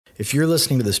If you're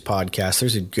listening to this podcast,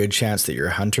 there's a good chance that you're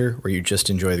a hunter or you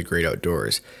just enjoy the great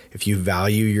outdoors. If you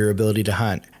value your ability to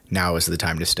hunt, now is the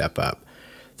time to step up.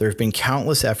 There have been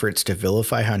countless efforts to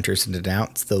vilify hunters and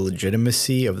denounce the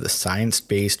legitimacy of the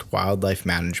science-based wildlife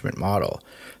management model.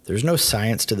 There's no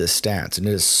science to this stance, and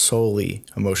it is solely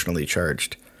emotionally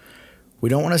charged. We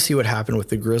don't want to see what happened with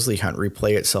the grizzly hunt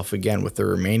replay itself again with the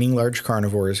remaining large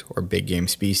carnivores or big game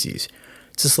species.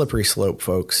 It's a slippery slope,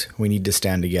 folks. We need to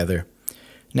stand together.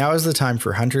 Now is the time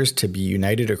for hunters to be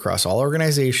united across all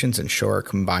organizations and show our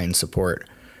combined support.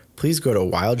 Please go to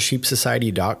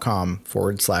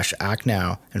wildsheepsociety.com/act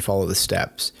now and follow the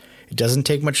steps. It doesn't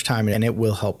take much time and it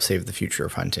will help save the future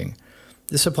of hunting.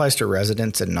 This applies to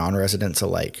residents and non-residents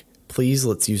alike. Please,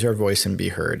 let's use our voice and be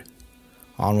heard.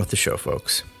 On with the show,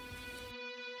 folks.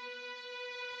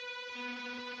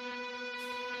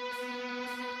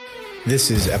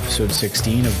 This is episode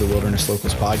 16 of the Wilderness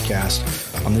Locals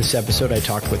podcast. On this episode, I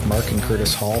talked with Mark and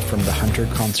Curtis Hall from the Hunter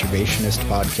Conservationist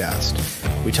podcast.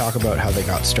 We talk about how they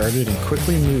got started and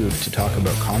quickly moved to talk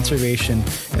about conservation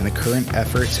and the current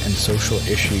efforts and social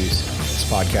issues. This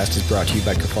podcast is brought to you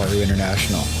by Kafaru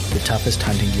International, the toughest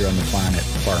hunting gear on the planet,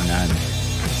 bar none.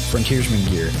 Frontiersman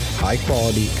gear, high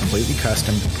quality, completely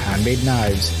custom, handmade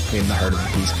knives made in the heart of the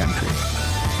Peace Country.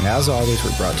 And as always,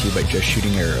 we're brought to you by Just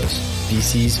Shooting Arrows,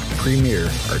 BC's premier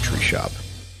archery shop.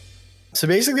 So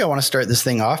basically, I want to start this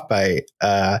thing off by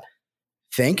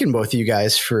thanking both of you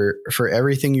guys for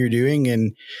everything you're doing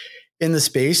in the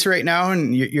space right now,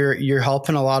 and you're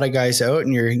helping a lot of guys out,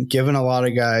 and you're giving a lot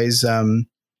of guys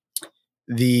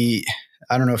the,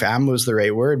 I don't know if ammo is the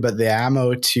right word, but the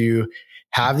ammo to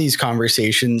have these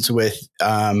conversations with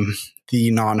the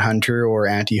non-hunter or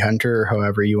anti-hunter, or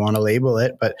however you want to label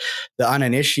it, but the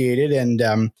uninitiated.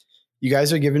 And you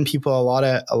guys are giving people a lot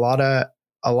of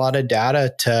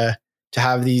data to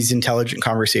have these intelligent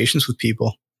conversations with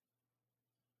people.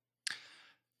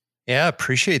 Yeah,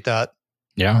 appreciate that.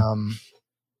 Yeah.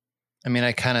 I mean,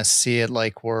 I kind of see it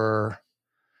like we're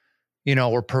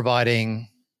providing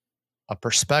a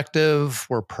perspective,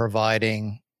 we're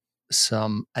providing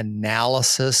some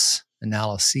analyses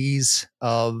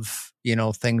of,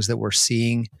 things that we're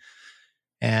seeing,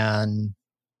 and,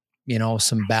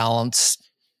 some balance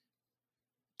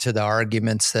to the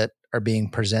arguments that are being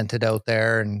presented out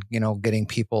there, and, getting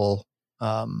people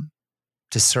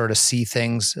to sort of see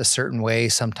things a certain way.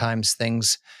 Sometimes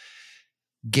things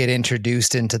get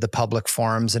introduced into the public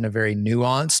forums in a very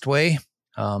nuanced way,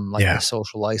 the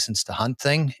social license to hunt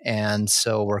thing. And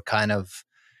so we're kind of,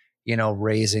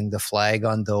 raising the flag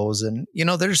on those. And,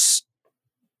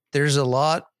 there's a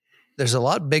lot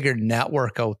bigger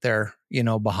network out there,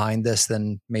 behind this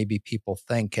than maybe people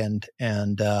think. And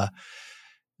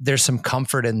there's some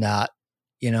comfort in that.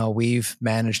 We've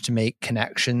managed to make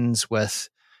connections with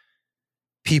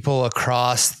people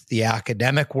across the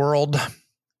academic world,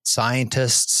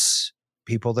 scientists,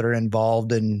 people that are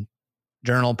involved in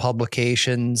journal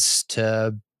publications,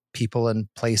 to people in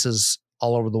places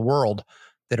all over the world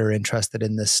that are interested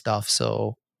in this stuff.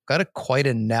 So got quite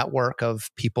a network of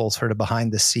people sort of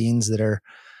behind the scenes that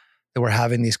we're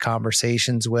having these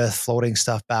conversations with, floating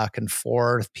stuff back and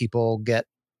forth. People get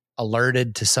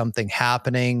alerted to something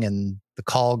happening and the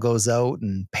call goes out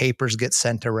and papers get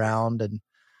sent around. And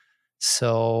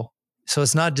so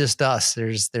it's not just us.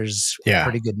 There's a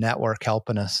pretty good network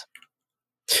helping us.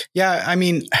 Yeah. I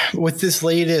mean, with this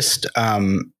latest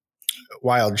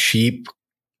Wild Sheep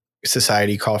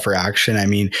Society call for action, I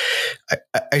mean,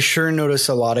 I sure notice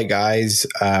a lot of guys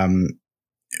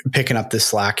picking up the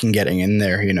slack and getting in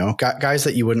there, guys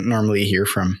that you wouldn't normally hear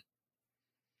from.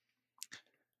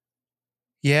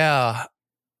 Yeah,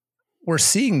 we're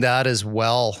seeing that as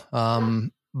well.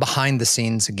 Behind the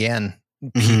scenes, again,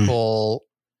 people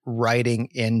writing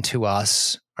into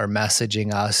us or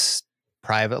messaging us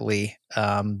privately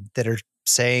that are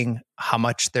saying how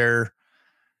much they're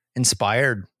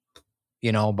inspired,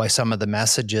 by some of the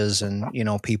messages. And,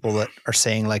 people that are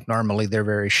saying, like, normally they're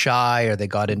very shy, or they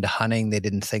got into hunting, they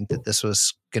didn't think that this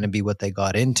was going to be what they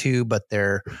got into, but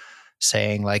they're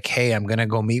saying, like, hey, I'm going to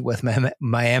go meet with my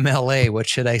MLA. What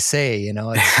should I say?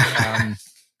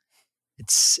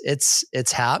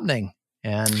 It's happening.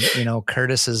 And,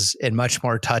 Curtis is in much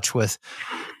more touch with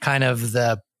kind of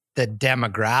the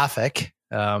demographic.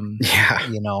 He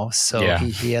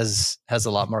has a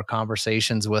lot more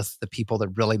conversations with the people that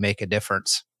really make a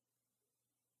difference.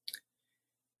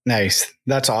 Nice.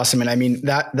 That's awesome. And I mean,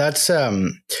 that's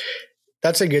a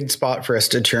good spot for us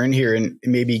to turn here and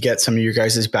maybe get some of your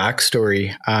guys'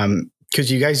 backstory. Cause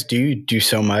you guys do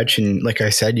so much. And like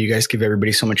I said, you guys give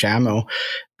everybody so much ammo,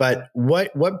 but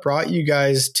what brought you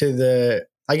guys to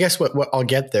I guess what I'll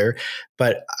get there,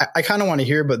 but I kind of want to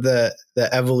hear about the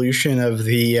evolution of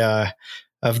the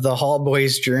Hall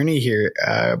Boys journey here.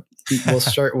 We'll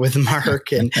start with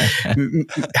Mark. And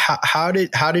how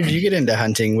did you get into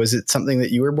hunting? Was it something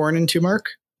that you were born into, Mark?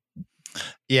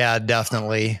 Yeah,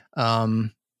 definitely. I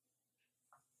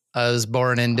was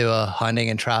born into a hunting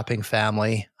and trapping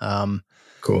family.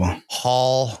 Cool.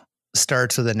 Hall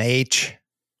starts with an H.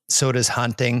 So does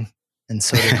hunting, and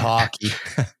so did hockey.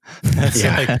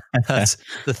 That's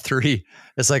the three.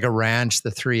 It's like a ranch,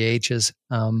 the three H's.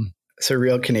 It's a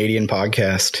real Canadian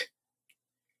podcast.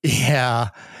 Yeah.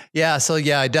 Yeah. So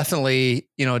yeah, I definitely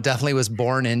was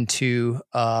born into,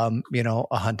 a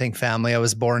hunting family. I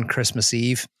was born Christmas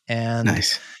Eve, and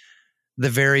nice. The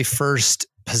very first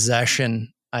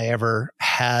possession I ever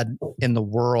had in the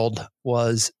world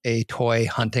was a toy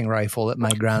hunting rifle that my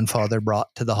grandfather brought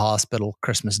to the hospital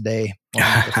Christmas Day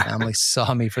when the family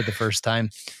saw me for the first time.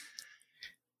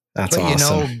 That's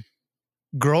awesome.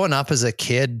 Growing up as a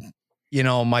kid,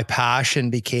 my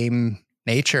passion became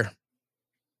nature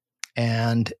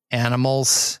and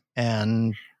animals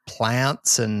and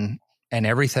plants and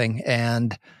everything.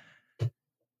 And,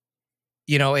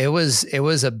 it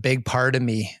was a big part of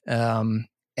me.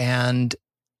 And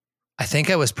I think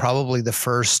I was probably the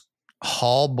first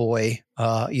hall boy,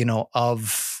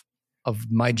 of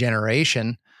my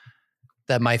generation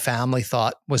that my family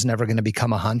thought was never going to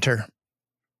become a hunter,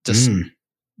 just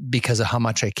because of how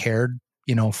much I cared,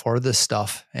 for this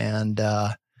stuff. And,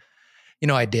 I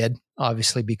did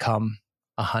obviously become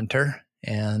a hunter,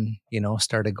 and,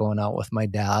 started going out with my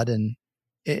dad and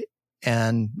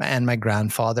my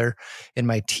grandfather. In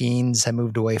my teens, I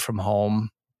moved away from home,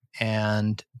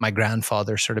 and my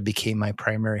grandfather sort of became my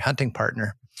primary hunting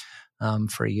partner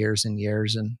for years and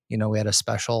years. And, we had a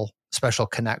special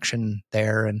connection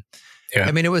there. And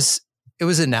I mean, it was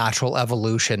a natural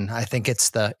evolution. I think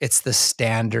it's the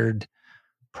standard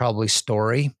probably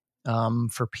story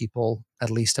for people,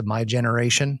 at least of my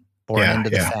generation, born into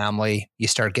the family. You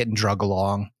start getting drug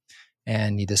along,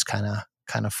 and you just kind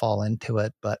of fall into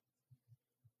it. But,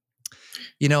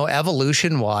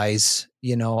 evolution wise,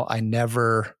 I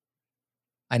never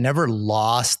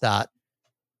lost that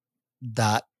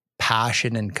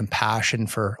passion and compassion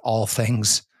for all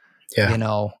things,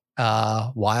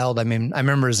 wild. I mean, I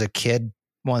remember as a kid,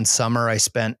 one summer I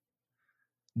spent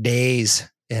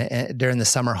days during the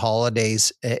summer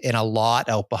holidays in a lot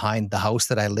out behind the house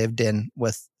that I lived in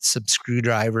with some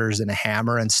screwdrivers and a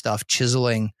hammer and stuff,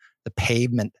 chiseling the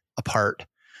pavement apart,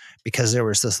 because there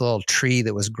was this little tree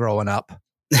that was growing up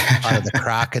out of the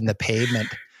crack in the pavement,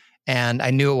 and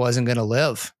I knew it wasn't going to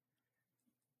live.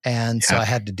 And so I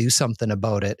had to do something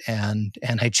about it. And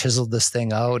I chiseled this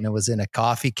thing out, and it was in a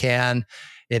coffee can.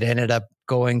 It ended up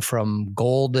going from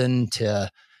Golden to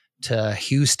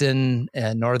Houston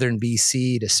and northern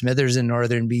BC, to Smithers in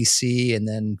northern BC, and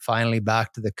then finally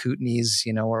back to the Kootenays,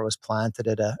 where it was planted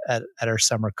at our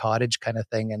summer cottage kind of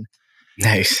thing. And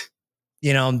nice.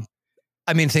 I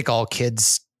mean, I think all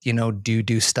kids,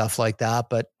 do stuff like that.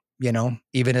 But,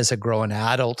 even as a growing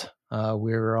adult,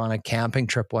 we were on a camping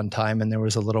trip one time, and there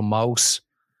was a little mouse,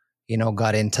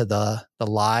 got into the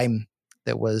lime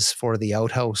that was for the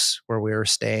outhouse where we were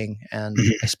staying. And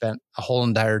I spent a whole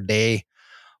entire day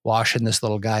washing this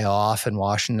little guy off and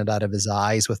washing it out of his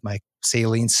eyes with my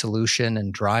saline solution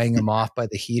and drying him off by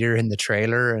the heater in the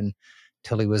trailer, and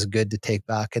till he was good to take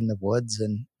back in the woods.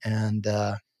 And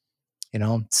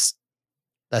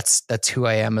that's who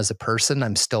I am as a person.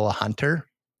 I'm still a hunter.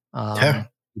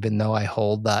 Even though I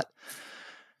hold that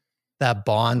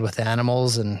bond with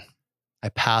animals, and I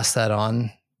pass that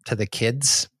on to the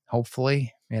kids,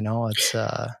 hopefully, it's,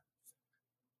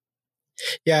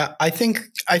 yeah, I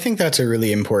think that's a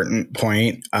really important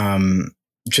point.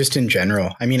 Just in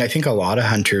general, I mean, I think a lot of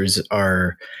hunters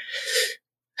are,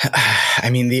 I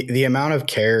mean, the amount of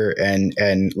care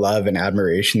and love and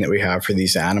admiration that we have for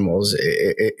these animals,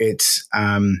 it's,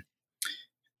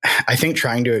 I think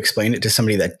trying to explain it to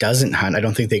somebody that doesn't hunt, I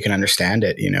don't think they can understand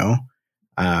it,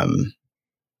 I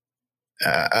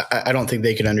don't think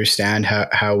they can understand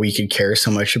how we could care so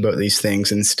much about these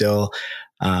things and still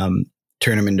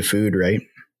turn them into food, right?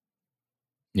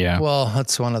 Yeah. Well,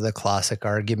 that's one of the classic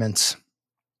arguments.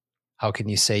 How can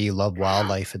you say you love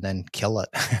wildlife and then kill it?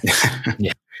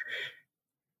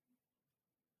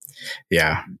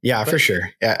 Yeah, for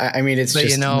sure. Yeah, I mean, it's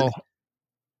just,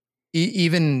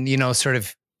 even, sort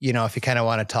of, if you kind of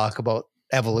want to talk about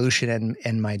evolution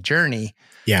and my journey,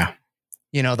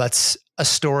 that's a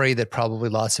story that probably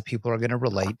lots of people are going to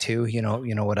relate to.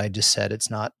 What I just said, it's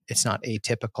not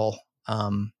atypical.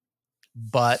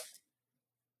 But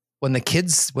when the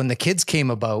kids came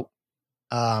about,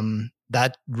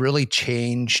 that really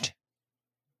changed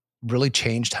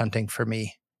hunting for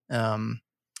me.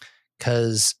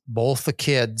 Because both the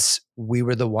kids, we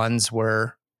were the ones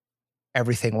where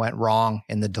everything went wrong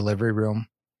in the delivery room.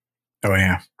 Oh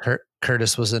yeah.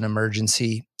 Curtis was an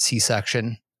emergency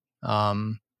C-section.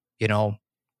 You know,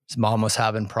 his mom was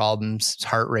having problems. His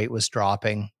heart rate was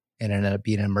dropping, and it ended up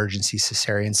being an emergency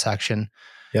cesarean section.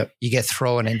 Yep. You get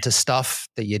thrown into stuff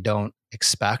that you don't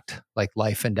expect, like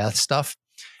life and death stuff.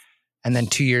 And then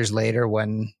 2 years later,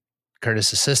 when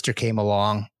Curtis's sister came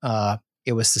along,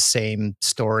 it was the same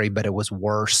story, but it was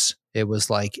worse. It was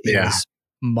like, it was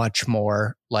much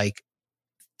more like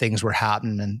things were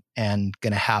happening and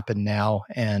going to happen now.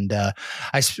 And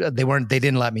they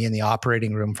didn't let me in the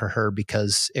operating room for her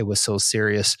because it was so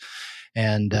serious.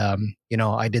 And, you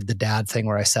know, I did the dad thing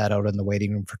where I sat out in the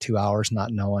waiting room for 2 hours,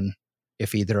 not knowing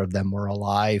if either of them were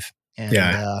alive.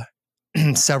 And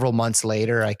several months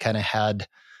later, I kind of had,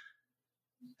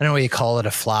 I don't know what you call it, a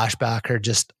flashback, or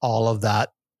just all of that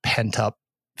pent up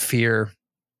fear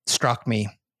struck me,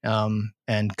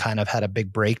 and kind of had a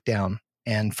big breakdown.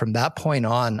 And from that point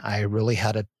on, I really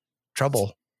had a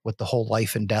trouble with the whole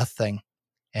life and death thing.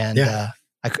 And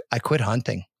I quit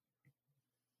hunting.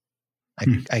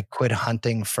 I quit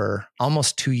hunting for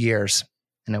almost 2 years.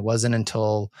 And it wasn't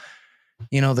until,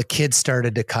 you know, the kids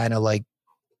started to kind of like,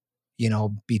 you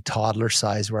know, be toddler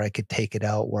size where I could take it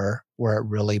out, where it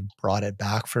really brought it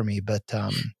back for me. But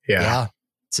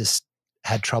just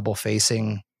had trouble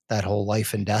facing that whole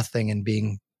life and death thing and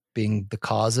being the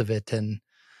cause of it. And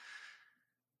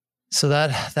so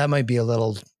that might be a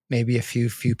little, maybe a few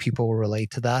people will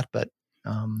relate to that, but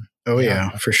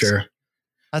for sure.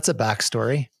 That's a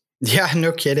backstory. Yeah,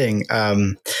 no kidding.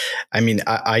 I mean,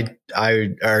 I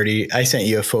sent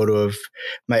you a photo of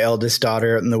my eldest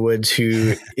daughter out in the woods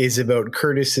who is about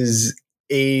Curtis's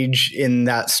age in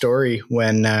that story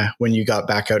when you got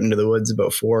back out into the woods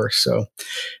about 4. So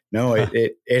no,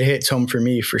 it hits home for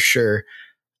me for sure.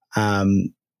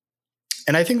 And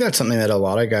I think that's something that a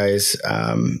lot of guys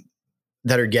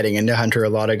that are getting into hunter, a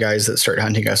lot of guys that start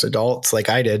hunting as adults, like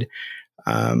I did,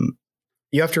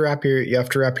 you have to wrap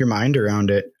your mind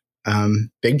around it.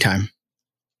 Big time.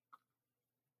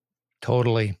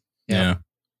 Totally. Yeah.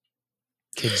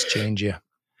 Kids change you.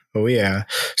 Oh yeah.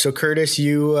 So Curtis,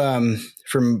 you,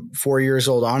 from 4 years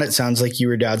old on, it sounds like you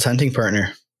were dad's hunting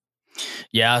partner.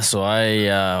 Yeah. So I,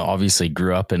 obviously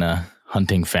grew up in a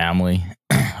hunting family.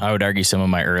 I would argue some of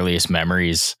my earliest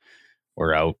memories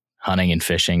were out hunting and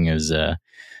fishing as a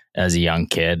young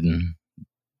kid. And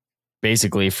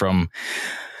basically from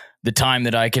the time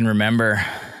that I can remember,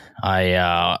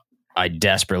 I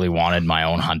desperately wanted my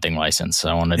own hunting license.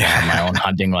 I wanted to have my own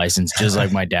hunting license, just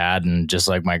like my dad and just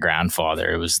like my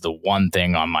grandfather. It was the one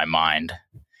thing on my mind.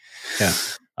 Yeah.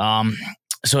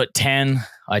 So at 10,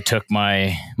 I took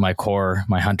my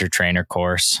hunter trainer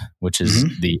course, which is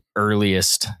the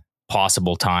earliest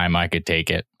possible time I could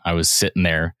take it. I was sitting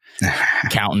there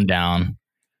counting down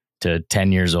to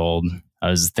 10 years old.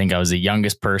 I think I was the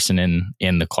youngest person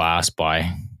in the class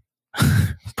by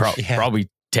probably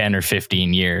 10 or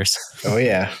 15 years. Oh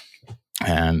yeah.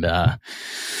 And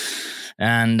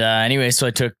anyway, so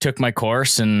I took my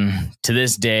course, and to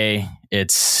this day,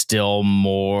 it's still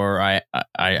more,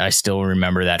 I still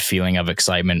remember that feeling of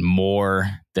excitement more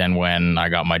than when I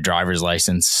got my driver's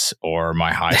license or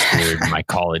my high school or my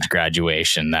college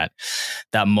graduation. That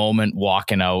moment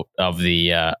walking out of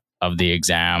the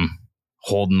exam,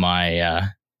 holding my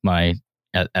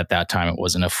at that time, it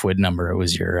wasn't a FWID number. It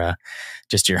was your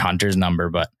just your hunter's number,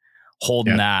 but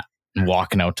holding that and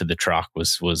walking out to the truck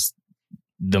was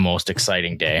the most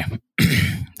exciting day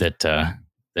that,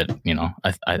 you know,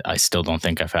 I still don't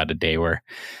think I've had a day where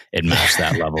it matched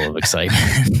that level of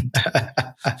excitement.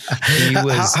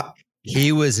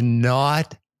 He was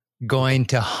not going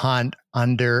to hunt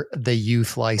under the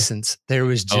youth license. There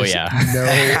was just no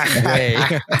way.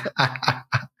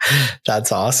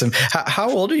 That's awesome. How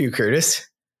old are you, Curtis?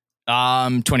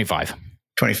 25.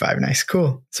 25. Nice.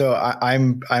 Cool. So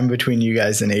I'm between you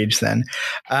guys in age then.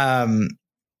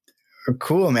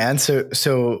 Cool, man.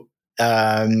 So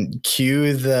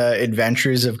cue the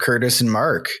adventures of Curtis and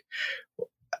Mark.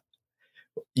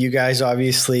 You guys are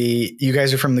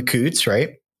from the Coots,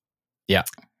 right? Yeah.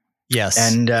 Yes.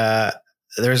 And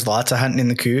there's lots of hunting in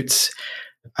the Coots.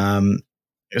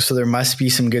 So there must be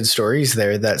some good stories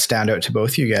there that stand out to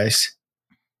both you guys.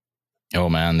 Oh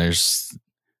man,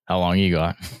 how long you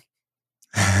got?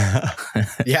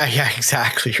 yeah,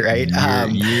 exactly. Right.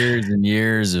 Years and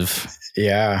years of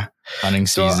hunting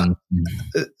season.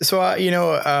 So,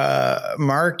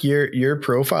 Mark, your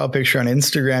profile picture on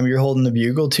Instagram, you're holding the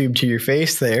bugle tube to your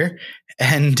face there.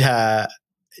 And,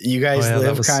 you guys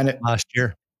live kind of last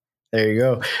year. There you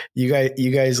go.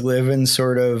 You guys live in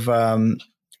sort of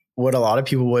what a lot of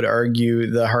people would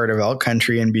argue the heart of elk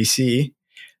country in BC.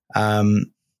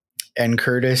 And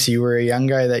Curtis, you were a young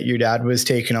guy that your dad was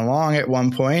taking along at one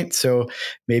point, so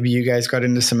maybe you guys got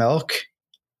into some elk.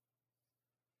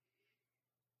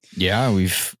 Yeah,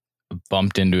 we've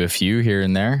bumped into a few here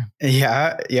and there.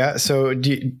 Yeah. So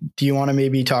do you want to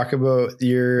maybe talk about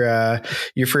your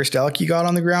first elk you got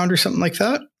on the ground or something like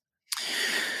that?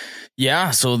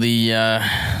 Yeah, so the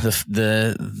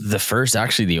first,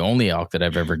 actually the only elk that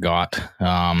I've ever got.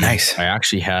 Nice. I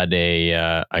actually had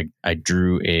I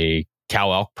drew a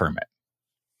cow elk permit.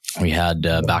 We had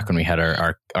back when we had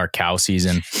our cow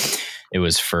season. It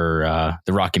was for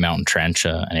the Rocky Mountain Trench,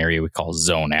 an area we call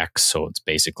Zone X. So it's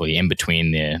basically in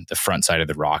between the front side of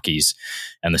the Rockies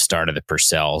and the start of the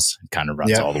Purcells. It kind of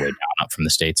runs all the way down up from the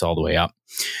States all the way up.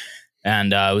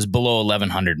 And it was below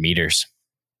 1,100 meters.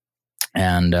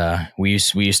 And we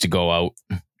used to go out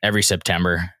every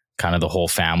September, kind of the whole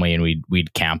family, and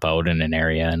we'd camp out in an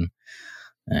area, and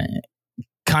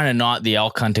kind of not the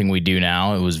elk hunting we do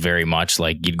now. It was very much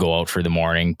like you'd go out for the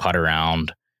morning, putt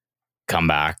around, come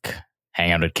back,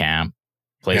 hang out at camp,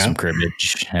 play some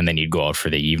cribbage, and then you'd go out for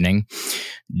the evening.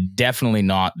 Definitely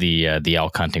not the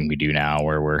elk hunting we do now,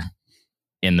 where we're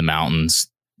in the mountains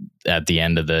at the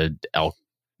end of the elk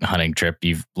hunting trip.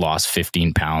 You've lost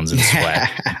 15 pounds in sweat.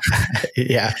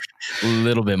 Yeah. A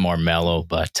little bit more mellow,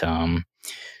 but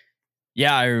we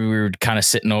were kind of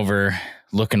sitting over,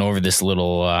 looking over this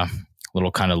little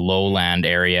kind of lowland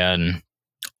area, and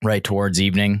right towards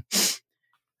evening,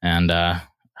 and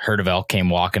herd of elk came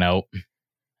walking out,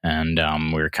 and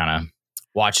we were kind of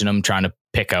watching them, trying to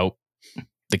pick out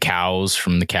the cows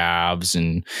from the calves,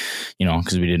 and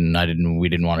because we didn't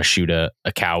want to shoot a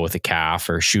cow with a calf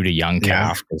or shoot a young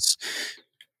calf.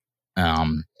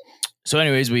 So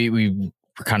anyways, we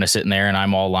were kind of sitting there, and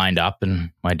I'm all lined up,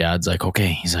 and my dad's like,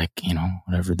 okay, he's like,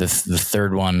 whatever, the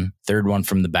third one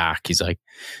from the back, he's like,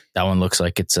 that one looks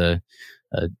like it's a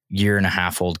 1.5 year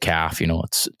old calf.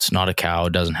 It's not a cow,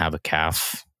 it doesn't have a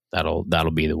calf.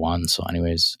 That'll be the one. So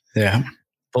anyways,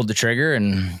 pulled the trigger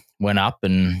and went up,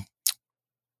 and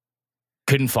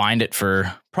couldn't find it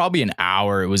for probably an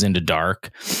hour. It was into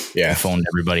dark. I phoned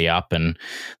everybody up, and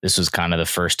this was kind of the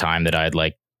first time that I'd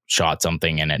shot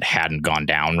something and it hadn't gone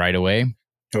down right away.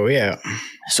 Oh yeah.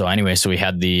 So anyway, we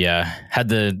had the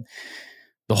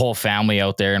whole family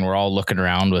out there, and we're all looking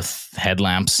around with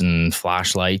headlamps and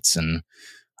flashlights. And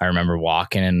I remember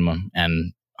walking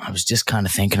and I was just kind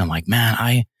of thinking, I'm like, man,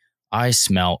 I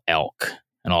smell elk.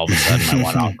 And all of a sudden my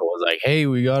one uncle was like, hey,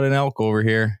 we got an elk over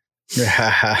here.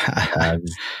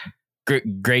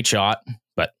 Great shot,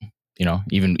 but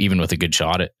even with a good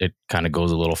shot, it kind of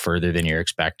goes a little further than you're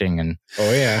expecting. And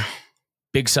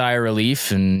big sigh of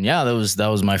relief. And that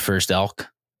was my first elk.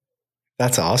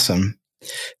 That's awesome.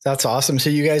 So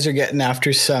you guys are getting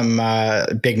after some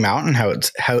big mountain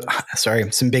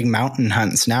some big mountain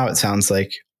hunts now, it sounds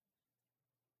like.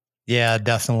 Yeah,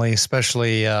 definitely,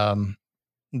 especially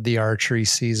the archery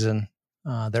season.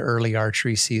 The early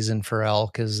archery season for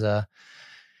elk is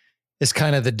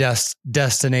kind of the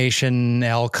destination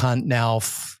elk hunt now.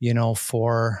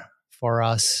 For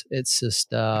us, it's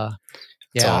just awesome.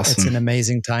 It's an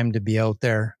amazing time to be out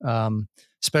there,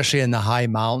 especially in the high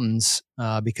mountains,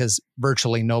 because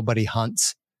virtually nobody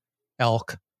hunts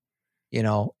elk, in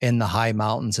the high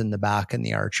mountains in the back in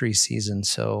the archery season.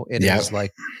 So it is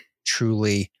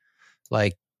truly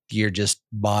you're just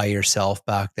by yourself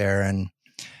back there, and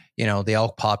the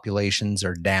elk populations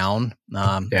are down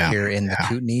here in the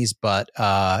Kootenays, but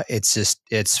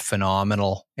it's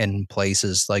phenomenal in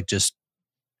places like just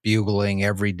bugling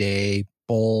every day,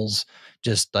 bulls,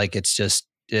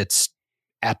 it's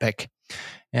epic.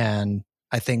 And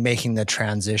I think making the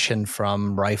transition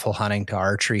from rifle hunting to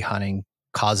archery hunting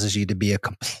causes you to be a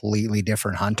completely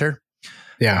different hunter.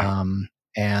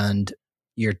 And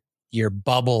your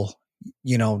bubble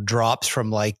drops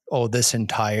from this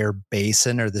entire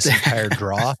basin or this entire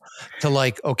draw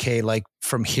to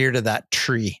from here to that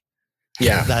tree.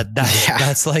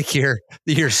 That's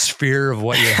your sphere of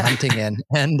what you're hunting in.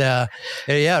 And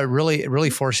it really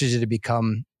forces you to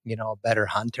become, a better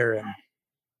hunter.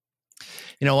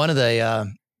 And one of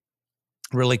the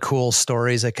really cool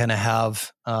stories I kind of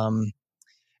have, and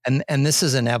this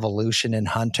is an evolution in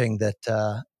hunting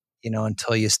that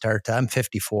until you start I'm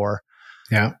 54.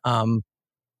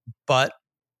 But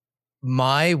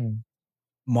my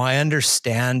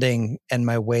understanding and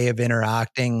my way of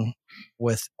interacting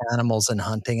with animals and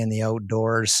hunting in the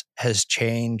outdoors has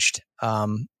changed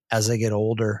as I get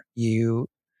older. You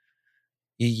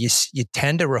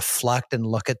tend to reflect and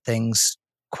look at things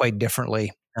quite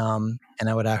differently. And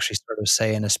I would actually sort of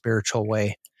say in a spiritual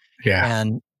way. Yeah.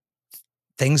 And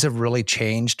things have really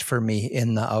changed for me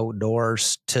in the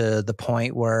outdoors to the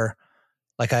point where,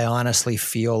 like, I honestly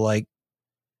feel like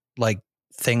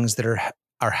things that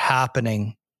are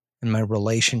happening in my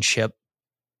relationship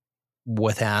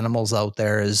with animals out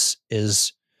there is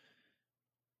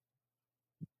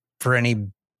for any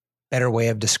better way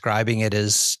of describing it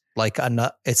is like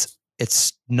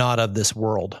it's not of this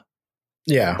world.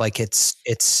 Yeah. Like it's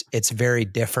very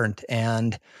different.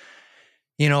 And,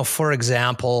 you know, for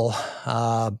example,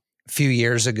 a few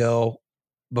years ago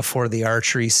before the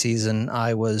archery season,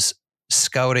 I was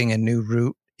scouting a new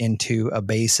route into a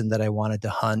basin that I wanted to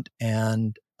hunt.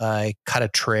 And I cut a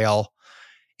trail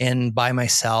in by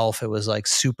myself. It was like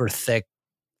super thick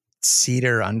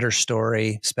cedar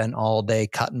understory, spent all day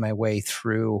cutting my way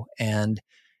through and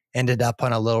ended up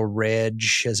on a little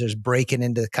ridge as I was breaking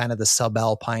into kind of the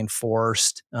subalpine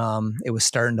forest. It was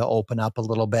starting to open up a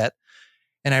little bit.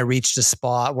 And I reached a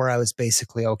spot where I was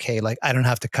basically, okay, like I don't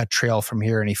have to cut trail from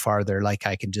here any farther. Like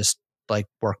I can just like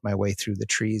work my way through the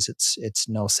trees. It's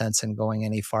no sense in going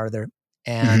any farther.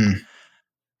 And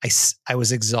I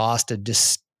was exhausted,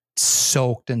 just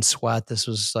soaked in sweat. This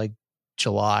was like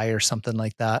July or something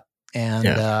like that.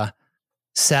 And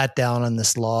sat down on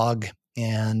this log,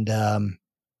 and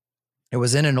it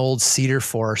was in an old cedar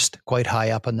forest quite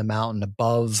high up on the mountain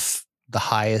above the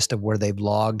highest of where they've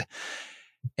logged.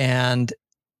 And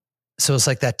so it's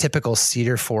like that typical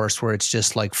cedar forest where it's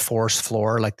just like forest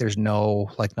floor, like there's no,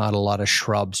 like not a lot of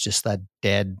shrubs, just that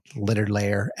dead litter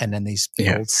layer. And then these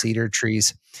old cedar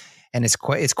trees. And it's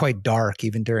quite dark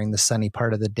even during the sunny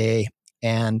part of the day.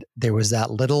 And there was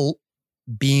that little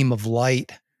beam of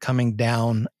light coming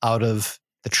down out of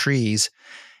the trees,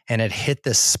 and it hit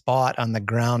this spot on the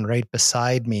ground right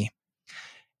beside me.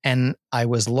 And I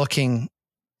was looking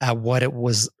at what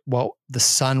the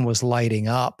sun was lighting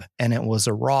up, and it was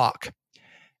a rock.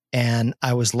 And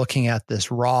I was looking at this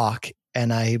rock,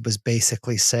 and I was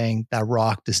basically saying that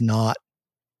rock does not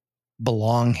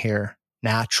belong here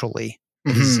naturally.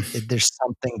 There's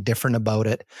something different about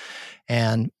it.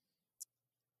 And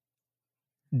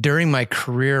during my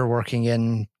career working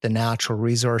in the natural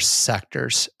resource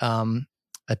sectors,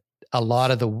 a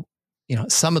lot of the,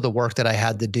 some of the work that I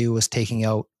had to do was taking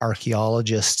out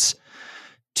archaeologists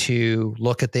to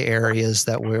look at the areas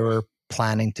that we were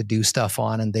planning to do stuff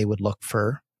on, and they would look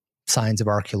for signs of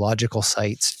archaeological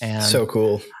sites. And so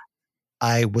cool.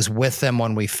 I was with them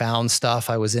when we found stuff.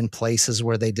 I was in places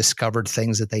where they discovered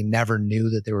things that they never knew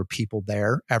that there were people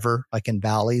there ever, like in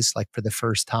valleys, like for the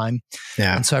first time.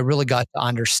 Yeah. And so I really got to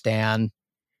understand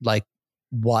like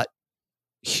what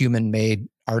human-made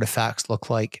artifacts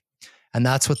look like. And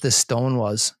that's what this stone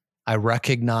was. I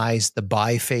recognized the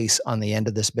biface on the end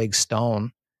of this big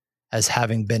stone as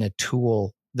having been a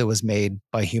tool that was made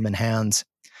by human hands.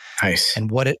 Nice. And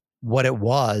what it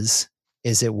was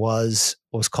is it was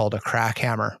what was called a crack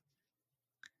hammer.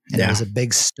 And it was a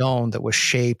big stone that was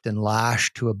shaped and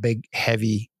lashed to a big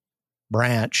heavy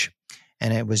branch.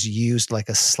 And it was used like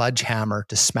a sledgehammer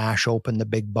to smash open the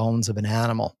big bones of an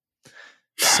animal.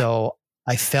 So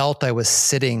I felt I was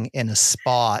sitting in a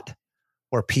spot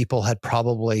where people had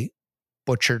probably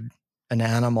butchered an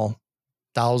animal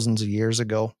thousands of years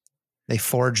ago. They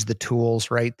forged the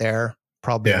tools right there,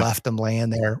 probably left them laying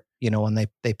there, when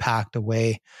they packed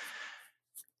away.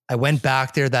 I went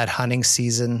back there that hunting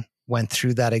season, went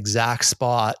through that exact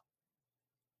spot,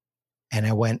 and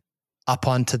I went up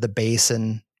onto the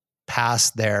basin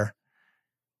past there.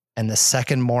 And the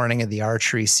second morning of the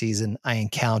archery season, I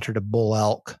encountered a bull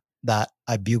elk that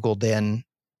I bugled in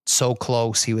so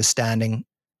close. He was standing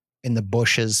in the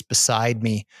bushes beside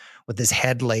me with his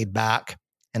head laid back,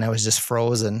 and I was just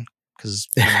frozen because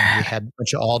he had a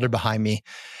bunch of alder behind me,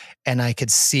 and I could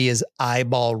see his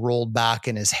eyeball rolled back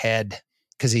in his head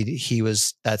because he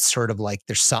was, that's sort of like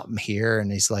there's something here,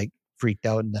 and he's like freaked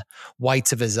out, and the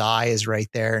whites of his eye is right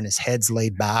there, and his head's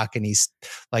laid back, and he's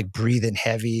like breathing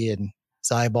heavy, and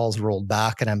his eyeballs rolled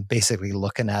back, and I'm basically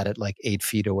looking at it like 8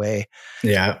 feet away.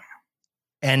 Yeah.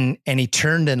 And he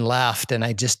turned and left, and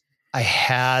I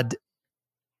had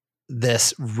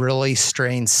this really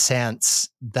strange sense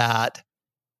that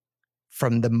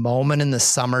from the moment in the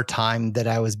summertime that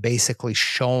I was basically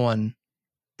showing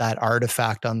that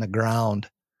artifact on the ground,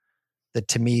 that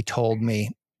to me told me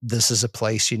this is a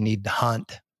place you need to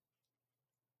hunt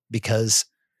because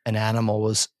an animal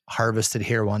was harvested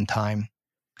here one time.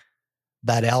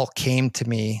 That elk came to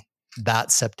me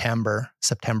that September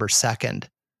 2nd,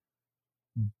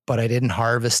 but I didn't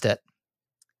harvest it.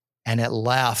 And it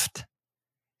left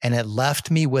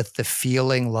me with the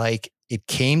feeling like it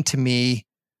came to me,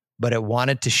 but it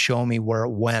wanted to show me where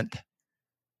it went.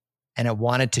 And it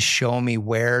wanted to show me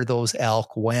where those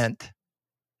elk went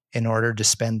in order to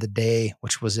spend the day,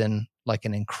 which was in like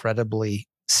an incredibly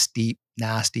steep,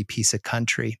 nasty piece of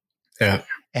country. Yeah.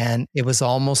 And it was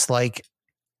almost like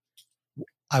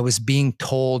I was being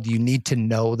told, you need to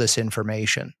know this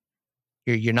information.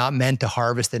 You're not meant to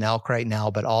harvest an elk right now,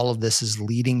 but all of this is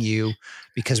leading you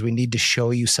because we need to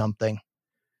show you something.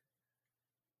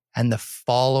 And the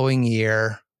following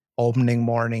year, opening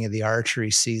morning of the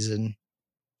archery season,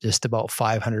 just about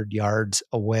 500 yards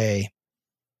away,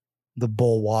 the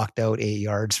bull walked out 8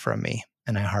 yards from me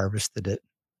and I harvested it.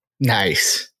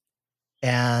 Nice.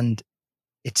 And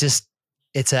it's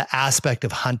an aspect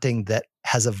of hunting that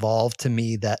has evolved to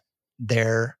me, that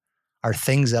there are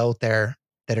things out there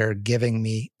that are giving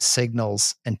me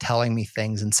signals and telling me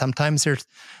things. And sometimes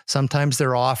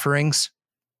they're offerings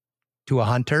to a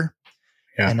hunter.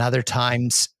 Yeah. And other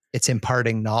times it's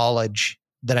imparting knowledge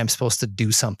that I'm supposed to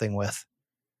do something with.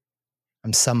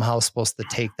 I'm somehow supposed to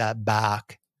take that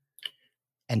back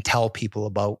and tell people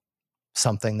about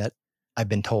something that I've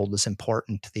been told is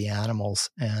important to the animals.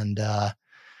 And,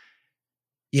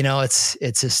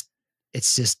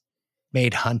 it's just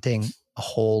made hunting a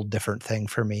whole different thing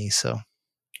for me. So.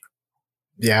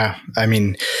 Yeah. I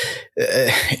mean,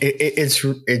 it's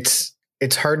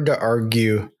hard to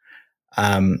argue.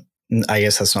 I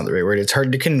guess that's not the right word. It's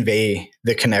hard to convey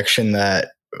the connection that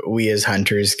we as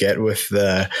hunters get with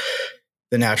the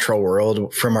natural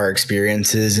world from our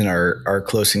experiences and our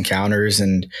close encounters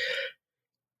and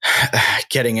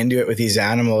getting into it with these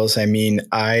animals. I mean,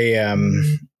 I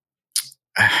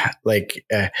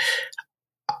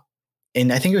think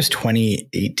it was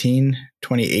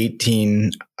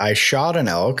 2018, I shot an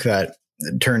elk that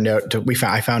turned out to,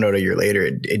 I found out a year later,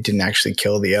 it didn't actually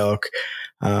kill the elk.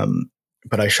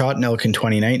 But I shot an elk in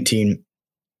 2019,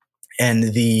 and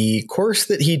the course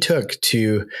that he took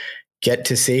to get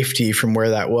to safety from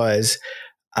where that was,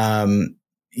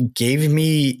 gave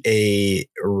me a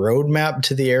roadmap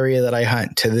to the area that I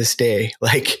hunt to this day.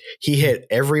 Like, he hit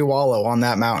every wallow on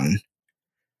that mountain.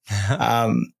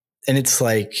 And it's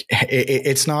like,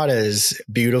 it's not as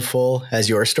beautiful as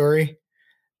your story,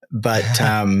 but,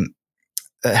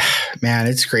 man,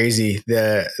 it's crazy.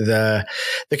 The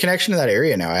connection to that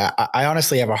area now. I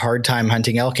honestly have a hard time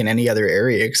hunting elk in any other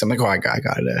area, because I'm like, I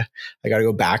gotta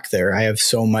go back there. I have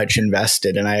so much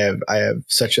invested, and I have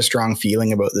such a strong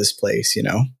feeling about this place, you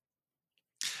know?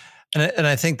 And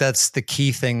I think that's the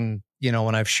key thing,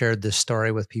 when I've shared this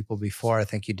story with people before. I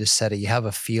think you just said it, you have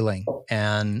a feeling.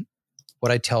 And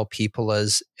what I tell people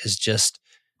is just,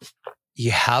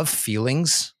 you have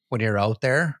feelings when you're out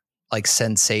there, like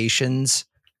sensations,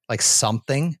 like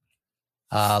something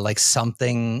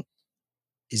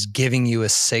is giving you a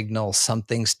signal.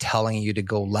 Something's telling you to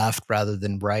go left rather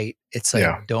than right. It's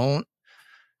like, don't,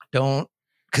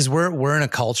 because we're in a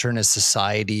culture and a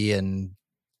society and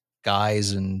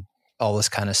guys and all this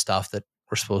kind of stuff that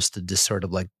we're supposed to just sort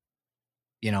of like,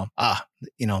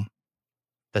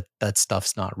 that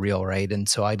stuff's not real, right? And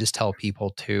so I just tell people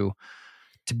to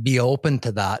be open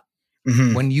to that.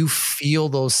 Mm-hmm. When you feel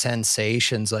those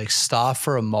sensations, like, stop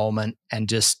for a moment and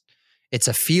just, it's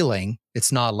a feeling.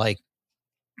 It's not like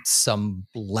some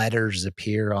letters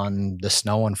appear on the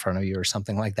snow in front of you or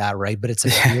something like that, right? But it's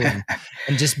a feeling.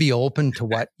 And just be open to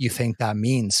what you think that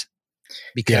means.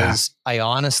 Because I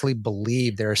honestly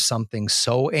believe there's something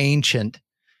so ancient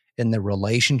in the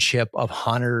relationship of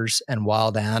hunters and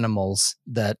wild animals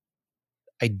that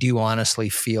I do honestly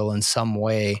feel in some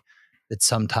way that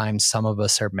sometimes some of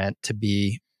us are meant to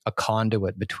be a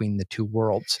conduit between the two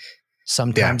worlds.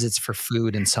 Sometimes it's for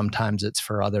food, and sometimes it's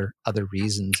for other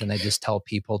reasons. And I just tell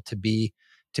people to be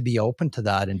open to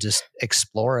that and just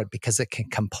explore it, because it can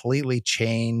completely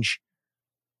change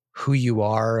who you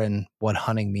are and what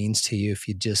hunting means to you if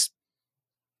you just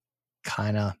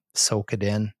kind of soak it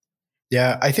in.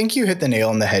 Yeah, I think you hit the nail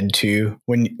on the head too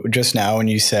when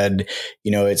you said,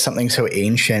 it's something so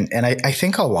ancient. And I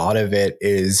think a lot of it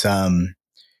is hardwired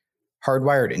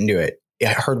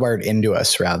into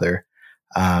us rather.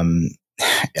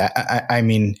 I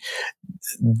mean,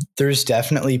 there's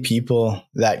definitely people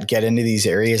that get into these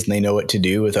areas and they know what to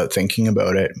do without thinking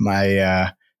about it.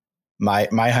 My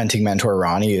hunting mentor,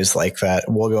 Ronnie, is like that.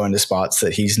 We'll go into spots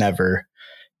that he's never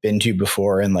been to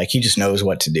before, and like, he just knows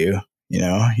what to do.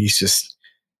 It's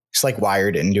like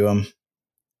wired into him.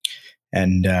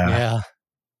 And no,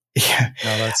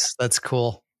 that's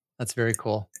cool. That's very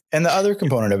cool. And the other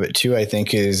component of it too, I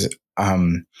think, is a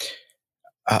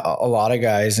lot of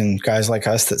guys like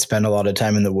us that spend a lot of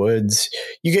time in the woods,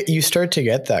 you start to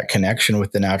get that connection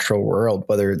with the natural world,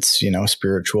 whether it's,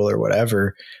 spiritual or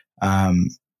whatever.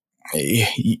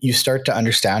 you start to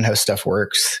understand how stuff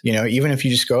works. You know, even if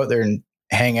you just go out there and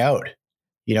hang out,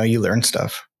 you know, you learn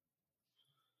stuff.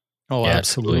 Oh, Yeah,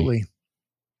 absolutely.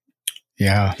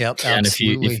 Yeah. Yep. And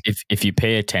Absolutely. if you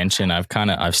pay attention,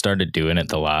 I've started doing it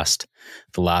the last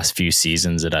few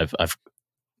seasons that I've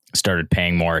started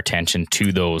paying more attention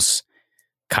to those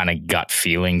kind of gut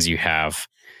feelings you have.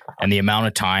 And the amount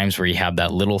of times where you have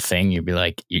that little thing, you'll be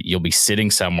like, you'll be sitting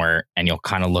somewhere and you'll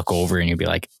kind of look over and you'll be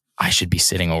like, I should be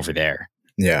sitting over there.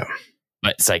 Yeah.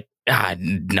 But it's like,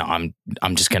 no,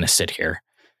 I'm just going to sit here.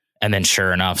 And then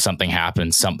sure enough, something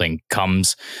happens, something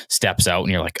comes, steps out,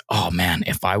 and you're like, oh man,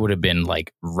 if I would have been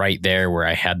like right there where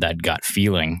I had that gut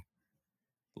feeling,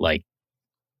 like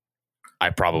I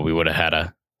probably would have had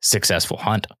a successful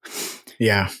hunt.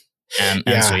 Yeah. And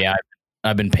so, yeah,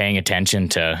 I've been paying attention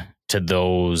to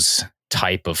those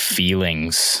type of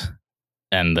feelings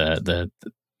and that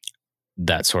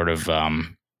sort of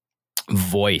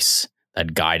voice,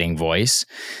 that guiding voice.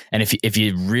 And if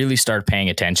you really start paying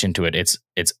attention to it, it's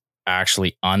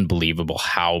actually unbelievable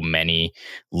how many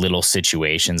little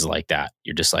situations like that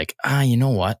you're just like, you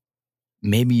know what?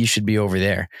 Maybe you should be over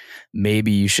there.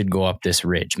 Maybe you should go up this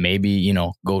ridge. Maybe, you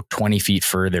know, go 20 feet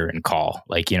further and call,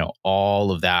 like, you know,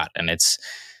 all of that. And it's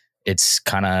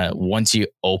kind of, once you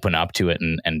open up to it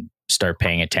and start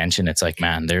paying attention, it's like,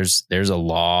 man, there's a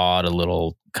lot of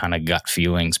little kind of gut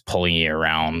feelings pulling you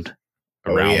around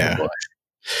the bush.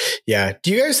 Yeah.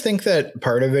 Do you guys think that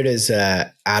part of it is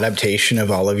adaptation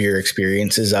of all of your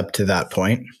experiences up to that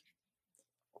point?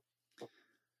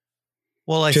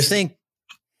 Well, I think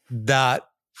that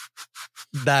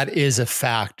is a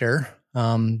factor.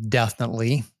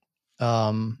 Definitely.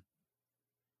 You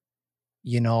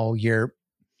know, your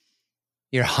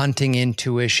hunting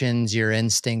intuitions, your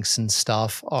instincts and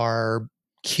stuff are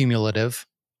cumulative,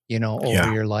 you know,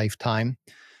 over your lifetime.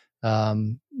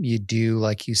 You do,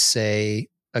 like you say,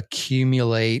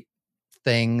 accumulate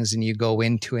things, and you go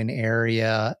into an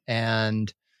area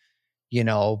and, you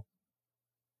know,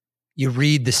 you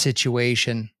read the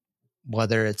situation,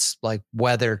 whether it's like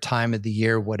weather, time of the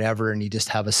year, whatever, and you just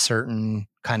have a certain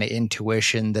kind of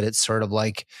intuition that it's sort of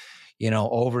like, you know,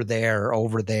 over there,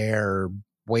 or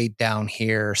wait down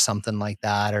here, or something like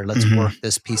that, or let's work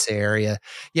this piece of area.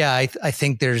 Yeah, I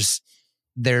think there's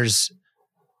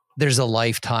a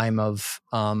lifetime of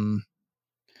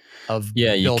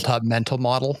built up mental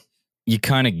model. You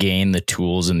kind of gain the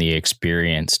tools and the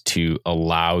experience to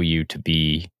allow you to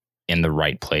be in the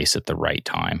right place at the right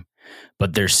time.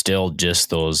 But there's still just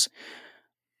those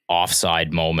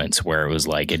offside moments where it was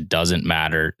like, it doesn't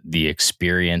matter the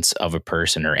experience of a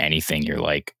person or anything. You're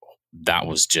like, that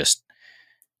was just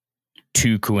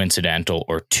too coincidental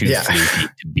or too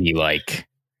fluky to be like,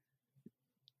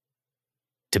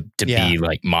 to be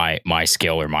like my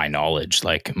skill or my knowledge.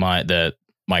 Like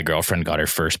my girlfriend got her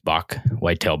first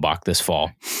whitetail buck this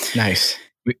fall. Nice.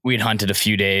 We'd hunted a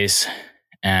few days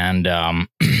and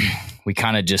we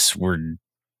kind of just were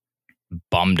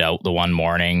bummed out the one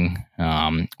morning.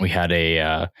 We had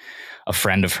a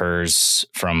friend of hers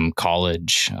from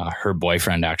college. Her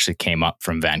boyfriend actually came up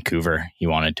from Vancouver. He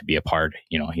wanted to be a part.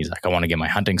 You know, he's like, I want to get my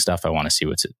hunting stuff. I want to see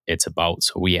what it's about.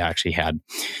 So we actually had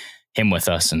him with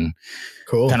us and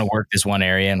kind of worked this one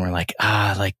area. And we're like,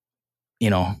 you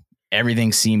know,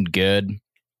 everything seemed good.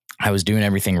 I was doing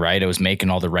everything right. I was making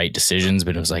all the right decisions,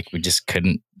 but it was like, we just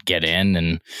couldn't get in.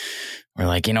 And we're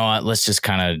like, you know what, let's just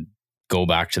kind of go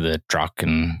back to the truck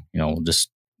and, you know, just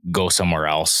go somewhere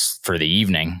else for the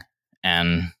evening.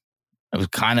 And I was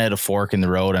kind of at a fork in the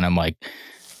road. And I'm like, am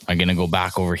I going to go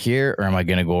back over here or am I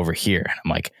going to go over here? And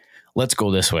I'm like, let's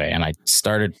go this way. And I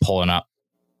started pulling up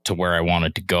to where I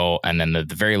wanted to go. And then the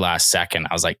very last second,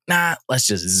 I was like, nah, let's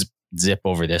just zip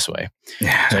over this way.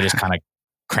 So I just kind of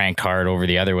cranked hard over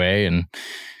the other way and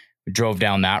we drove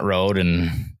down that road.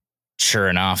 And sure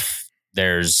enough,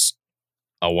 there's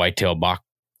a whitetail buck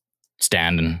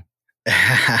standing.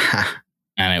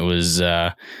 And it was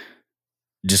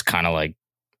just kind of like,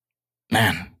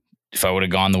 man, if I would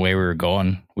have gone the way we were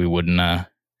going, we wouldn't have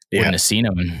seen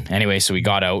him. And anyway, so we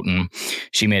got out and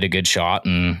she made a good shot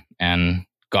and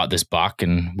got this buck.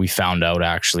 And we found out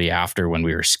actually after, when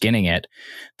we were skinning it,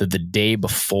 that the day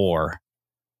before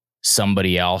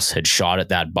somebody else had shot at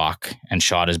that buck and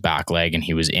shot his back leg and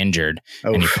he was injured.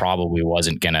 And he probably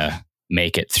wasn't going to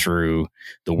make it through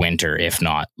the winter, if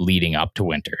not leading up to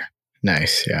winter.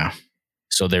 Nice. Yeah.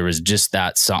 So there was just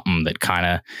that something that kind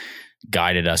of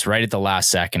guided us right at the last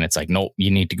second. It's like, nope,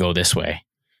 you need to go this way.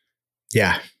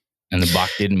 Yeah. And the buck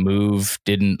didn't move,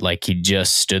 he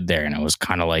just stood there. And it was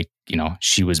kind of like, you know,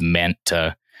 she was meant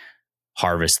to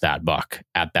harvest that buck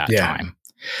at that time.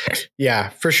 Yeah,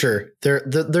 for sure.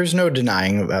 There's no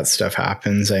denying that stuff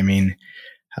happens. I mean,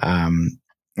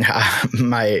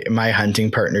 my hunting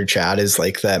partner Chad is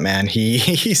like that, man.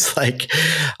 He's like,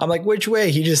 I'm like, which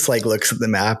way? He just like looks at the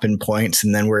map and points,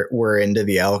 and then we're into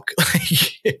the elk.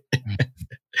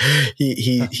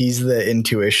 He's the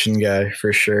intuition guy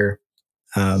for sure.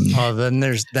 Then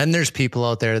there's people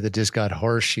out there that just got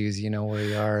horseshoes, you know where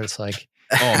you are. It's like,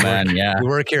 oh man, yeah. You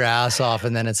work your ass off,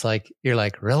 and then it's like, you're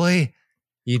like, really?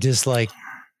 You just like,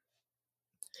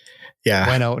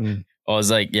 went out and. I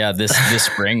was like, yeah, this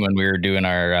spring when we were doing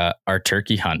our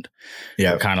turkey hunt,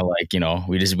 kind of like,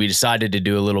 we decided to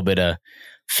do a little bit of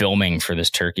filming for this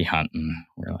turkey hunt, and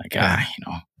we're like,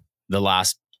 the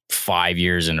last 5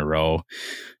 years in a row,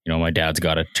 my dad's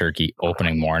got a turkey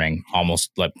opening morning,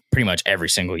 almost like pretty much every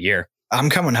single year. I'm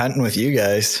coming hunting with you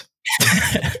guys.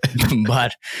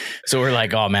 But so we're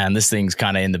like, oh man, this thing's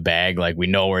kind of in the bag. Like we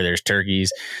know where there's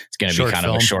turkeys. It's going to be kind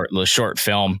of a short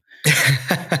film.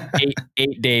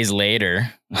 8 days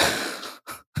later,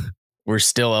 we're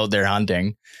still out there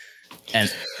hunting,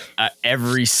 and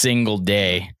every single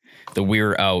day that we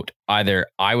were out, either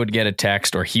I would get a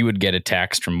text or he would get a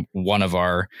text from one of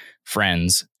our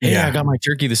friends. Hey, I got my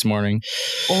turkey this morning.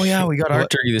 Oh yeah, we got our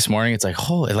turkey this morning. It's like,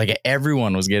 holy, like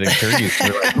everyone was getting turkey.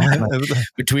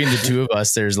 Between the two of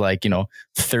us, there's like,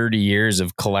 30 years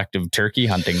of collective turkey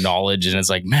hunting knowledge. And it's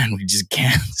like, man, we just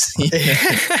can't see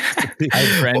it. I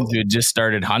had friends who had just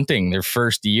started hunting their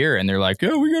first year, and they're like,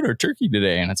 oh, we got our turkey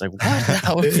today. And it's like, what?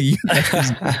 How do you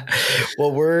guys?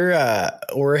 Well,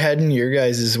 we're heading your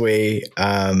guys' way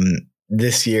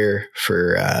this year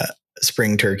for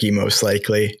spring turkey, most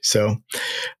likely. So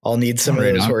I'll need some of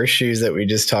those horseshoes that we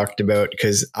just talked about,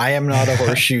 because I am not a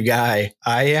horseshoe guy.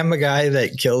 I am a guy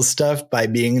that kills stuff by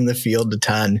being in the field a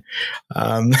ton.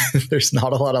 There's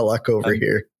not a lot of luck over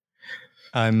here.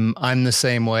 I'm the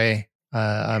same way.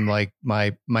 I'm like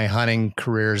my hunting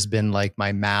career has been like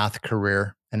my math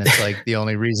career. And it's like the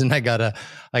only reason I got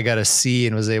a C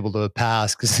and was able to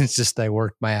pass, because it's just, I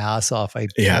worked my ass off. I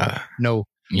had no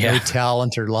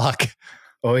talent or luck.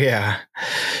 Oh yeah.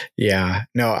 Yeah.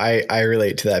 No, I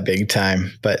relate to that big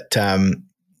time. But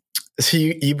so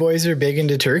you boys are big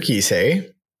into turkeys,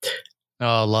 hey?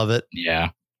 Oh, love it. Yeah.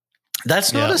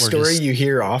 That's not a story you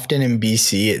hear often in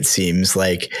BC, it seems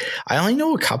like. I only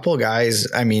know a couple guys.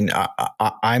 I mean,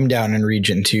 I'm down in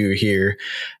Region 2 here.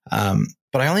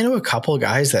 But I only know a couple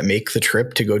guys that make the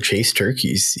trip to go chase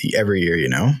turkeys every year,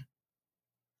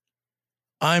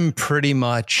 I'm pretty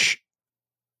much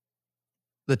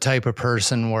the type of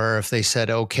person where if they said,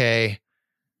 okay,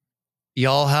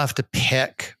 y'all have to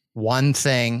pick one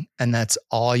thing and that's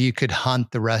all you could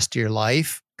hunt the rest of your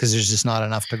life, because there's just not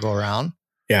enough to go around.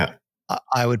 Yeah.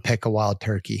 I would pick a wild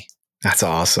turkey. That's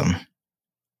awesome.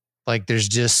 Like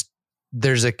there's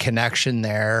a connection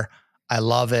there. I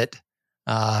love it.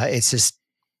 It's just,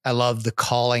 I love the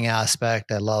calling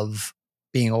aspect. I love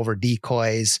being over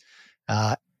decoys.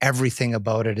 Everything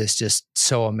about it is just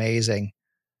so amazing.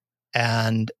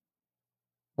 And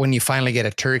when you finally get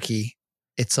a turkey,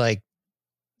 it's like,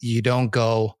 you don't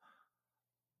go,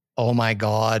 oh my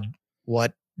God,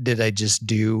 what did I just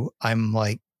do? I'm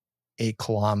like 8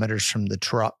 kilometers from the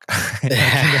truck.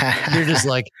 You're just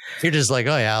like,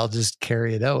 oh yeah, I'll just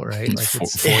carry it out. Right. Like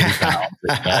it's 40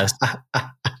 pounds.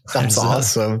 That's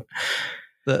awesome.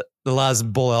 The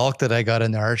last bull elk that I got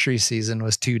in the archery season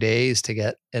was 2 days to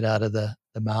get it out of the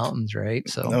mountains, right?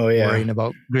 So worrying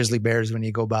about grizzly bears when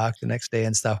you go back the next day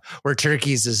and stuff. Where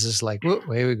turkeys is just like, whoop,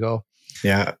 away we go.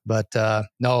 Yeah. But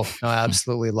no, I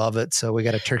absolutely love it. So we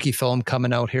got a turkey film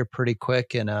coming out here pretty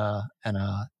quick and a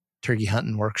turkey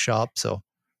hunting workshop. So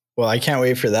well, I can't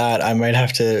wait for that. I might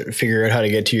have to figure out how to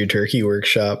get to your turkey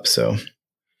workshop. So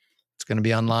it's going to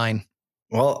be online.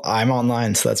 Well, I'm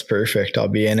online, so that's perfect. I'll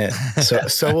be in it.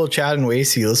 So will Chad and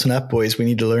Wasey. Listen up, boys. We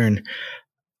need to learn.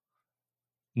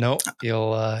 No,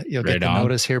 you'll get the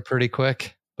notice here pretty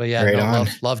quick. But yeah,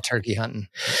 love turkey hunting.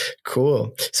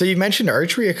 Cool. So you mentioned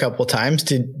archery a couple times.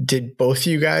 Did both of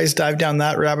you guys dive down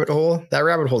that rabbit hole? That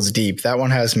rabbit hole's deep. That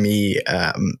one has me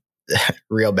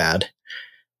real bad.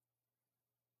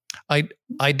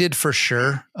 I did for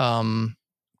sure.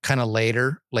 Kind of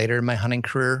later in my hunting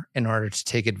career, in order to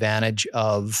take advantage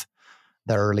of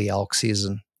the early elk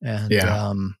season. And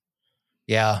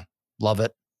love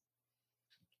it.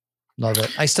 Love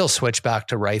it. I still switch back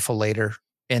to rifle later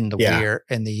in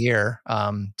the year.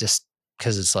 Just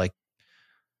because it's like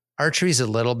archery is a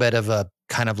little bit of a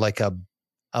kind of like a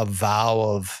vow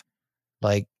of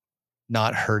like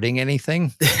not hurting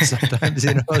anything. Sometimes,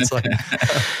 it's like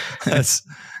it's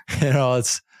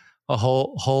a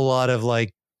whole lot of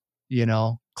like,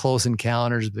 close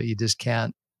encounters, but you just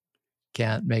can't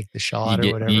can't make the shot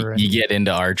or whatever. You get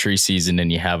into archery season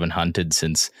and you haven't hunted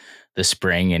since the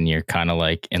spring, and you're kind of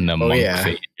like in the monk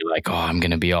phase. You're like, oh, I'm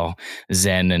going to be all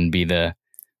zen and be the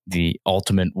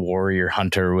ultimate warrior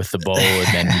hunter with the bow. And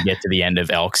then you get to the end of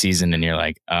elk season and you're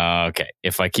like, okay,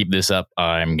 if I keep this up,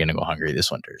 I'm going to go hungry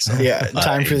this winter. So, yeah.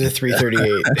 Time for the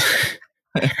 338.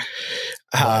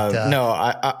 No,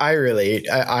 I relate.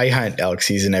 I hunt elk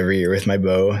season every year with my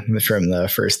bow from the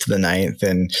 1st to the 9th.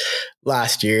 And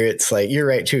last year, it's like, you're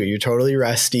right too. You're totally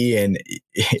rusty. And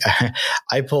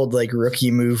I pulled like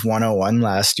rookie move 101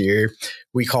 last year.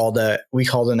 We called a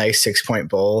nice 6-point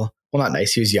bull. Well, not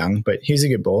nice. He was young, but he was a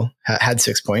good bull. Had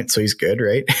 6 points, so he's good,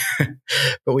 right?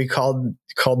 But we called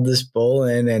this bull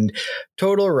in, and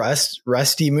total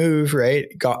rusty move, right?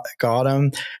 Got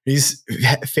him. He's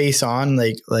face on,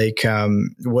 like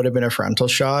would have been a frontal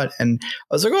shot, and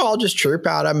I was like, oh, I'll just chirp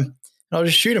at him. And I'll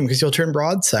just shoot him because he'll turn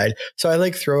broadside. So I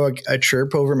like throw a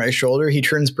chirp over my shoulder. He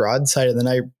turns broadside, and then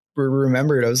I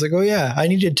remembered. I was like, oh yeah, I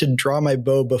needed to draw my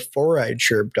bow before I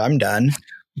chirped. I'm done.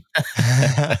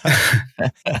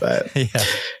 But yeah.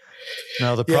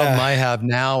 No, the problem I have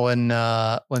now when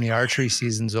the archery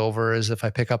season's over is if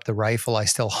I pick up the rifle, I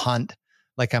still hunt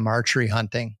like I'm archery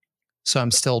hunting. So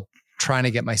I'm still trying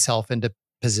to get myself into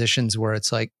positions where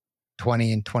it's like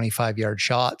 20 and 25 yard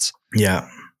shots. Yeah.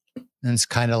 And it's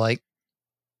kind of like,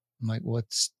 I'm like,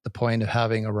 what's the point of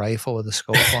having a rifle with a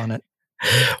scope on it?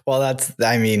 Well,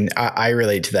 I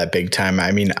relate to that big time.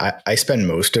 I mean, I spend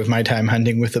most of my time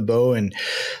hunting with a bow. And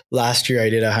last year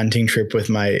I did a hunting trip with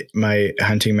my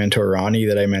hunting mentor, Ronnie,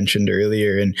 that I mentioned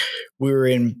earlier. And we were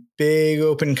in big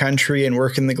open country and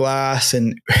working the glass.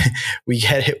 And we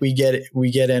get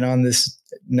in on this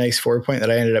nice 4-point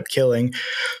that I ended up killing.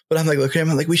 But I'm like, looking at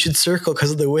him, I'm like, we should circle because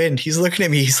of the wind. He's looking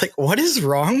at me. He's like, what is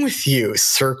wrong with you?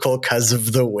 Circle because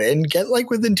of the wind? Get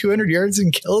like within 200 yards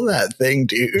and kill that thing,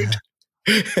 dude.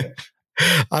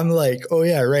 I'm like, oh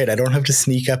yeah, right. I don't have to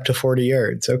sneak up to 40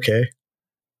 yards. Okay.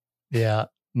 Yeah,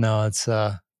 no, it's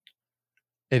it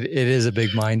is a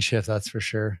big mind shift. That's for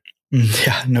sure.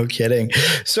 Yeah, no kidding.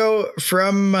 So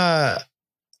from,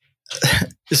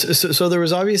 so there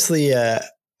was obviously,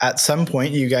 at some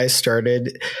point you guys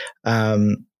started,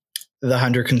 the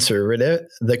Hunter Conservative,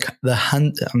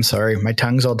 I'm sorry, my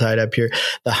tongue's all tied up here.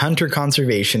 The Hunter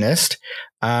Conservationist.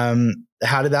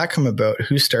 How did that come about?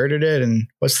 Who started it, and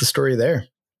what's the story there?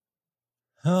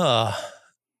 Well,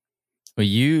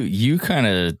 you kind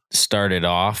of started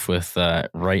off with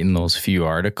writing those few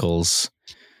articles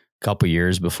a couple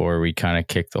years before we kind of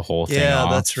kicked the whole thing off.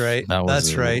 Yeah, that's right.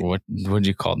 That's right. What did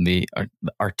you call it? The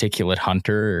Articulate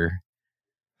Hunter? Or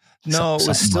no, it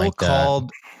was still like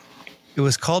called. It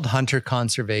was called Hunter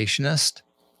Conservationist.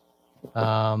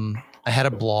 I had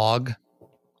a blog,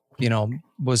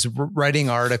 was writing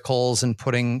articles and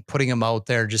putting them out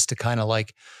there just to kind of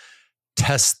like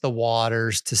test the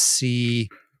waters to see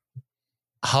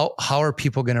how are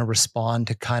people going to respond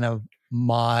to kind of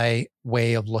my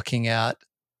way of looking at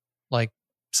like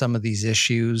some of these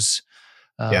issues,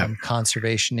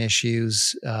 conservation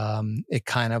issues. It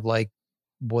kind of like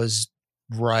was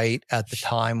right at the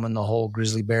time when the whole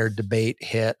grizzly bear debate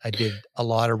hit. I did a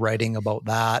lot of writing about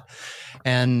that,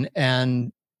 and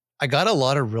I got a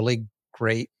lot of really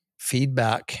great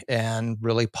feedback and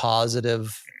really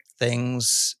positive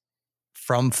things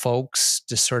from folks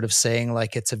just sort of saying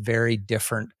like it's a very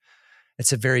different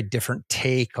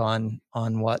take on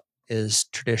what is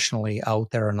traditionally out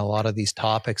there on a lot of these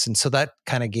topics. And so that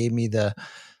kind of gave me the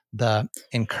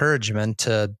encouragement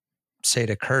to say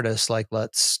to Curtis, like,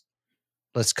 let's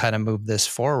kind of move this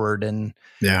forward. And,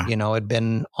 I'd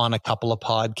been on a couple of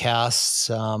podcasts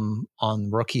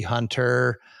on Rookie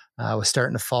Hunter. I was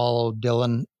starting to follow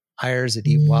Dylan Ayers at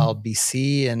Eat Wild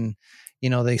BC. And,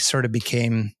 they sort of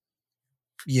became,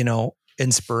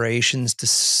 inspirations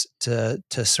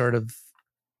to sort of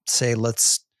say,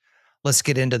 let's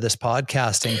get into this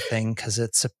podcasting thing, because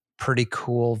it's a pretty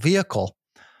cool vehicle.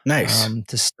 Nice.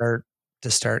 To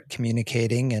start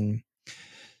communicating. And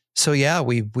so,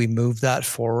 we moved that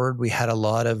forward. We had a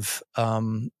lot of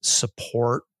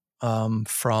support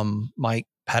from Mike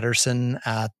Pedersen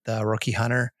at Rookie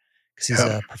Hunter, because he's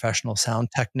a professional sound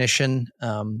technician,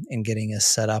 in getting us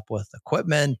set up with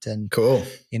equipment and cool,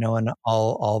 and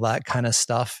all that kind of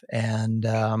stuff. And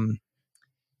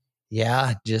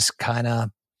just kind of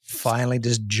finally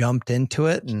just jumped into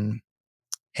it.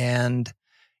 And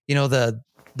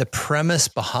the premise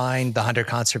behind the Hunter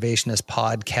Conservationist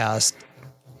podcast,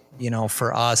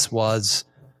 for us was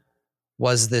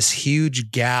this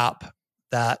huge gap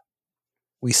that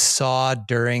we saw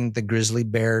during the grizzly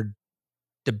bear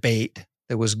debate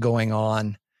that was going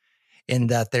on, in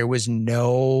that there was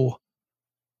no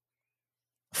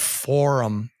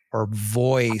forum or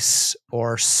voice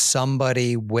or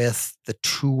somebody with the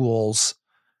tools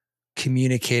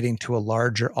communicating to a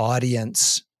larger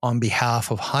audience on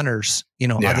behalf of hunters,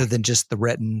 other than just the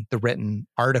written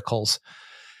articles.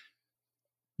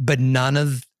 But none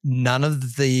of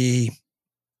the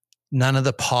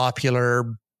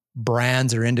popular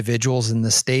brands or individuals in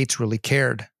the States really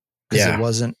cared, because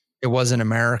it wasn't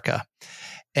America.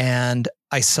 And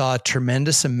I saw a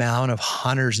tremendous amount of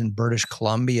hunters in British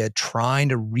Columbia trying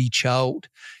to reach out,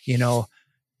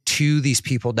 to these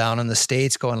people down in the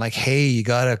States, going like, hey, you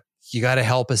gotta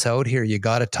help us out here. You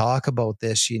gotta talk about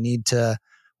this. You need to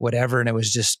whatever. And it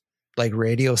was just like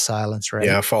radio silence, right?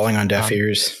 Yeah, falling on deaf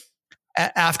ears.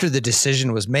 After the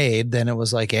decision was made, then it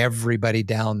was like everybody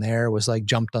down there was like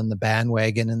jumped on the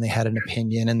bandwagon, and they had an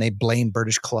opinion, and they blamed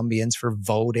British Columbians for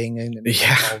voting and all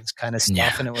this kind of stuff.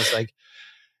 Yeah. And it was like,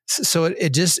 so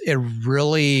it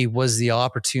really was the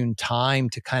opportune time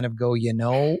to kind of go,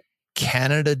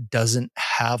 Canada doesn't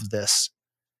have this.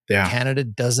 Yeah. Canada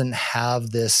doesn't have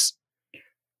this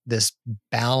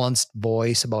balanced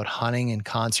voice about hunting and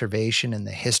conservation and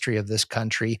the history of this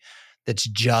country that's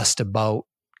just about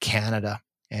Canada.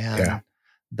 And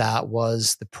that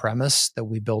was the premise that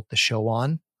we built the show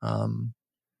on,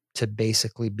 to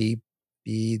basically be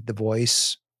the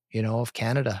voice, of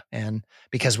Canada. And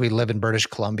because we live in British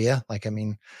Columbia,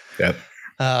 a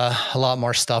lot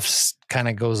more stuff kind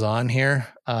of goes on here,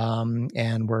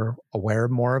 and we're aware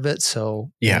of more of it.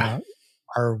 So we have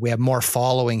more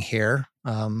following here.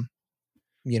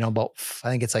 About, I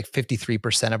think it's like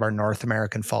 53% of our North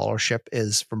American followership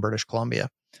is from British Columbia.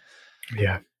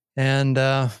 Yeah. And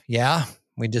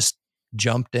we just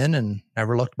jumped in and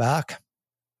never looked back.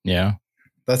 Yeah.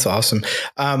 That's awesome.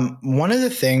 One of the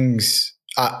things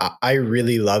I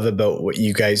really love about what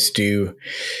you guys do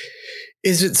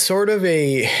is it's sort of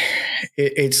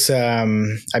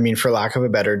for lack of a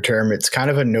better term, it's kind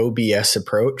of a no BS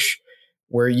approach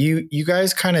where you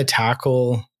guys kind of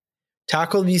tackle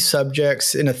these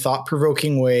subjects in a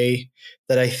thought-provoking way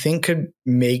that I think could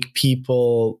make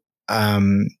people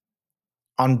on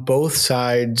both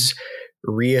sides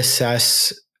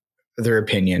reassess their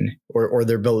opinion or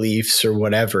their beliefs or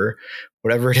whatever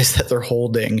it is that they're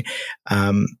holding.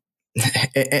 And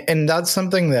that's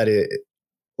something that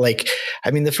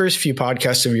the first few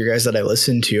podcasts of your guys that I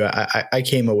listened to, I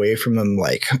came away from them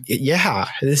like, these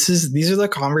are the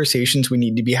conversations we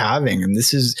need to be having. And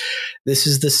this is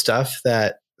the stuff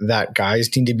that guys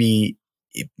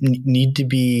need to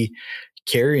be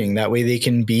carrying. That way they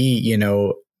can be,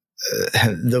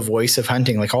 the voice of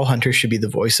hunting. Like all hunters should be the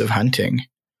voice of hunting.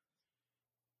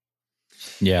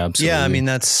 Yeah, absolutely.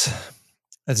 Yeah.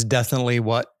 That's definitely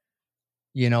what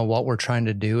we're trying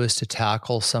to do, is to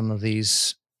tackle some of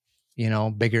these,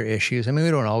 bigger issues. We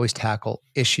don't always tackle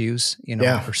issues,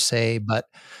 per se, but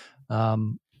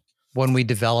when we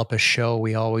develop a show,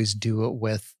 we always do it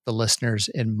with the listeners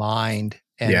in mind.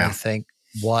 And I think,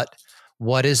 what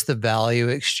is the value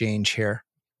exchange here?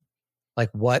 Like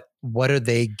what are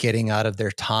they getting out of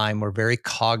their time? We're very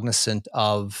cognizant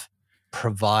of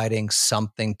providing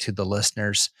something to the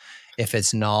listeners. If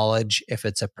it's knowledge, if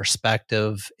it's a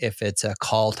perspective, if it's a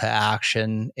call to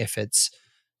action, if it's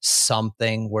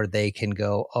something where they can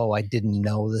go, oh, I didn't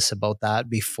know this about that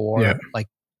before, like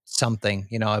something,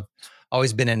 I've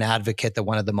always been an advocate that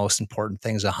one of the most important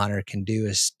things a hunter can do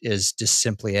is just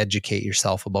simply educate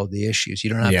yourself about the issues. You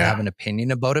don't have to have an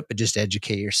opinion about it, but just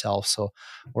educate yourself. So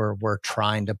we're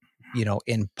trying to,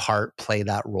 in part play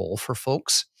that role for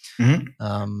folks.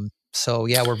 Mm-hmm. So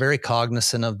we're very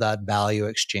cognizant of that value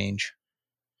exchange.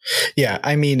 Yeah.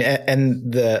 And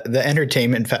the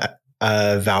entertainment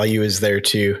value is there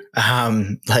too.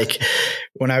 Like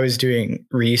when I was doing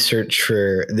research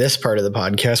for this part of the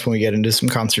podcast, when we get into some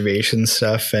conservation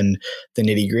stuff and the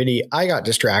nitty gritty, I got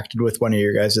distracted with one of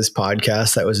your guys'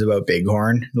 podcasts that was about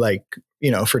bighorn,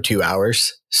 for 2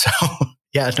 hours. So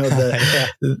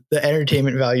the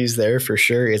entertainment value is there for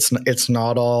sure. It's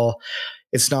not all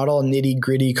nitty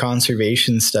gritty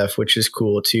conservation stuff, which is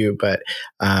cool too. But,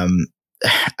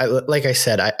 like I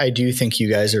said, I do think you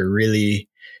guys are really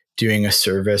doing a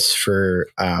service for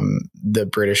the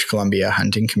British Columbia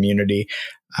hunting community.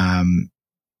 And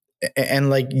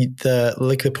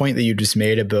the point that you just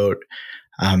made about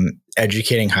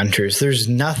educating hunters, there's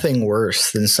nothing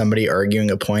worse than somebody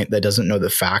arguing a point that doesn't know the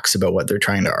facts about what they're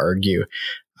trying to argue.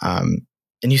 And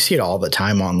you see it all the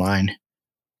time online.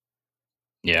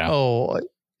 Yeah. Oh,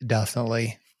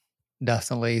 definitely.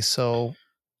 Definitely. So,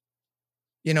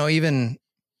 even,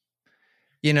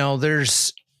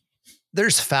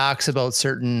 there's facts about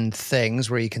certain things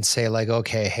where you can say like,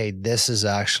 okay, hey, this is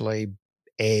actually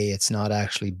A, it's not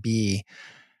actually B.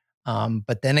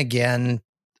 But then again,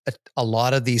 a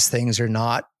lot of these things are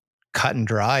not cut and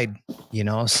dried,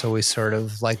 so we sort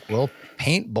of like, we'll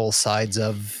paint both sides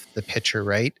of the picture.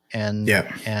 Right. And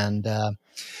the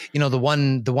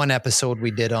one episode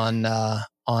we did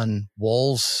on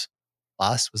wolves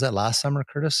was that last summer,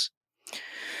 Curtis?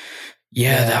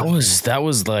 Yeah, that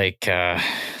was like that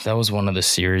was one of the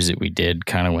series that we did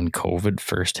kind of when COVID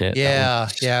first hit. Yeah,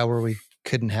 where we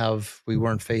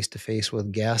weren't face to face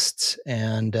with guests,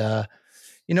 and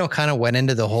kind of went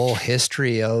into the whole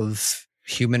history of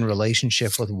human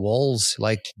relationship with wolves,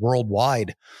 like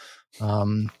worldwide.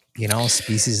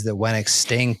 Species that went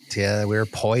extinct. We were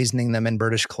poisoning them in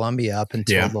British Columbia up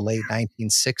until the late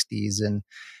 1960s, and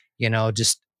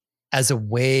just as a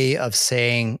way of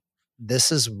saying,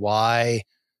 this is why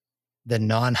the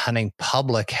non-hunting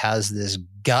public has this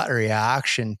gut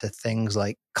reaction to things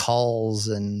like culls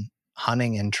and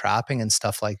hunting and trapping and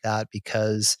stuff like that,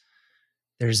 because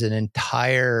there's an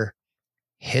entire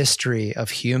history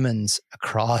of humans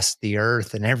across the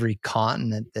earth and every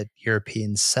continent that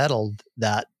Europeans settled,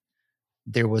 that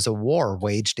there was a war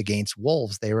waged against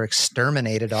wolves. They were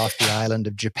exterminated off the island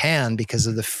of Japan because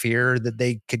of the fear that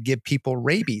they could give people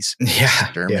rabies.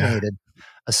 Exterminated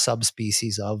a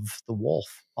subspecies of the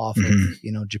wolf off of,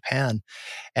 Japan.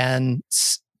 And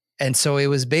so it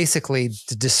was basically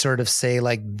to just sort of say,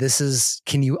 like,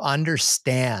 can you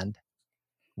understand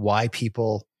why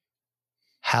people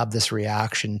have this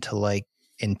reaction to like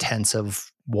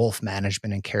intensive wolf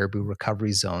management and caribou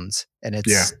recovery zones? And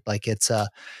it's like, it's a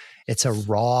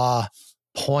raw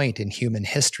point in human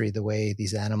history, the way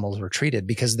these animals were treated,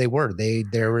 because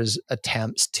there was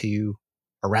attempts to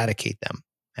eradicate them,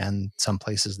 and some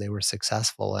places they were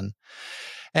successful. And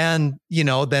then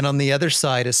on the other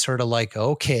side is sort of like,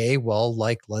 okay, well,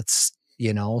 like, let's,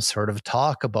 sort of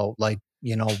talk about like,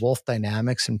 wolf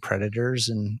dynamics and predators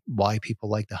and why people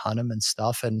like to hunt them and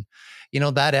stuff. And,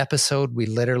 that episode, we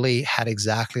literally had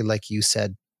exactly like you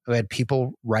said. We had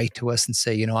people write to us and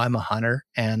say, I'm a hunter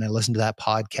and I listened to that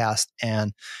podcast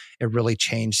and it really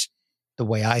changed the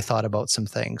way I thought about some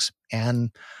things.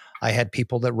 And I had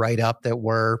people that write up that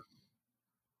were,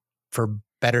 for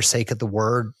better sake of the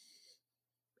word,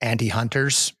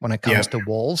 anti-hunters when it comes to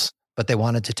wolves, but they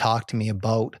wanted to talk to me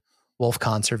about wolf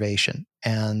conservation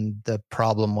and the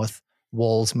problem with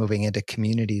wolves moving into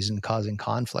communities and causing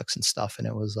conflicts and stuff. And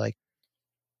it was like,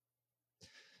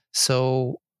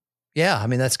 so yeah, I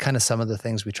mean, that's kind of some of the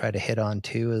things we try to hit on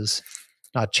too, is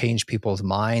not change people's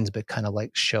minds, but kind of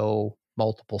like show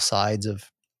multiple sides of.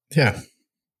 Yeah.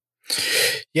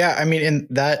 I mean, and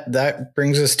that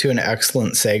brings us to an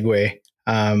excellent segue.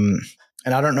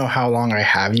 And I don't know how long I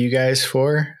have you guys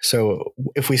for. So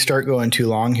if we start going too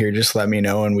long here, just let me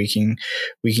know and we can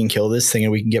kill this thing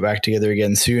and we can get back together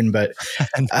again soon. But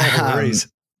no worries.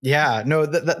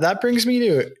 That brings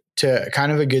me to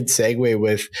kind of a good segue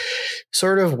with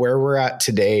sort of where we're at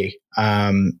today.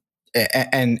 And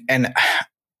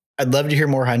I'd love to hear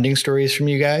more hunting stories from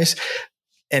you guys.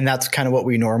 And that's kind of what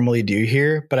we normally do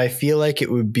here. But I feel like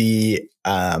it would be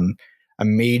a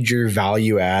major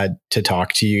value add to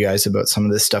talk to you guys about some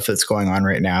of this stuff that's going on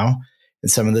right now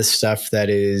and some of this stuff that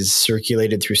is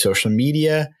circulated through social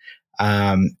media,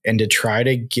 and to try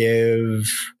to give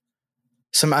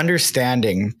some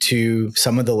understanding to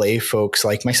some of the lay folks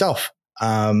like myself,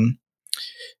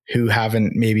 who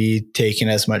haven't maybe taken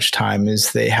as much time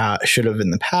as they should have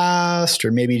in the past,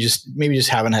 or maybe just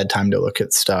haven't had time to look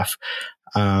at stuff.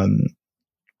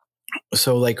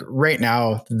 So like right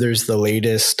now there's the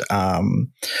latest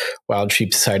Wild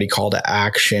Sheep Society call to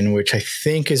action, which I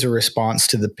think is a response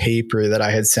to the paper that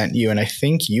I had sent you. And I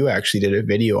think you actually did a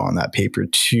video on that paper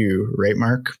too, right,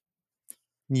 Mark?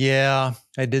 Yeah,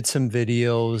 I did some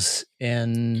videos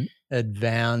in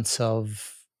advance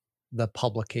of the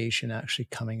publication actually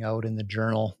coming out in the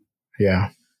journal. Yeah.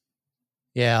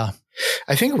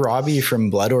 I think Robbie from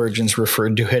Blood Origins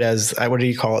referred to it as, what do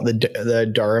you call it? The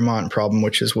Daramont problem,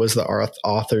 which was the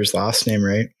author's last name,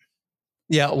 right?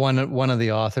 Yeah. One of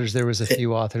the authors, there was a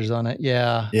few authors on it.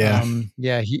 Yeah.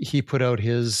 He put out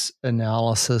his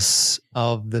analysis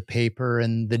of the paper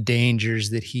and the dangers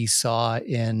that he saw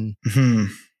in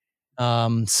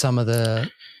some of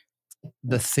the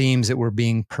themes that were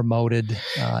being promoted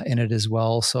in it as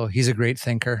well. So he's a great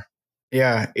thinker.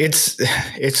 Yeah,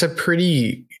 it's a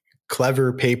pretty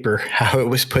clever paper how it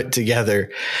was put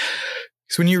together.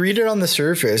 So when you read it on the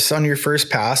surface, on your first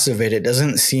pass of it, it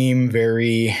doesn't seem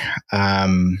very,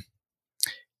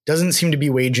 doesn't seem to be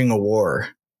waging a war.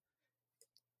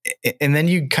 And then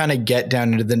you kind of get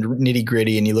down into the nitty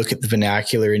gritty and you look at the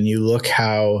vernacular and you look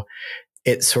how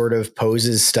it sort of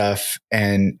poses stuff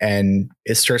and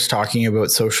it starts talking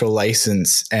about social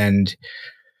license and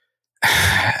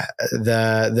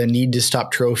the need to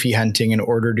stop trophy hunting in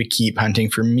order to keep hunting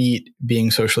for meat being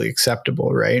socially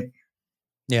acceptable, right?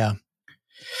 Yeah.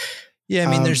 Yeah,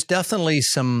 I mean, there's definitely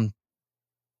some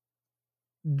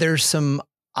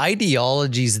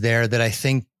ideologies there that I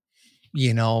think,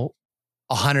 a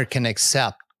hunter can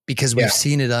accept, because we've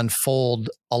seen it unfold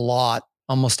a lot,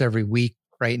 almost every week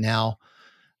right now,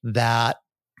 that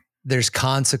there's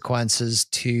consequences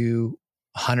to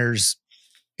hunters'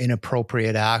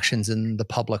 inappropriate actions in the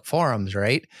public forums,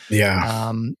 right?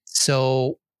 Yeah.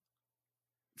 So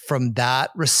from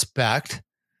that respect,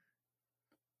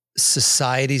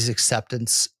 society's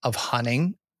acceptance of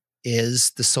hunting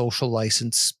is the social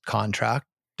license contract.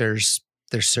 There's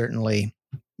certainly,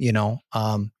 no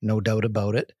doubt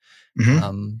about it.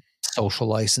 Mm-hmm. Social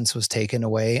license was taken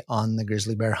away on the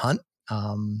grizzly bear hunt.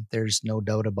 There's no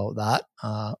doubt about that.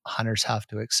 Hunters have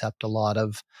to accept a lot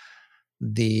of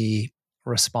the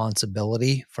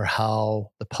responsibility for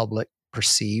how the public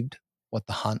perceived what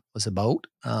the hunt was about.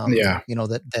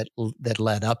 That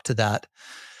led up to that.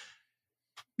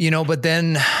 But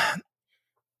then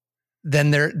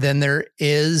there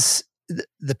is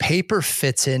the paper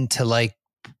fits into like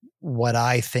what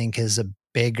I think is a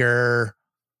bigger.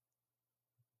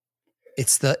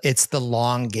 It's the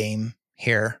long game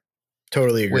here.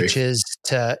 Totally agree. Which is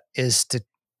to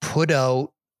put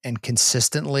out and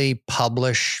consistently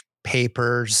publish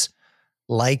papers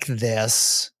like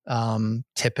this.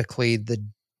 Typically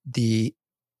the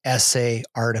essay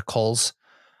articles,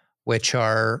 which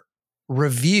are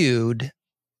reviewed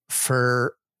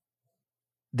for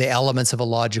the elements of a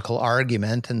logical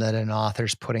argument, and that an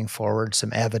author's putting forward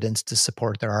some evidence to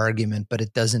support their argument, but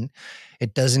it doesn't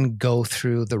go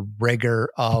through the rigor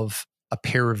of a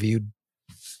peer-reviewed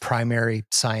primary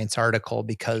science article,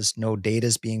 because no data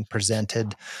is being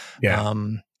presented,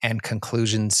 and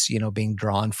conclusions, being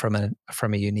drawn from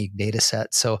a unique data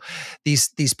set. So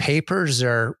these papers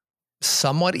are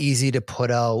somewhat easy to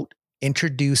put out,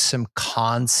 introduce some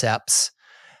concepts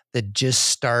that just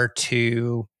start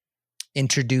to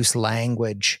introduce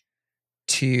language,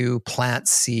 to plant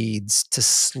seeds, to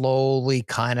slowly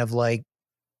kind of like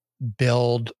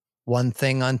build one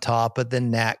thing on top of the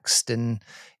next, and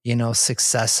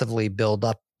successively build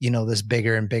up this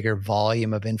bigger and bigger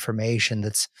volume of information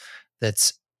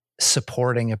that's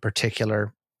supporting a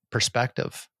particular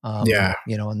perspective.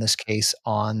 In this case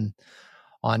on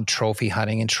trophy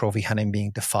hunting, and trophy hunting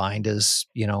being defined as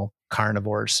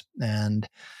carnivores. And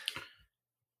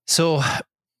so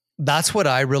that's what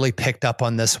I really picked up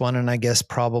on this one, and I guess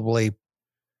probably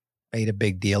made a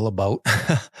big deal about.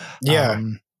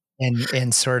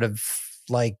 And sort of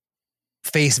like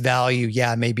face value,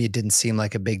 maybe it didn't seem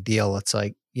like a big deal. It's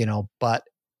like, but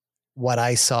what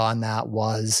I saw in that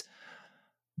was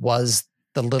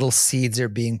the little seeds are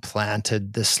being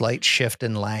planted, the slight shift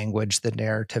in language, the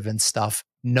narrative and stuff,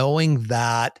 knowing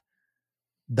that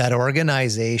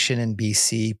organization in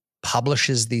BC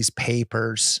publishes these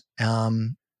papers.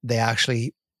 They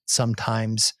actually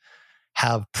sometimes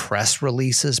have press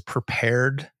releases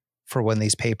prepared for when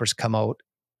these papers come out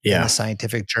in the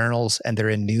scientific journals, and they're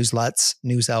in news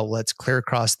outlets clear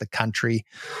across the country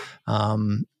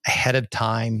ahead of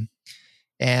time.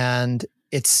 And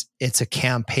it's a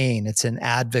campaign. It's an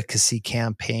advocacy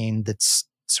campaign that's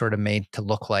sort of made to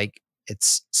look like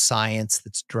it's science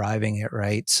that's driving it,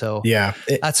 right? So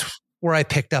that's where I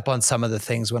picked up on some of the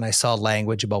things when I saw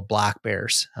language about black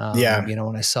bears.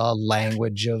 When I saw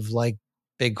language of like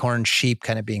bighorn sheep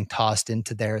kind of being tossed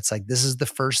into there, it's like, this is the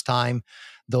first time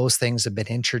those things have been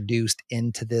introduced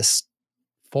into this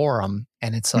forum,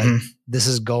 and it's like, this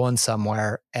is going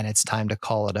somewhere, and it's time to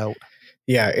call it out.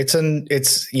 Yeah, it's another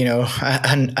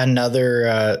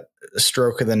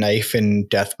stroke of the knife in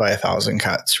death by 1,000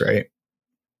 cuts, right?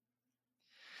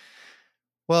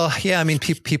 Well, yeah, I mean,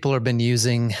 people have been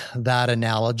using that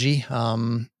analogy,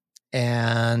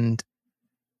 and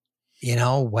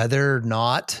whether or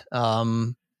not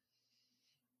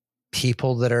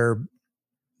people that are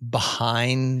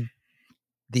behind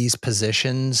these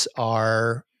positions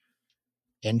are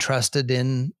interested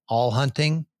in all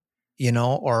hunting,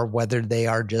 or whether they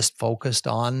are just focused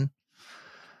on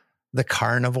the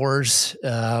carnivores,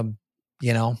 I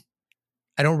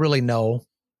don't really know.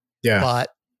 Yeah. But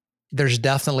there's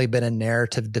definitely been a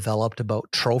narrative developed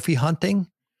about trophy hunting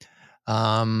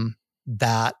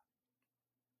that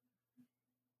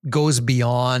goes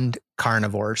beyond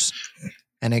carnivores,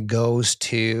 and it goes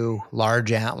to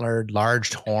large antlered,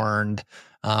 large horned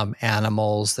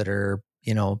animals that are,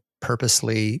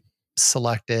 purposely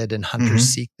selected, and hunters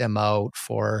seek them out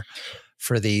for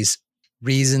for these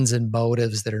reasons and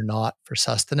motives that are not for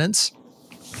sustenance,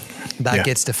 that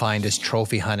gets defined as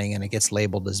trophy hunting and it gets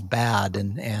labeled as bad.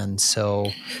 And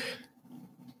so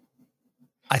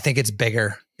I think it's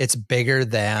bigger. It's bigger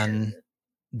than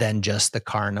just the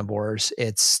carnivores.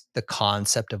 It's the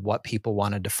concept of what people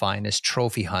want to define as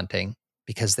trophy hunting,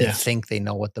 because they think they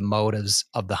know what the motives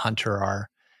of the hunter are.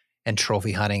 And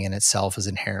trophy hunting in itself is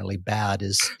inherently bad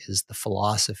is the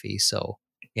philosophy. So,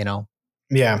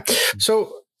 Yeah.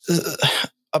 So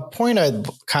a point I'd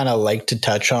kind of like to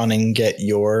touch on and get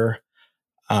your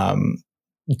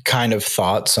kind of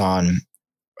thoughts on,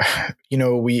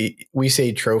 we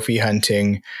say trophy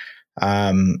hunting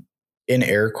in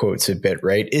air quotes a bit,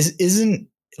 right? Isn't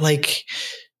like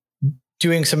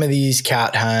doing some of these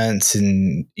cat hunts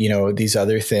and, these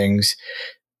other things,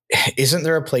 isn't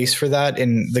there a place for that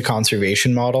in the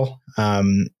conservation model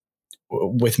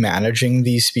with managing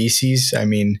these species? I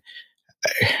mean,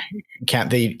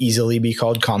 can't they easily be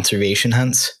called conservation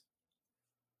hunts?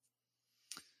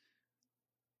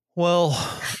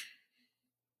 Well,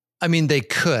 I mean, they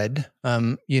could.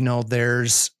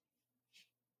 There's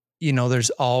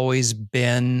always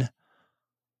been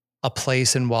a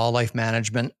place in wildlife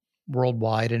management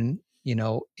worldwide and,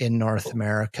 in North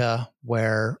America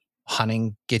where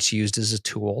hunting gets used as a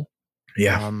tool.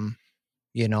 Yeah.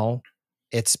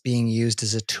 It's being used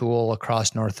as a tool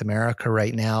across North America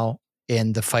right now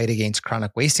in the fight against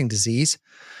chronic wasting disease.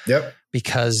 Yep.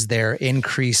 Because they're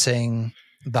increasing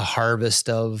the harvest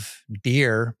of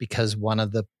deer, because one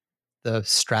of the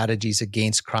strategies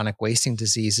against chronic wasting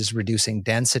disease is reducing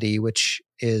density, which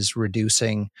is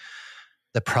reducing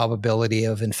the probability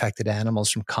of infected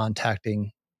animals from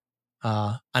contacting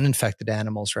uninfected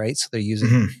animals, right? So they're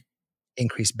using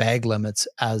increased bag limits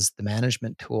as the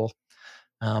management tool.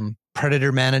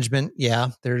 Predator management,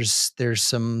 there's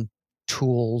some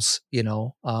tools,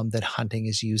 that hunting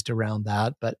is used around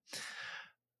that, but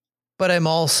I'm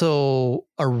also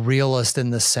a realist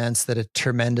in the sense that a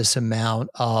tremendous amount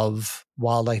of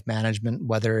wildlife management,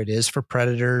 whether it is for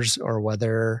predators or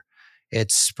whether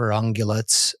it's for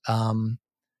ungulates,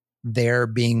 they're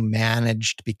being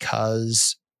managed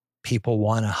because people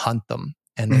want to hunt them,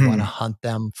 and they want to hunt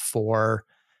them for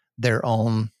their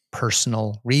own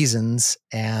personal reasons.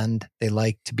 And they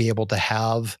like to be able to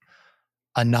have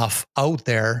enough out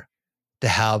there to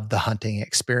have the hunting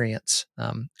experience.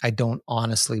 I don't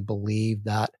honestly believe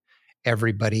that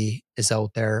everybody is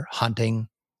out there hunting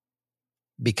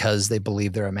because they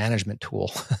believe they're a management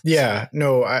tool. Yeah,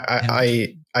 no,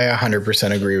 I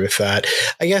 100% agree with that.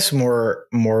 I guess more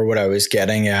what I was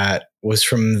getting at was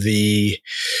from the,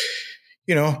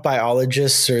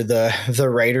 biologists or the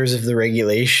writers of the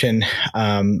regulation.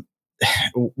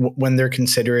 When they're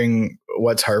considering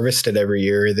what's harvested every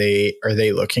year, are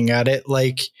they looking at it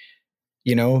like,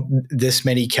 this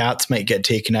many cats might get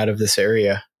taken out of this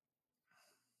area?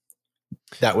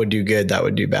 That would do good. That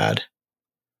would do bad.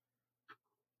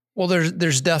 Well,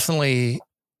 there's definitely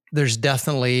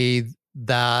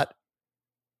that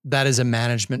is a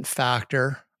management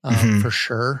factor for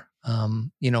sure.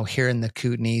 Here in the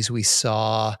Kootenays, we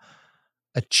saw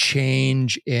a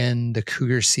change in the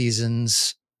cougar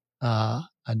seasons a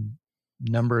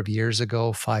number of years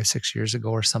ago, 5-6 years ago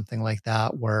or something like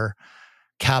that, where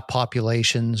cat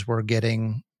populations were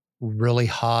getting really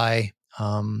high.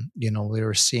 We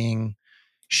were seeing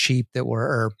sheep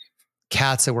or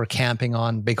cats that were camping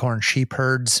on bighorn sheep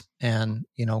herds, and,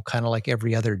 kind of like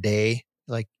every other day,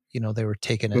 like, they were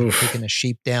taking a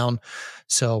sheep down.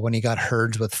 So when you got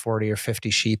herds with 40 or 50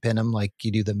 sheep in them, like,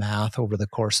 you do the math over the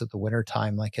course of the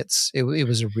wintertime, like it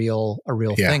was a real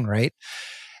thing, right?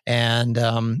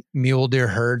 And mule deer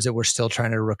herds that were still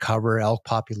trying to recover, elk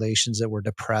populations that were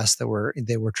depressed, they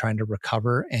were trying to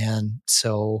recover. And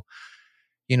so,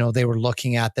 they were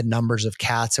looking at the numbers of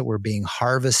cats that were being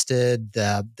harvested,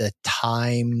 the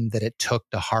time that it took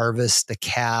to harvest the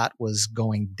cat was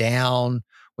going down,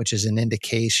 which is an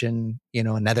indication,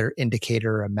 another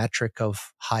indicator, a metric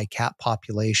of high cat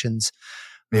populations.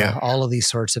 All of these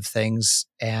sorts of things.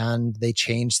 And they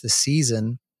changed the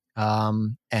season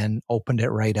and opened it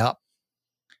right up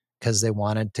because they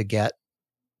wanted to get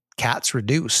cats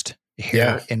reduced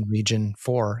here in Region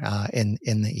 4 in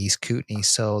the East Kootenay.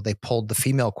 So they pulled the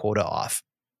female quota off.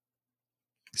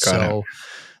 So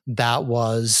that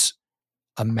was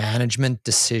a management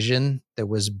decision that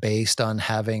was based on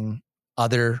having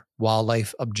other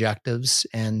wildlife objectives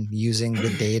and using the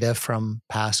data from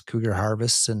past cougar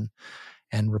harvests and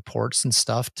reports and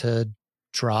stuff to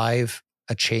drive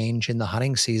a change in the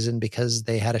hunting season because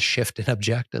they had a shift in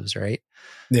objectives, right?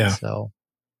 Yeah.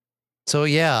 So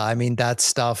yeah, I mean, that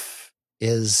stuff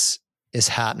is is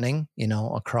happening,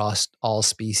 across all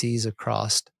species,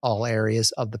 across all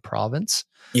areas of the province.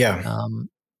 Yeah.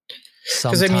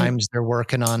 Sometimes they're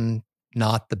working on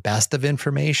not the best of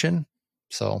information.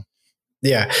 So,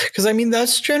 yeah, because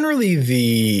that's generally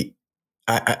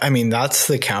that's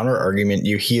the counter argument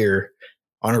you hear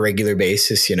on a regular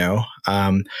basis.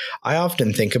 I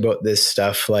often think about this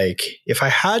stuff like, if I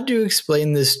had to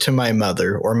explain this to my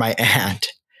mother or my aunt,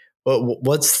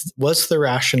 what's the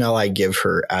rationale I give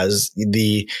her as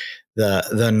the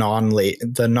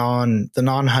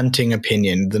non-hunting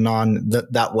opinion,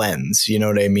 that lens, you know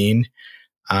what I mean?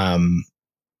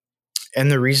 And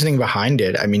the reasoning behind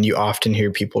it, you often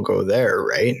hear people go there,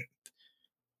 right?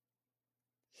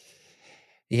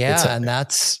 Yeah, and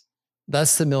that's the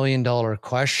 $1 million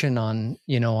question on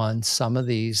some of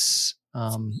these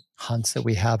hunts that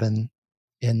we have in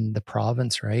the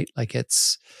province, right? Like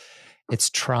it's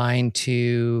trying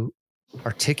to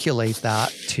articulate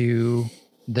that to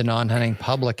the non-hunting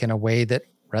public in a way that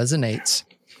resonates.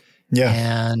 Yeah.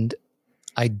 And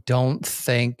I don't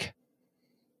think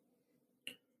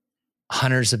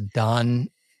hunters have done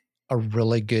a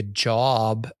really good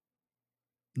job.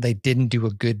 They didn't do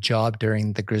a good job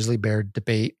during the grizzly bear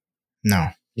debate. No.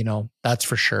 That's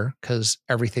for sure, because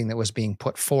everything that was being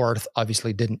put forth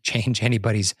obviously didn't change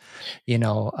anybody's,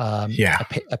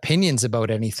 opinions about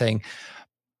anything.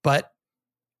 But,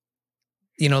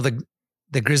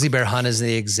 the grizzly bear hunt as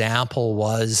the example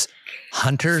was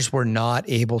hunters were not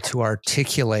able to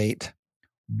articulate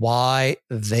why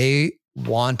they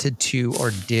wanted to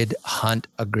or did hunt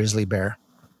a grizzly bear.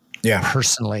 Yeah.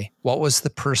 Personally, what was the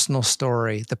personal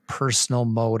story, the personal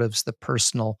motives, the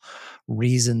personal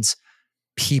reasons?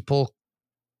 People,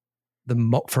 the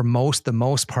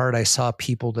most part, I saw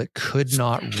people that could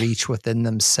not reach within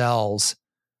themselves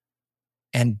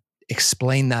and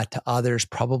explain that to others,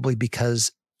 probably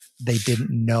because they didn't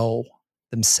know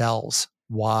themselves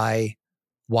why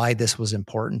this was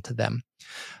important to them.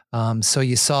 So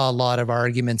you saw a lot of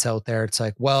arguments out there. It's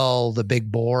like, well, the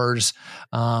big boars,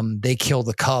 they kill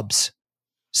the cubs.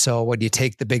 So when you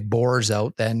take the big boars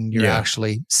out, then you're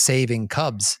actually saving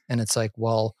cubs. And it's like,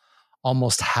 well,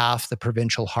 almost half the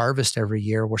provincial harvest every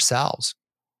year were sows.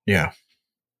 Yeah.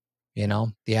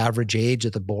 The average age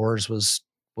of the boars was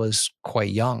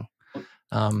quite young.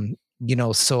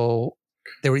 So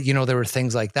there were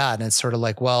things like that. And it's sort of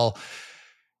like, well,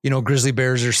 grizzly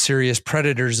bears are serious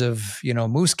predators of,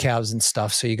 moose calves and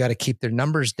stuff. So you got to keep their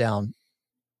numbers down.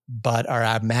 But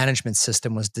our management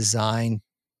system was designed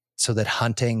so that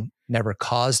hunting never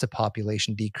caused a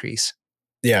population decrease.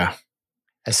 Yeah.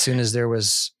 As soon as there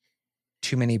was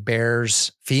too many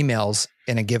bears, females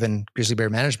in a given grizzly bear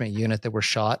management unit that were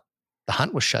shot, the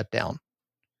hunt was shut down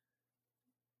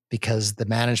because the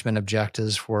management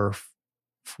objectives were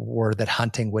that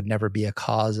hunting would never be a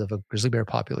cause of a grizzly bear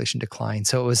population decline.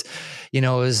 So it was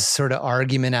sort of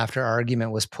argument after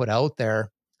argument was put out there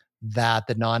that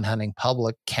the non-hunting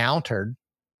public countered,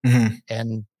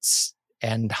 and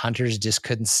hunters just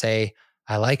couldn't say,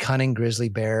 I like hunting grizzly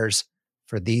bears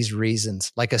for these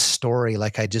reasons, like a story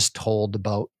like I just told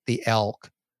about the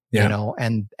elk,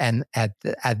 and at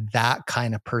that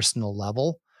kind of personal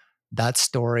level, that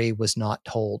story was not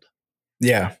told.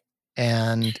 Yeah.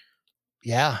 And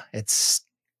yeah, it's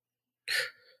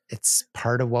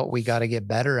part of what we got to get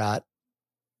better at.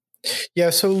 Yeah.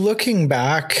 So looking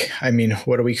back,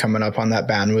 what are we coming up on? That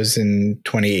ban was in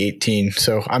 2018.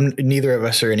 So neither of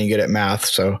us are any good at math.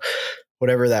 So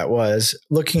whatever that was,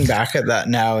 looking back at that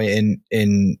now in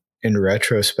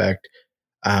retrospect,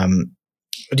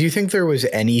 do you think there was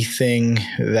anything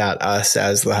that us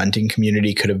as the hunting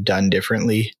community could have done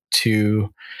differently to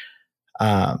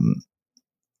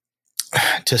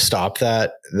stop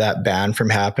that ban from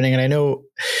happening? And I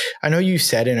know you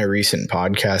said in a recent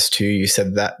podcast too, you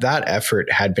said that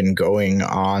effort had been going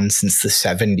on since the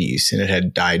 70s and it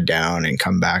had died down and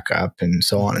come back up and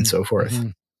so on and so forth. Mm-hmm.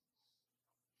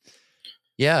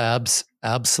 Yeah,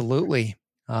 absolutely.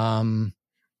 And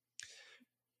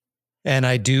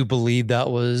I do believe that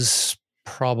was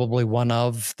probably one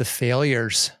of the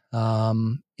failures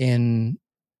in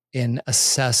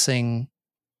assessing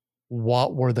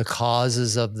what were the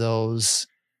causes of those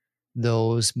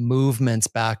movements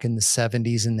back in the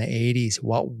 70s and the 80s.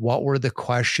 What were the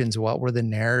questions? What were the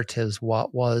narratives?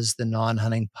 What was the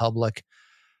non-hunting public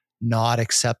not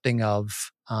accepting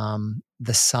of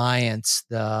the science,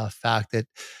 the fact that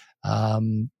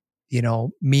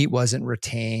meat wasn't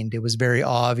retained? It was very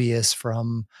obvious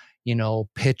from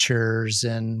pictures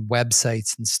and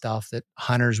websites and stuff that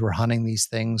hunters were hunting these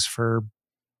things for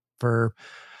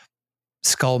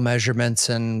skull measurements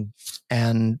and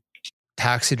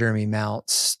taxidermy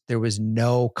mounts, there was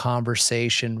no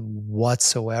conversation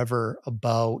whatsoever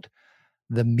about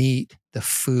the meat, the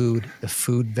food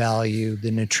value,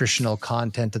 the nutritional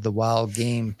content of the wild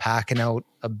game, packing out,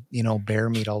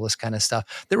 bear meat, all this kind of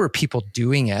stuff. There were people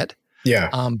doing it. Yeah.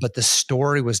 But the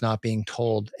story was not being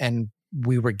told. And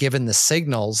we were given the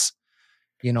signals,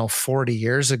 40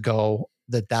 years ago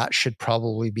that should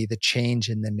probably be the change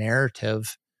in the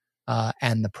narrative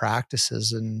and the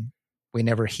practices. And we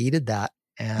never heeded that.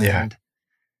 And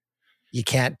you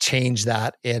can't change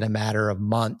that in a matter of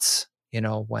months,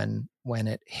 when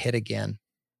it hit again.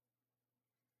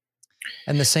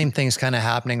 And the same thing's kind of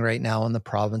happening right now in the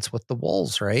province with the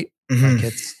wolves, right? Mm-hmm.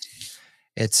 Like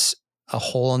it's a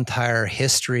whole entire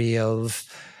history of,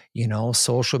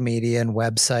 social media and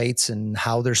websites and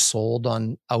how they're sold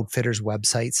on outfitters'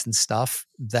 websites and stuff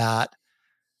that,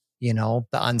 the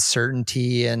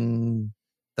uncertainty and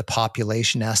the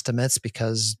population estimates,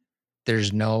 because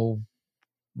there's no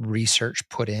research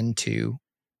put into,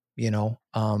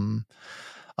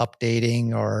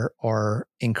 updating or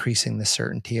increasing the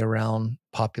certainty around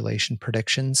population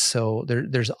predictions. So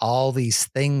there's all these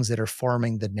things that are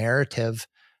forming the narrative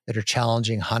that are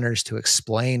challenging hunters to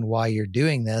explain why you're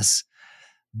doing this,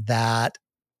 that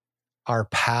our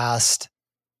past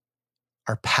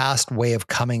way of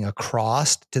coming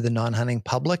across to the non-hunting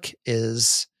public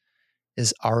is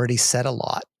already said a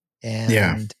lot.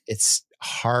 And it's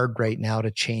hard right now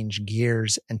to change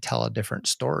gears and tell a different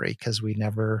story because we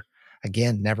never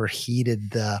heeded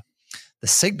the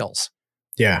signals.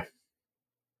 Yeah.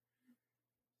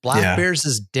 Black bears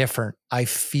is different. I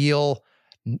feel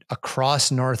across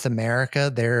North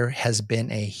America, there has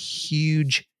been a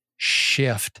huge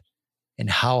shift in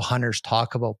how hunters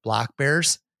talk about black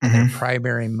bears and their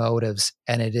primary motives.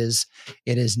 And it is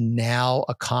now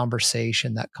a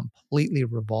conversation that completely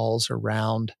revolves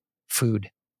around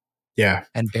food. Yeah.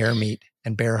 And bear meat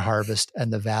and bear harvest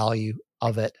and the value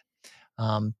of it.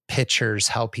 Pictures,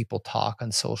 how people talk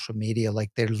on social media,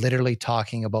 like they're literally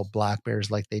talking about black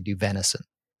bears like they do venison.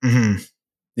 Mm-hmm.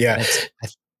 Yeah.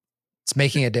 It's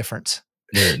making a difference.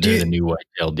 They're the new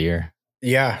white-tailed deer.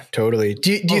 Yeah, totally.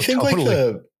 Do you think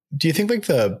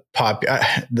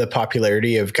the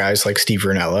popularity of guys like Steve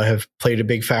Rinella have played a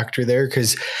big factor there?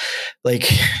 Because,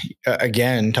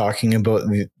 again, talking about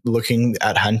looking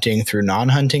at hunting through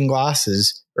non-hunting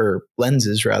glasses or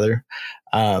lenses, rather,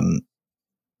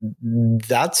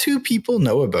 that's who people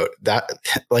know about. That,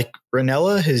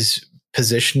 Rinella has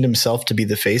positioned himself to be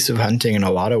the face of hunting in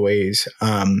a lot of ways.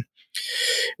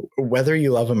 Whether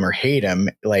you love him or hate him,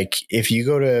 if you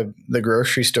go to the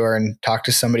grocery store and talk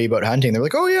to somebody about hunting, they're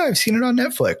like, oh yeah, I've seen it on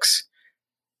Netflix.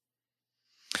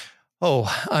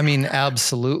 Oh, I mean,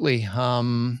 absolutely.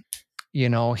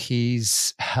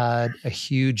 He's had a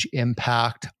huge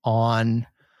impact on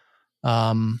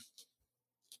how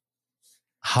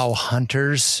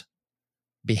hunters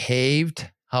behaved,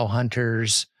 how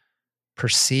hunters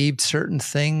perceived certain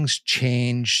things,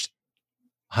 changed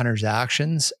hunters'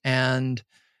 actions, and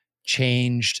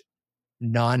changed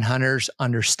non-hunters'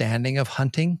 understanding of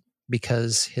hunting,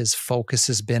 because his focus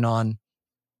has been on,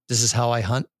 this is how I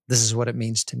hunt. This is what it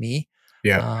means to me.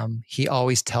 Yeah. He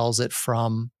always tells it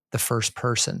from the first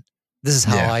person. This is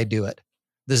how I do it.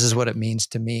 This is what it means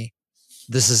to me.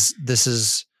 This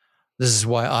is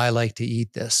why I like to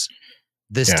eat this.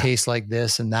 This tastes like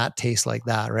this and that tastes like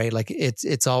that, right? Like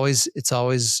it's always,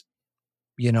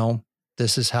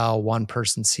 this is how one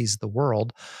person sees the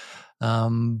world.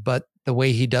 But the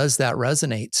way he does that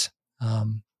resonates. I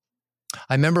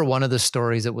remember one of the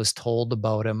stories that was told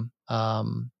about him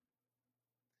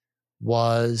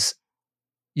was,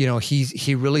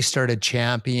 he really started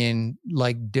championing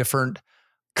different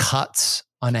cuts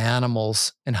on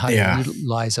animals and how to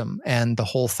utilize them, and the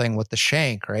whole thing with the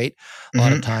shank, right? A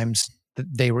lot of times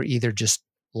they were either just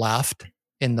left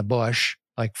in the bush,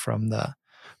 from the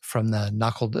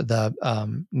knuckle,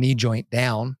 the knee joint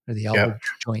down, or the elbow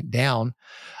joint down,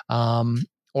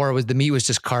 or the meat was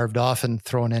just carved off and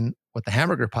thrown in with the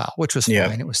hamburger pile, which was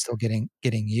fine. It was still getting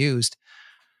used.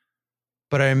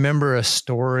 But I remember a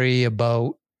story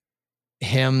about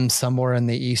him somewhere in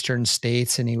the eastern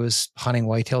states, and he was hunting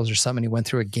whitetails or something. He went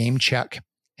through a game check,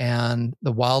 and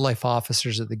the wildlife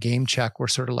officers at the game check were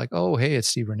sort of like, oh, hey, it's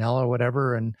Steve Rinella or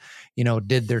whatever. And,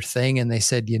 did their thing. And they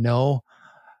said,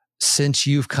 since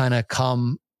you've kind of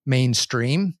come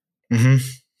mainstream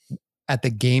at the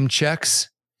game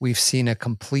checks, we've seen a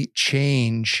complete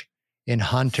change in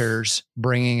hunters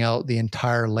bringing out the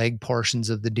entire leg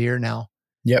portions of the deer now.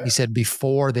 Yep. He said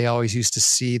before they always used to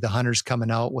see the hunters coming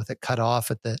out with it cut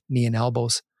off at the knee and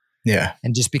elbows. Yeah.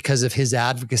 And just because of his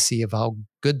advocacy of how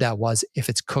good that was, if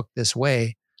it's cooked this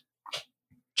way,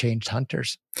 changed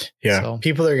hunters. Yeah. So,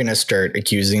 people are going to start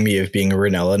accusing me of being a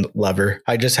Ranella lover.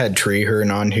 I just had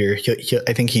Treehorn on here.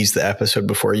 I think he's the episode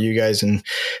before you guys, and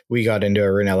we got into a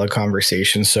Ranella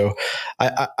conversation. So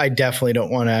I definitely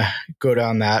don't want to go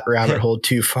down that rabbit hole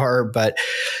too far, but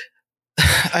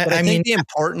I think the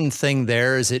important thing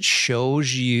there is it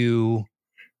shows you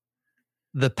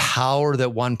the power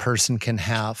that one person can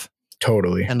have.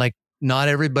 Totally. And like, not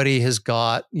everybody has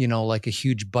got, like a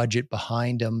huge budget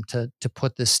behind them to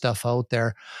put this stuff out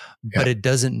there, but it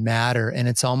doesn't matter. And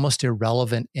it's almost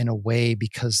irrelevant in a way,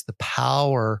 because the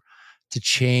power to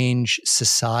change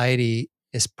society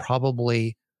is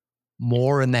probably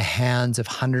more in the hands of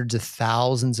hundreds of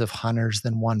thousands of hunters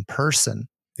than one person.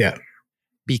 Yeah.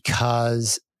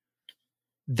 Because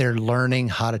they're learning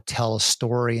how to tell a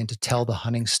story and to tell the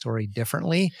hunting story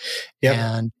differently. Yep.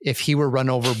 And if he were run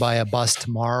over by a bus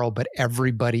tomorrow, but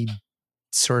everybody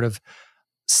sort of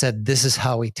said, this is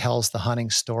how he tells the hunting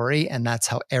story, and that's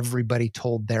how everybody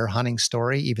told their hunting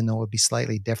story, even though it would be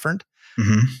slightly different,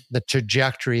 the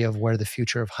trajectory of where the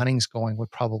future of hunting's going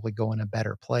would probably go in a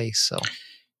better place. So,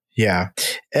 yeah.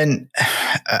 And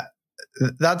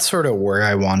that's sort of where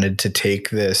I wanted to take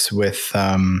this with,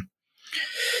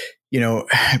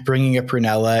 bringing up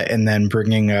Ranella and then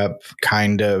bringing up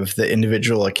kind of the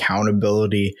individual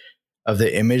accountability of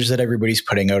the image that everybody's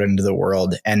putting out into the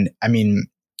world. And I mean,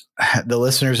 the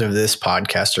listeners of this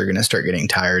podcast are going to start getting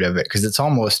tired of it, because it's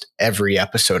almost every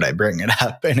episode I bring it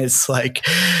up. And it's like,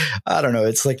 I don't know,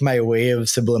 it's like my way of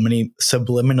subliminally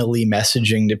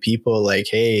messaging to people like,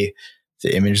 hey,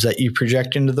 the image that you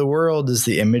project into the world is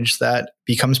the image that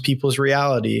becomes people's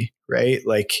reality, right?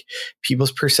 Like,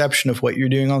 people's perception of what you're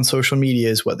doing on social media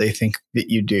is what they think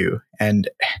that you do. And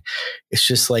it's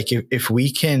just like, if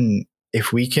we can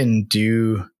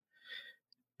do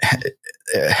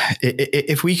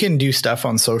stuff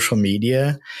on social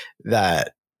media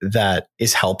that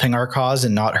is helping our cause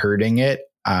and not hurting it,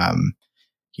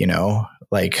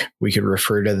 like we could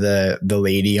refer to the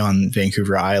lady on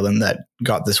Vancouver Island that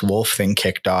got this wolf thing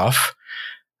kicked off.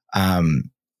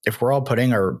 If we're all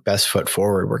putting our best foot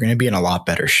forward, we're going to be in a lot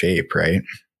better shape, right?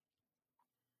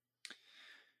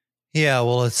 Yeah,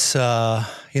 well, it's, I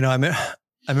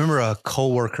remember a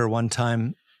coworker one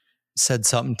time said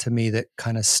something to me that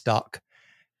kind of stuck.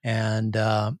 And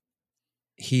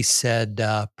he said,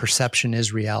 perception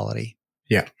is reality.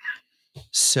 Yeah.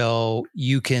 So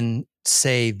you can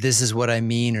say, this is what I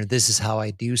mean, or this is how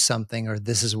I do something, or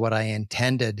this is what I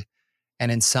intended.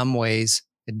 And in some ways,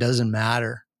 it doesn't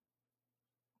matter.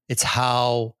 It's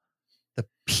how the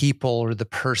people or the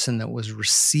person that was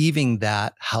receiving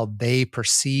that, how they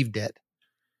perceived it.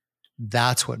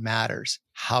 That's what matters,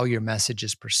 how your message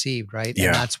is perceived, right? Yeah.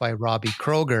 And that's why Robbie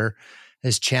Kroger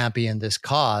has championed this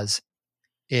cause,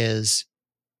 is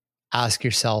ask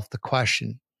yourself the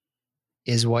question,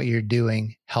 is what you're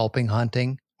doing helping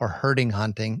hunting or hurting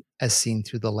hunting as seen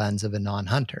through the lens of a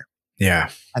non-hunter? Yeah.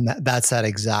 And that's that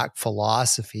exact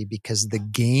philosophy, because the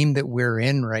game that we're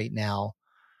in right now,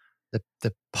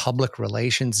 the public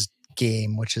relations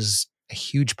game, which is a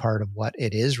huge part of what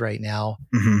it is right now,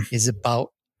 is about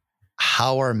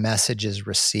how our message is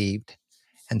received.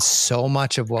 And so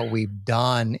much of what we've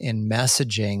done in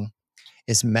messaging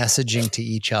is messaging to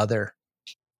each other.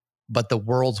 But the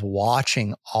world's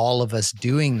watching all of us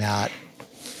doing that.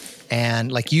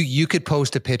 And like you could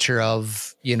post a picture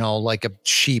of, like a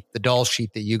sheep, the doll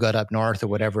sheep that you got up north or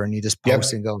whatever, and you just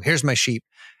post and go, here's my sheep.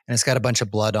 And it's got a bunch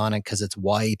of blood on it because it's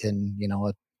white and,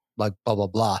 like blah, blah,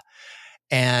 blah.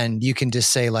 And you can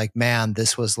just say like, man,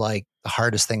 this was like the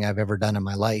hardest thing I've ever done in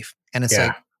my life. And it's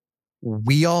like,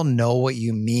 we all know what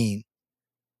you mean.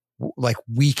 Like,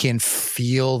 we can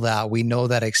feel that. We know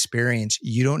that experience.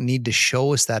 You don't need to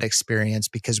show us that experience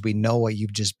because we know what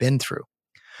you've just been through.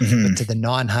 But to the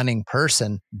non-hunting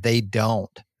person, they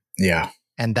don't. Yeah.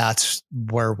 And that's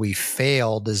where we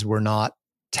failed, is we're not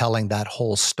telling that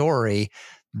whole story.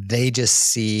 They just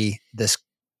see this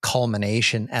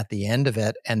culmination at the end of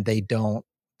it, and they don't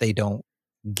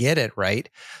get it, right?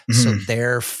 So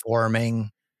they're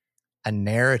forming a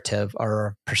narrative or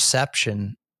a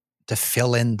perception to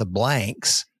fill in the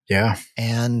blanks. Yeah.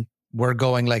 And we're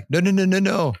going like,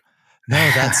 no,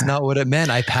 that's not what it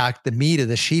meant. I packed the meat of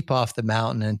the sheep off the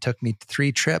mountain and it took me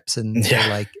 3 trips, and they're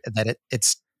like that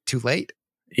it's too late.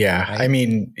 Yeah. Right? I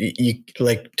mean, you,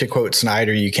 like, to quote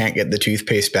Snyder, you can't get the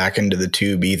toothpaste back into the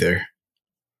tube either.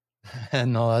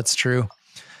 No, that's true.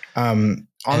 On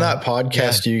that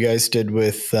podcast you guys did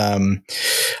with,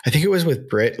 I think it was with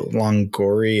Britt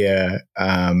Longoria.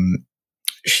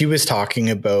 She was talking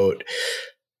about,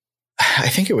 I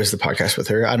think it was the podcast with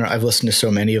her. I don't know. I've listened to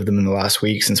so many of them in the last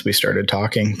week since we started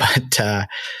talking, but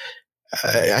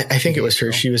I think it was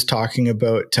her. She was talking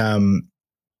about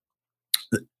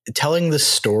telling the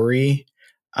story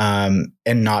and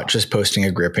not just posting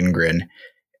a grip and grin.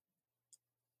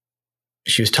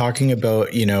 She was talking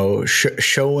about,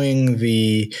 showing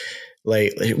the,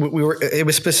 it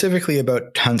was specifically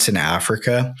about hunts in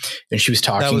Africa, and she was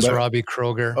talking that was about Robbie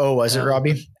Kroger. Oh, was it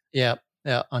Robbie? Yeah.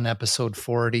 On episode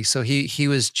 40. So he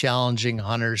was challenging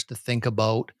hunters to think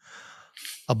about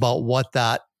what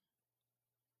that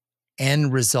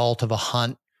end result of a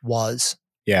hunt was.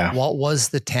 Yeah. What was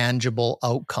the tangible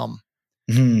outcome?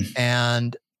 Mm-hmm.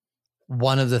 And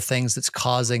one of the things that's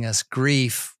causing us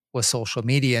grief with social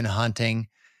media and hunting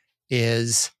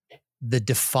is the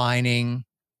defining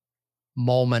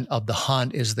moment of the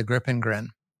hunt is the grip and grin.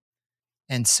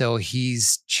 And so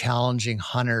he's challenging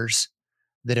hunters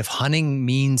that if hunting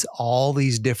means all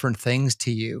these different things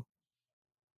to you,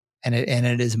 and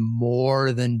it is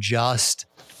more than just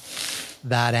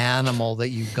that animal that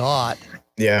you got,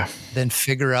 yeah, then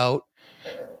figure out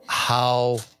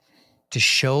how to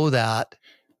show that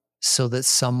so that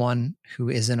someone who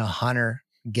isn't a hunter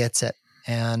gets it.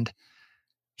 And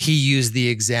he used the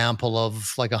example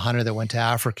of like a hunter that went to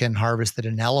Africa and harvested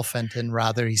an elephant. And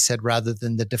he said, rather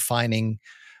than the defining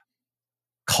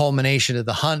culmination of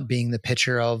the hunt being the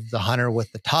picture of the hunter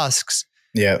with the tusks,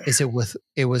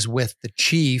 it was with the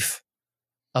chief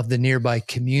of the nearby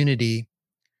community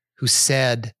who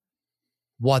said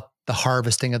what the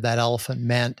harvesting of that elephant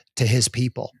meant to his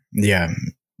people. Yeah.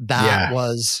 That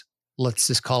was, let's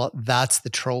just call it, that's the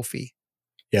trophy.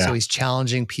 Yeah. So he's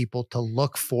challenging people to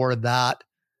look for that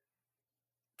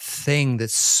thing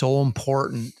that's so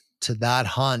important to that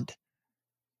hunt.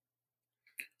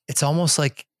 It's almost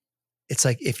like,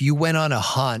 if you went on a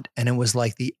hunt and it was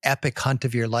like the epic hunt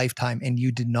of your lifetime and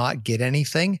you did not get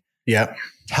anything. Yeah.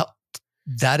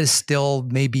 That is still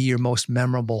maybe your most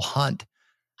memorable hunt.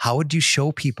 How would you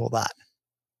show people that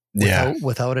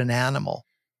without an animal?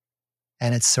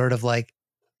 And it's sort of like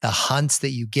the hunts that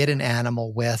you get an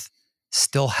animal with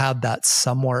still have that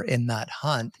somewhere in that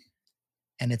hunt.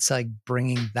 And it's like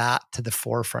bringing that to the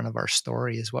forefront of our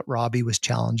story is what Robbie was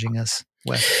challenging us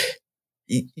with.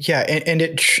 Yeah. And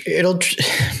it'll,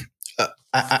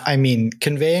 I mean,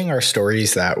 conveying our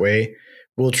stories that way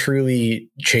will truly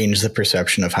change the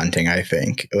perception of hunting. I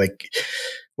think, like,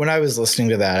 when I was listening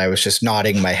to that, I was just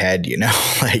nodding my head,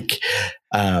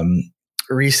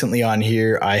 recently on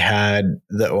here, I had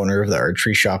the owner of the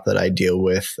archery shop that I deal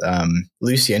with,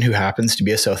 Lucian, who happens to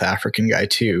be a South African guy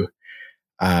too.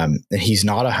 And he's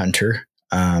not a hunter.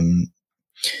 And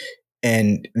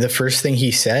the first thing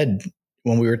he said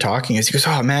when we were talking is he goes,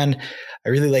 "Oh man, I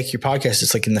really like your podcast."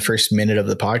 It's like in the first minute of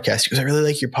the podcast, he goes, "I really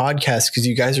like your podcast because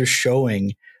you guys are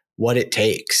showing what it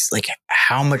takes, like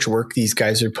how much work these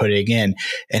guys are putting in,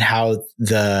 and how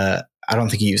I don't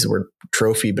think he used the word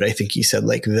trophy, but I think he said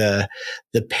like the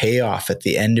payoff at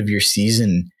the end of your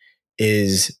season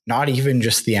is not even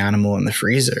just the animal in the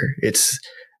freezer. It's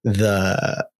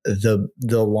the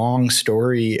long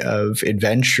story of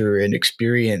adventure and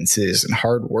experiences and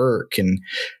hard work and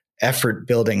effort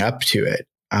building up to it.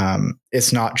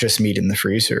 It's not just meat in the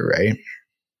freezer, right?"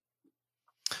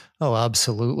 Oh,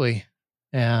 absolutely.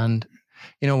 And,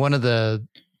 one of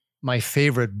my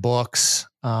favorite books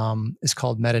is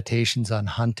called Meditations on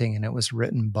Hunting, and it was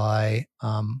written by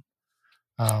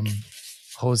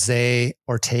Jose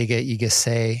Ortega y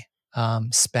Gasset,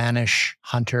 Spanish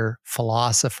hunter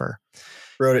philosopher.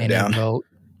 Wrote it down.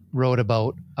 Wrote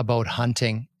about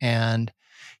hunting, and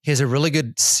he has a really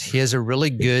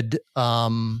good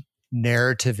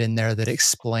narrative in there that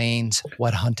explains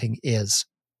what hunting is.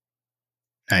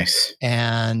 Nice.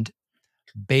 And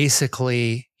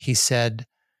basically, he said,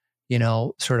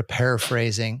 sort of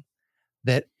paraphrasing,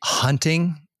 that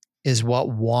hunting is what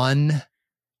one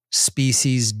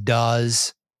species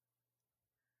does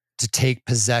to take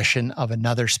possession of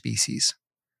another species,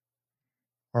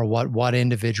 or what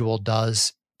individual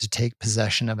does to take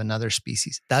possession of another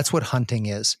species. That's what hunting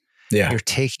is. Yeah. You're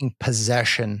taking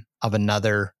possession of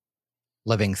another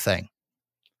living thing.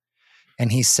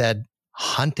 And he said,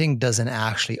 hunting doesn't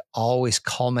actually always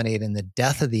culminate in the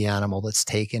death of the animal that's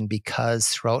taken, because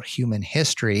throughout human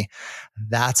history,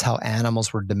 that's how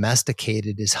animals were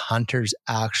domesticated, is hunters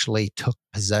actually took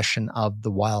possession of the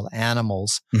wild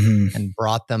animals and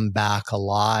brought them back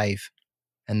alive.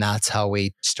 And that's how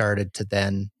we started to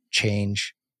then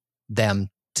change them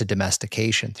to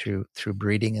domestication through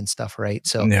breeding and stuff, right?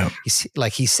 So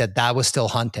he said that was still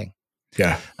hunting.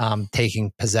 Yeah.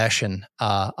 Taking possession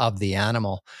of the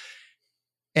animal.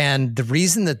 And the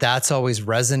reason that that's always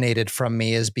resonated from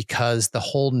me is because the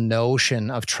whole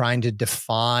notion of trying to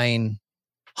define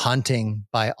hunting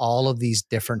by all of these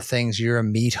different things. You're a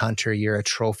meat hunter, you're a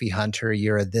trophy hunter,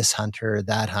 you're a this hunter,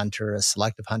 that hunter, a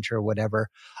selective hunter, or whatever.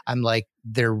 I'm like,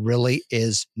 there really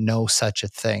is no such a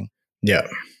thing. Yeah.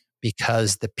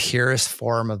 Because the purest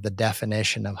form of the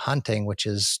definition of hunting, which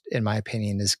is, in my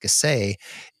opinion, is gase,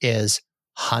 is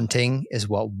hunting is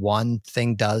what one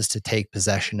thing does to take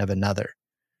possession of another.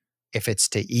 If it's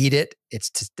to eat it, if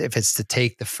it's to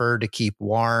take the fur to keep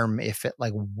warm, if it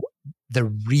like the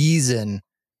reason,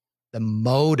 the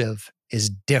motive is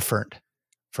different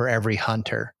for every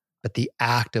hunter, but the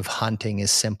act of hunting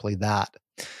is simply that.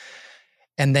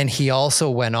 And then he also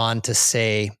went on to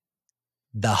say,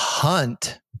 the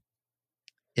hunt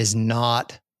is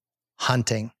not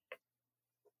hunting.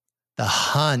 The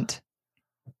hunt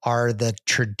are the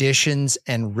traditions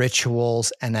and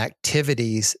rituals and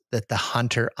activities that the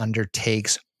hunter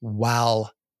undertakes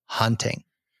while hunting.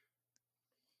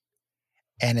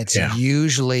 And it's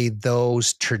usually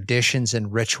those traditions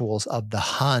and rituals of the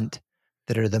hunt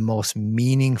that are the most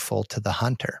meaningful to the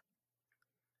hunter.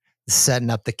 Setting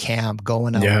up the camp,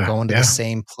 going out, going to the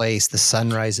same place, the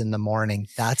sunrise in the morning.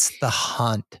 That's the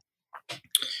hunt.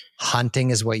 Hunting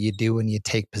is what you do when you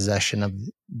take possession of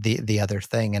the other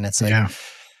thing. And it's like,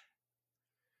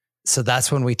 so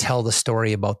that's when we tell the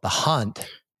story about the hunt.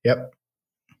 Yep.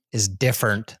 Is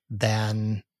different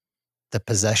than the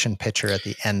possession picture at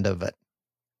the end of it.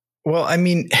 Well, I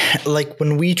mean, like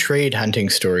when we trade hunting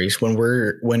stories, when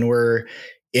we're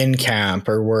in camp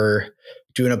or we're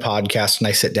doing a podcast and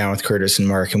I sit down with Curtis and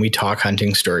Mark and we talk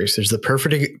hunting stories, there's the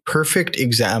perfect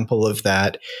example of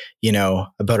that, you know,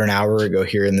 about an hour ago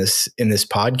here in this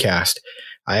podcast.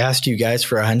 I asked you guys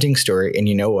for a hunting story, and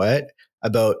you know what?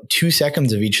 About 2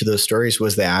 seconds of each of those stories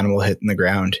was the animal hitting the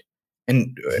ground.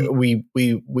 And we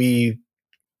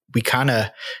kind of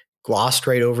glossed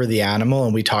right over the animal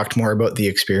and we talked more about the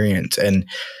experience. And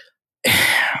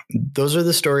those are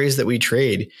the stories that we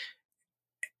trade.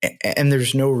 And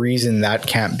there's no reason that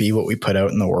can't be what we put out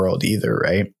in the world either,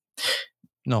 right?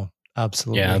 No,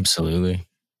 absolutely. Yeah, absolutely.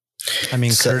 I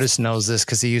mean, Curtis knows this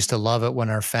because he used to love it when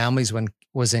our families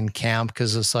was in camp,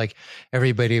 because it's like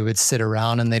everybody would sit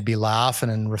around and they'd be laughing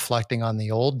and reflecting on the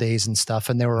old days and stuff.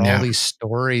 And there were all these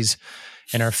stories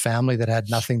in our family that had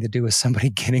nothing to do with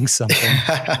somebody getting something.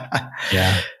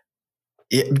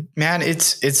 Man,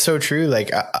 it's so true. Like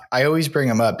I always bring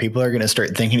him up. People are going to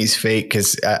start thinking he's fake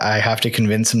because I have to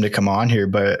convince him to come on here.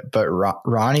 But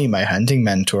Ronnie, my hunting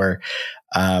mentor,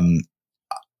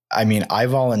 I mean, I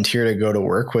volunteer to go to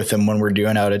work with him when we're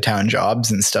doing out of town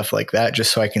jobs and stuff like that,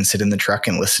 just so I can sit in the truck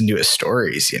and listen to his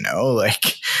stories, you know,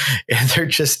 like they're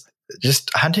just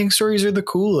hunting stories are the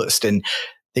coolest. And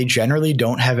they generally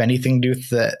don't have anything to do with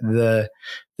the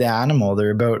animal.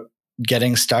 They're about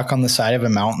getting stuck on the side of a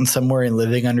mountain somewhere and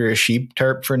living under a sheep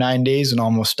tarp for 9 days and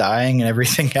almost dying and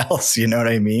everything else. You know what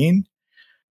I mean?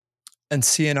 And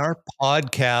see, in our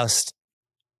podcast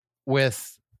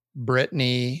with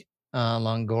Brittany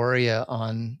Longoria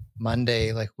on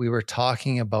Monday, like we were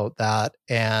talking about that,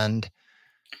 and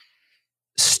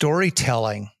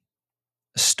storytelling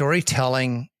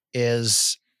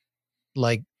is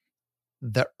like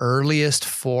the earliest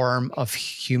form of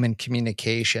human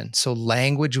communication. So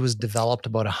language was developed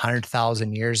about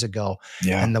 100,000 years ago.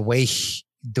 Yeah. And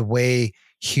the way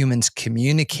humans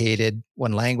communicated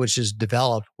when language was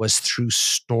developed was through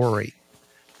story.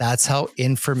 That's how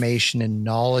information and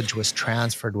knowledge was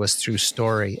transferred, was through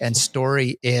story. And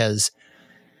story is,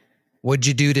 what'd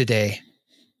you do today?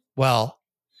 Well,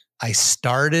 I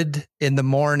started in the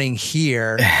morning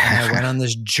here and I went on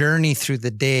this journey through the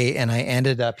day and I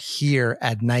ended up here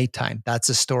at nighttime. That's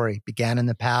a story. Began in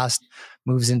the past,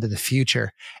 moves into the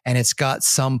future, and it's got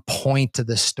some point to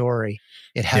the story.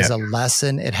 It has a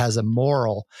lesson. It has a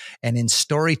moral. And in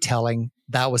storytelling,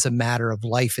 that was a matter of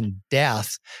life and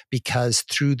death, because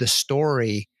through the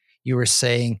story, you were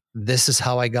saying, this is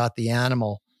how I got the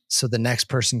animal. So the next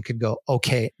person could go,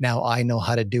 okay, now I know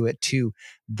how to do it too.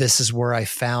 This is where I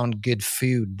found good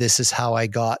food. This is how I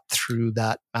got through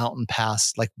that mountain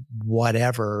pass, like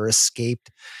whatever, or escaped,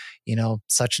 you know,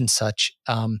 such and such.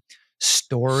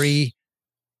 Story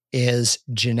is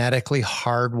genetically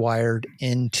hardwired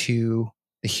into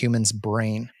the human's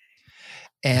brain.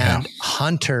 And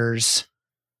hunters,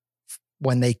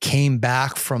 when they came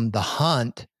back from the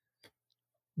hunt,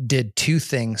 did two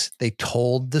things. They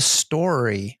told the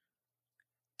story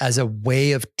as a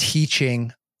way of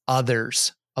teaching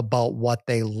others about what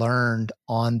they learned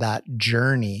on that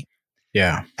journey.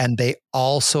 Yeah. And they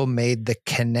also made the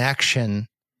connection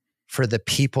for the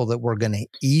people that were going to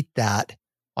eat that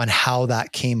on how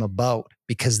that came about,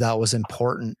 because that was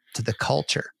important to the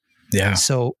culture. Yeah.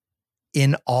 So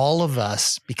in all of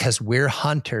us, because we're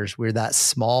hunters, we're that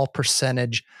small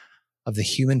percentage of the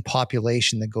human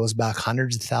population that goes back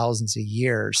hundreds of thousands of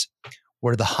years.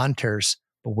 We're the hunters,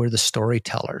 but we're the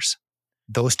storytellers.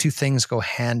 Those two things go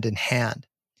hand in hand.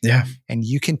 Yeah. And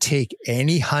you can take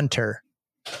any hunter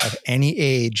of any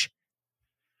age,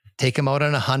 take them out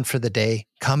on a hunt for the day,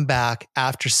 come back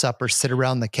after supper, sit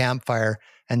around the campfire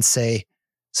and say,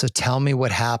 so tell me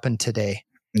what happened today.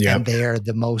 Yeah. And they are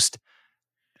the most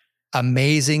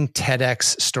amazing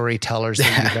TEDx storytellers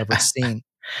that you've ever seen.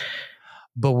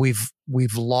 But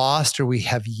we've lost, or we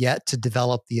have yet to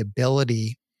develop the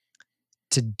ability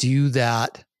to do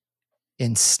that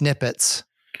in snippets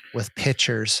with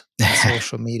pictures on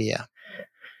social media.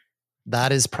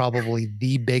 That is probably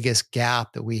the biggest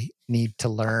gap that we need to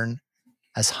learn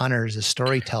as hunters, as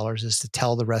storytellers, is to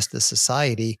tell the rest of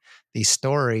society these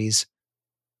stories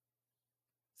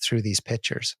through these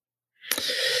pictures.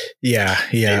 Yeah.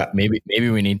 Yeah. Maybe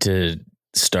we need to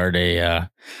start a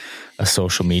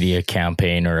social media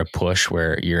campaign or a push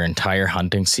where your entire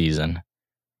hunting season,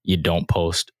 you don't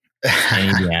post any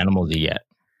of the animals you get.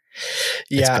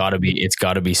 Yeah. It's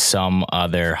gotta be some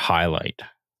other highlight.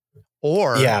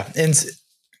 Or and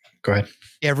go ahead.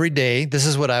 Every day, this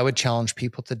is what I would challenge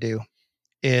people to do,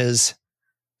 is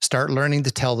start learning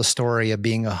to tell the story of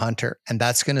being a hunter. And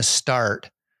that's going to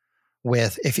start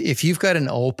with, if you've got an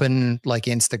open like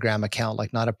Instagram account,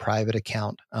 like not a private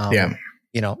account,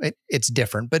 it's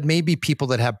different, but maybe people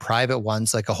that have private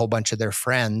ones, like a whole bunch of their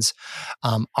friends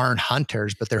aren't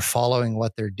hunters, but they're following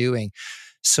what they're doing.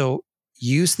 So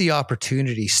use the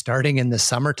opportunity starting in the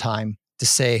summertime to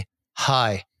say,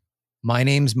 hi, my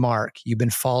name's Mark. You've been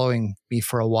following me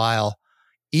for a while.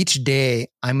 Each day,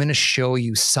 I'm going to show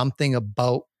you something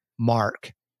about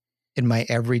Mark in my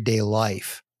everyday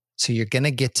life. So you're going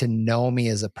to get to know me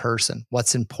as a person,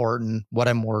 what's important, what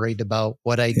I'm worried about,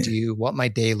 what I do, what my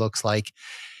day looks like.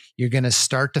 You're going to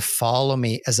start to follow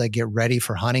me as I get ready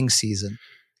for hunting season.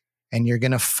 And you're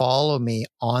going to follow me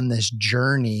on this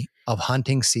journey of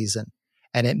hunting season.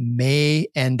 And it may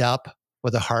end up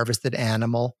with a harvested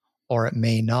animal, or it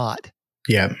may not.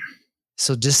 Yeah.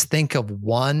 So just think of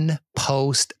one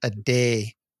post a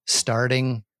day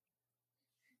starting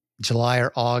July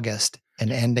or August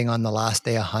and ending on the last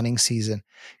day of hunting season.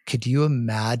 Could you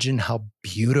imagine how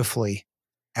beautifully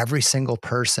every single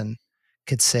person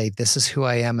could say, this is who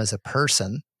I am as a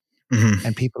person? Mm-hmm.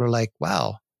 And people are like,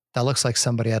 wow, that looks like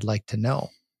somebody I'd like to know.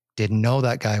 Didn't know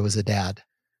that guy was a dad,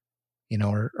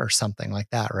 or something like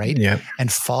that, right? Yeah. And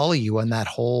follow you on that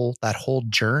whole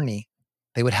journey.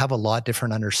 They would have a lot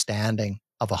different understanding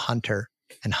of a hunter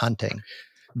and hunting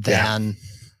than,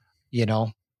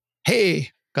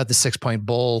 hey, got the 6-point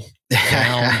bull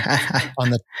down on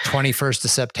the 21st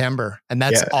of September. And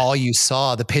that's all you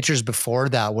saw. The pictures before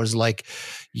that was like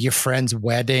your friend's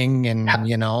wedding and,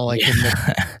 in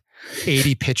the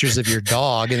 80 pictures of your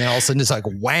dog. And then all of a sudden it's like,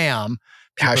 whamn.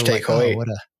 Hashtag Hoy. What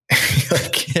a...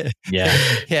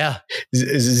 Yeah.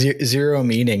 Zero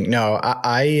meaning. No,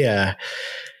 I've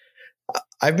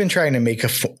been trying to make a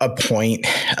point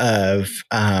of,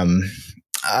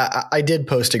 I did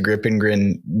post a grip and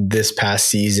grin this past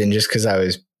season just because I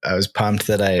was pumped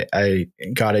that I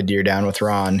got a deer down with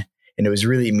Ron, and it was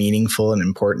really meaningful and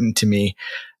important to me.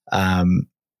 But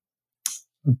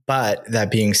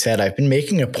that being said, I've been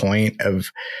making a point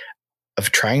of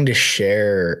trying to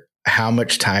share how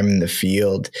much time in the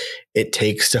field it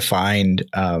takes to find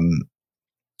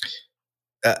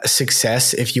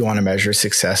success, if you want to measure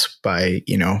success by,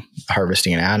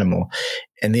 harvesting an animal,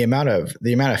 and the amount of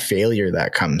failure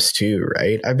that comes too,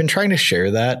 right? I've been trying to share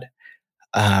that.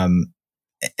 And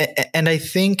I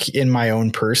think in my own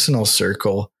personal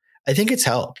circle, I think it's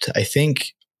helped. I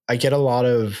think I get a lot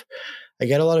of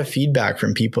feedback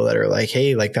from people that are like,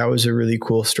 hey, like that was a really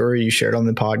cool story you shared on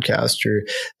the podcast, or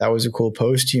that was a cool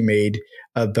post you made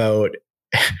about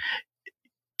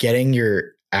getting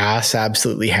your ass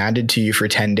absolutely handed to you for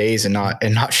 10 days and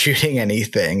not shooting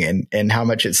anything, and how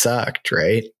much it sucked,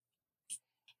 right?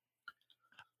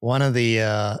 One of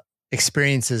the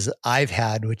experiences I've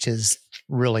had, which is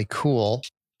really cool,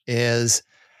 is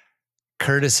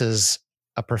Curtis is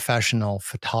a professional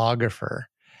photographer,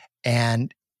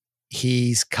 and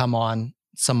he's come on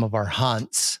some of our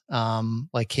hunts,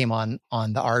 like came on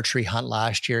the archery hunt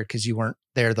last year because you weren't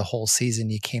there the whole season.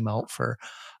 You came out for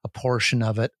a portion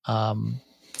of it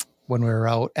when we were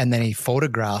out, and then he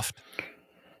photographed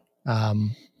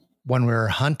when we were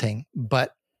hunting.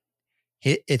 But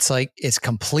it's like it's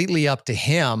completely up to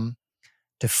him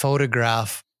to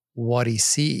photograph what he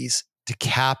sees, to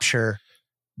capture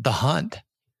the hunt.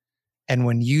 And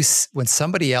when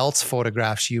somebody else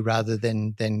photographs you rather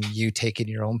than you taking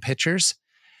your own pictures,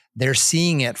 they're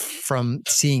seeing it from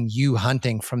seeing you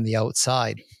hunting from the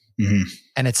outside. Mm-hmm.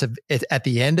 And at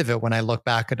the end of it, when I look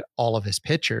back at all of his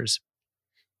pictures,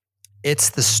 it's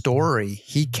the story.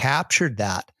 He captured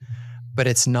that, but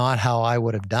it's not how I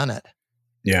would have done it.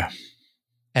 Yeah.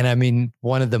 And I mean,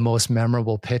 one of the most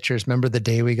memorable pictures, remember the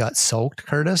day we got soaked,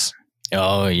 Curtis?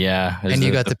 Oh yeah. And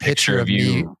you got the picture of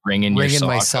me wringing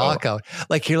my sock out.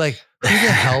 Like, you're like, who the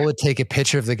hell would take a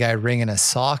picture of the guy wringing a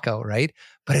sock out, right?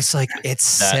 But it's like, it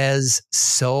says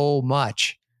so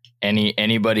much.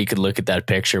 Anybody could look at that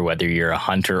picture, whether you're a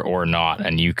hunter or not,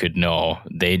 and you could know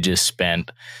they just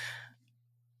spent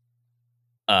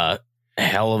a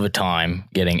hell of a time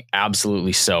getting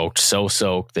absolutely soaked, so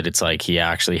soaked that it's like he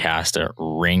actually has to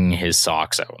wring his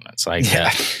socks out. And it's like,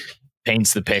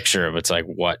 paints the picture of, it's like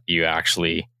what you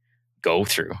actually go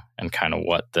through and kind of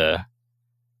what the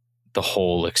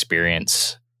whole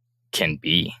experience can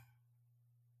be.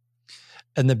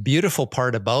 And the beautiful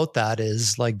part about that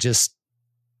is like, just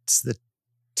it's the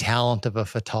talent of a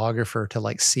photographer to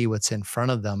like see what's in front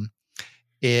of them.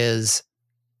 Is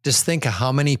just think of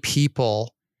how many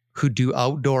people who do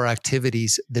outdoor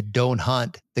activities that don't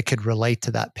hunt that could relate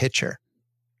to that picture.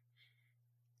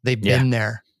 They've been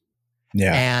there.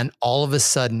 Yeah. And all of a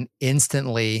sudden,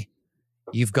 instantly,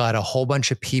 you've got a whole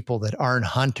bunch of people that aren't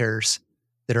hunters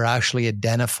that are actually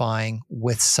identifying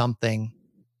with something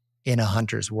in a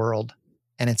hunter's world.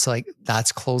 And it's like,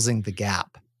 that's closing the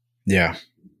gap. Yeah.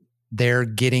 They're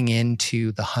getting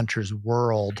into the hunter's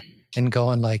world and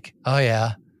going like, oh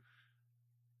yeah,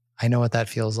 I know what that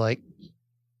feels like.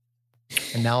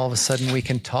 And now all of a sudden we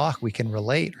can talk, we can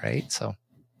relate, right? So.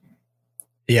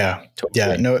 Yeah. Totally.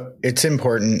 Yeah. No, it's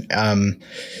important. And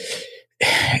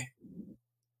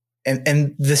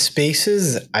the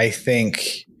spaces, I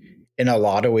think, in a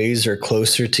lot of ways are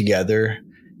closer together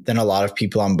than a lot of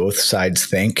people on both sides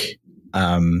think.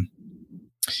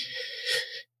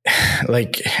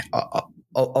 Like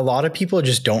a lot of people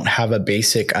just don't have a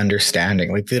basic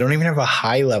understanding. Like they don't even have a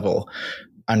high level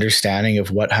understanding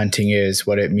of what hunting is,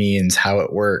 what it means, how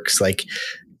it works. Like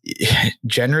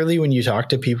generally when you talk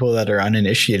to people that are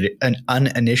uninitiated,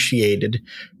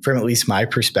 from at least my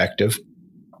perspective,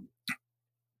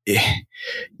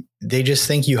 they just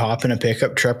think you hop in a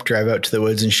pickup truck, drive out to the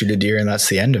woods and shoot a deer, and that's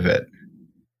the end of it.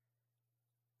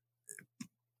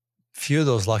 Few of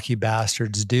those lucky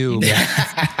bastards do.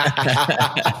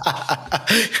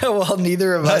 Well,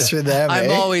 neither of us are them.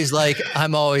 I'm always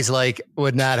like,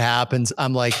 when that happens,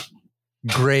 I'm like,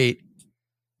 great.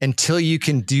 Until you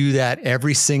can do that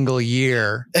every single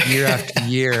year after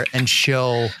year, and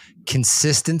show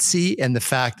consistency and the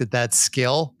fact that that's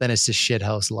skill, then it's just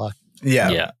shithouse luck.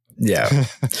 Yeah.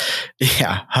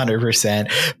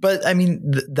 100%. But I mean,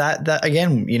 that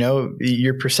again, you know,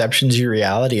 your perception's your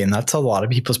reality, and that's a lot of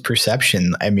people's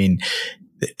perception. I mean,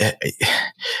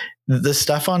 the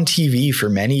stuff on TV for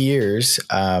many years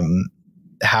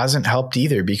hasn't helped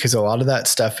either, because a lot of that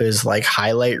stuff is like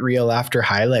highlight reel after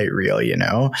highlight reel, you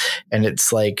know, and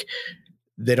it's like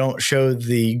they don't show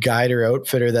the guide or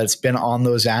outfitter that's been on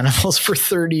those animals for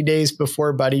 30 days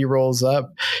before Buddy rolls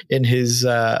up in his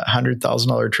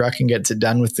 $100,000 truck and gets it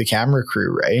done with the camera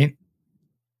crew, right?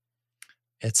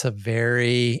 It's a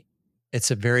very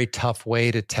tough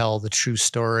way to tell the true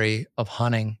story of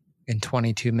hunting in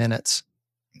 22 minutes.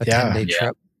 A 10-day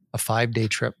trip, a 5-day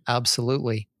trip.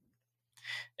 Absolutely.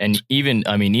 And even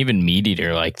Meat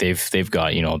Eater, like they've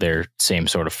got, you know, their same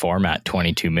sort of format,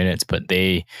 22 minutes, but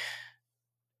they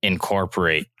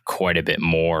incorporate quite a bit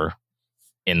more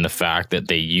in the fact that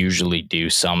they usually do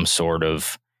some sort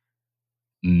of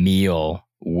meal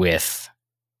with,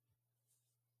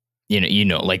 you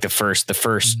know, like the first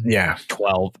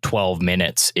 12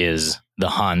 minutes is the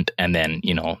hunt. And then,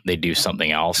 you know, they do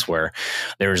something else, where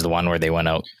there was the one where they went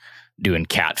out doing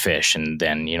catfish. And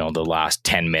then, you know, the last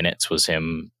 10 minutes was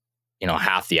him, you know,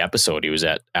 half the episode, he was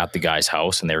at the guy's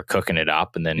house and they were cooking it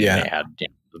up. And then they had, you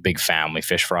know, a big family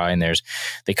fish fry. And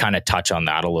they kind of touch on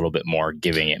that a little bit more,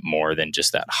 giving it more than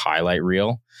just that highlight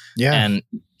reel. Yeah. And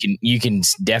you can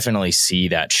definitely see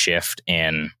that shift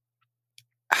in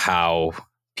how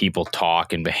people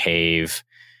talk and behave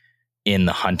in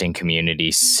the hunting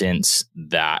community since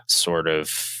that sort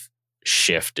of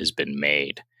shift has been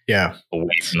made. Yeah.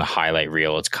 Away from the highlight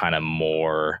reel, it's kind of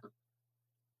more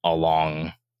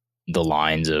along the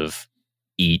lines of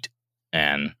eat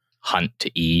and hunt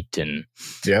to eat and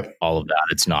all of that.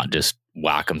 It's not just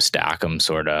whack 'em, stack 'em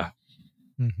sort of.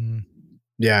 Mm-hmm.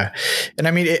 Yeah. And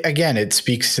I mean, it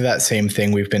speaks to that same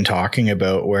thing we've been talking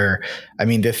about, where, I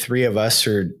mean, the three of us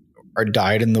are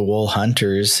dyed in the wool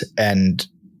hunters, and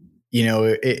you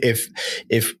know,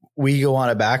 if we go on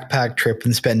a backpack trip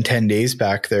and spend 10 days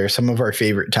back there, some of our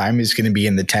favorite time is going to be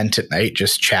in the tent at night,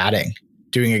 just chatting,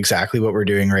 doing exactly what we're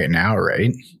doing right now.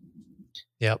 Right.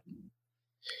 Yep.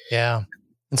 Yeah.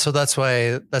 And so that's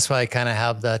why I kind of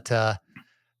have that,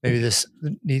 maybe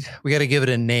we got to give it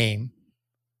a name.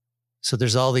 So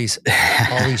there's all these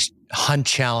hunt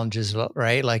challenges,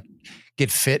 right? Like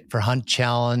Get Fit for Hunt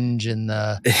Challenge and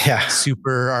the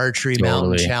Super Archery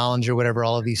Mountain Challenge or whatever,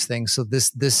 all of these things. So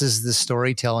this is the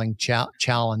storytelling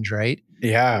challenge, right?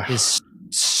 Yeah. Is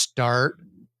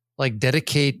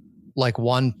dedicate like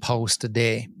one post a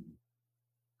day.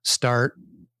 Start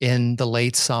in the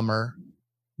late summer,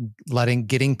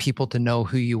 getting people to know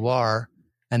who you are,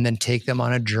 and then take them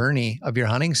on a journey of your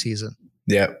hunting season.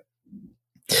 Yep.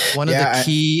 One of the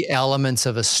key elements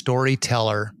of a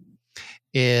storyteller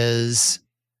is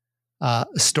a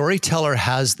storyteller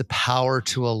has the power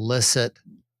to elicit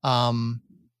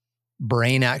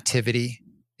brain activity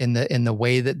in the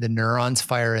way that the neurons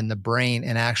fire in the brain,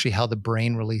 and actually how the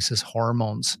brain releases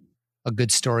hormones. A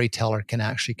good storyteller can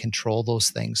actually control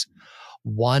those things.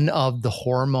 One of the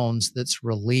hormones that's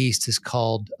released is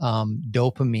called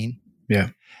dopamine. Yeah.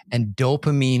 And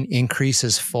dopamine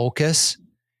increases focus,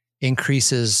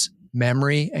 increases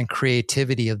memory and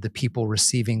creativity of the people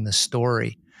receiving the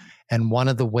story. And one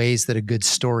of the ways that a good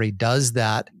story does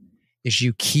that is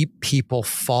you keep people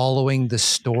following the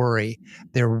story.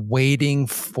 They're waiting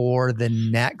for the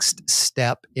next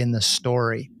step in the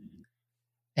story.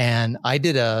 And I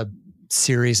did a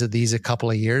series of these a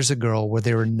couple of years ago where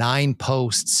there were 9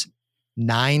 posts,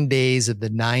 9 days of the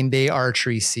 9-day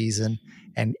archery season.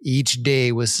 And each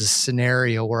day was a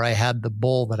scenario where I had the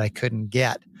bull that I couldn't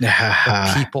get.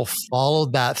 But people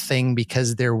followed that thing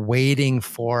because they're waiting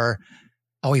for,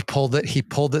 he pulled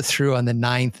it through on the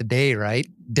 9th day, right?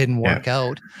 Didn't work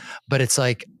out. But it's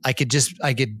like, I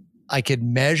could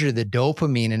measure the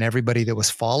dopamine in everybody that was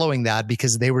following that,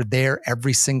 because they were there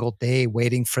every single day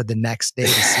waiting for the next day to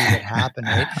see what happened,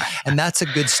 right? And that's a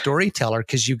good storyteller,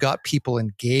 because you got people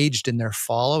engaged and they're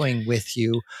following with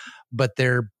you, but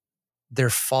they're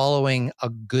following a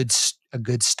good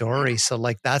story. So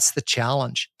like, that's the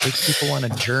challenge. Take people on a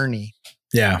journey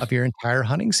of your entire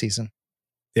hunting season.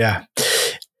 Yeah.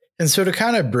 And so to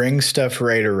kind of bring stuff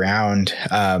right around,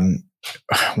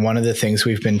 one of the things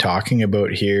we've been talking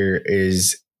about here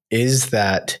is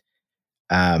that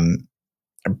kind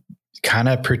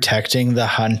of protecting the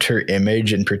hunter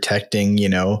image and protecting,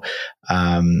 the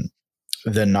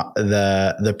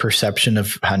perception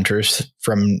of hunters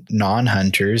from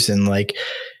non-hunters, and like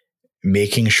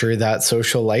making sure that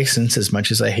social license, as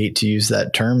much as I hate to use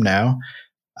that term now,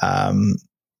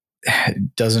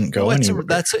 doesn't go anywhere.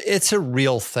 It's a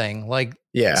real thing. Like,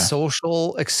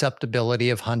 social acceptability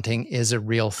of hunting is a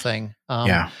real thing.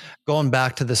 Going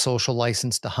back to the social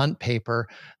license to hunt paper,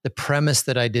 the premise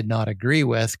that I did not agree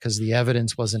with, because the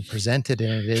evidence wasn't presented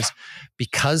in it, is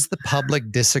because the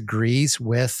public disagrees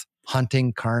with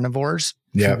hunting carnivores,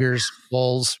 cougars,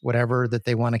 bulls, whatever that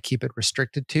they want to keep it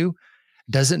restricted to,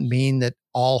 doesn't mean that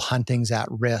all hunting's at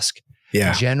risk.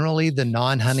 Generally, the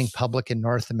non-hunting public in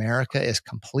North America is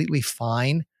completely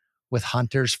fine with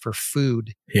hunters for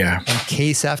food. And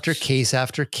case after case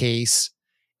after case,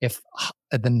 if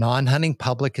the non-hunting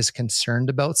public is concerned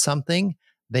about something,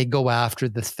 they go after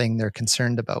the thing they're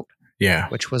concerned about.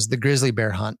 Which was the grizzly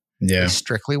bear hunt. They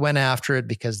strictly went after it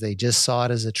because they just saw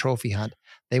it as a trophy hunt.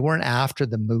 They weren't after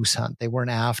the moose hunt. They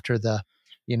weren't after the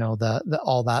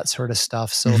all that sort of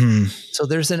stuff. So, so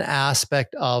there's an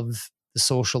aspect of the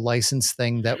social license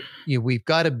thing that we've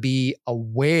got to be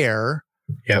aware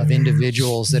of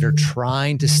individuals that are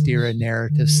trying to steer a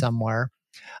narrative somewhere.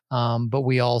 But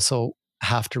we also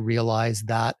have to realize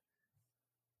that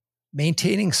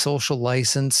maintaining social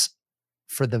license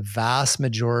for the vast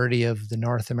majority of the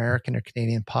North American or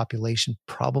Canadian population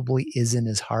probably isn't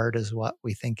as hard as what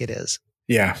we think it is.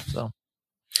 So,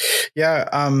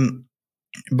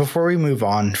 before we move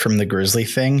on from the grizzly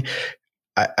thing,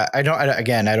 I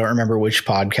don't remember which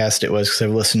podcast it was, because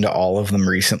I've listened to all of them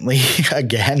recently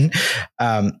again.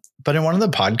 But in one of the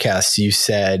podcasts, you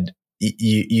said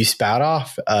you spat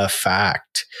off a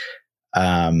fact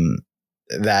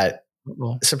that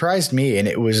surprised me, and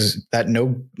it was that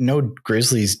no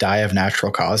grizzlies die of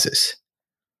natural causes.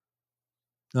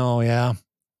 Oh yeah.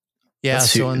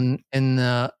 So in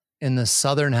the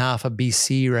southern half of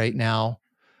BC right now,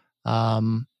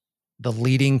 the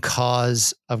leading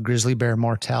cause of grizzly bear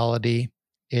mortality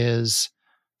is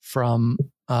from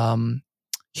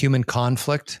human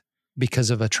conflict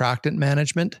because of attractant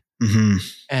management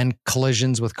and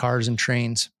collisions with cars and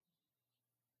trains.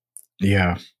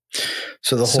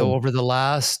 So over the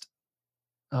last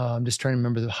I'm just trying to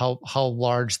remember how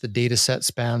large the data set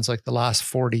spans, like the last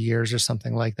 40 years or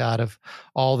something like that, of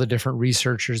all the different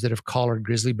researchers that have collared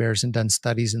grizzly bears and done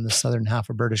studies in the southern half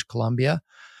of British Columbia.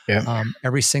 Yeah.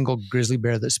 Every single grizzly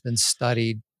bear that's been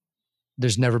studied,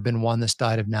 there's never been one that's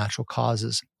died of natural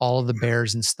causes. All of the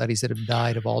bears in studies that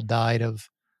have all died of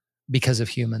because of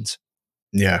humans.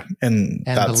 Yeah. And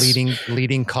the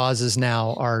leading causes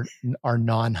now are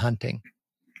non-hunting.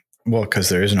 Well, because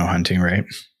there is no hunting, right?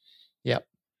 Yep.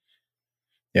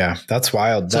 Yeah, that's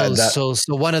wild. So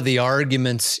one of the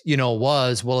arguments,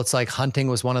 was, well, it's like hunting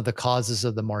was one of the causes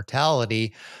of the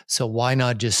mortality. So why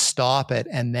not just stop it?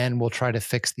 And then we'll try to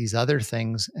fix these other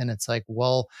things. And it's like,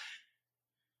 well,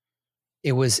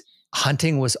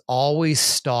 hunting was always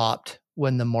stopped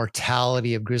when the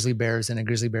mortality of grizzly bears in a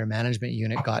grizzly bear management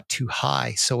unit got too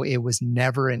high. So it was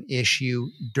never an issue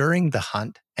during the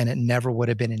hunt, and it never would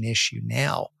have been an issue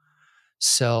now.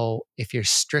 So if you're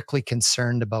strictly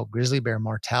concerned about grizzly bear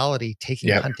mortality,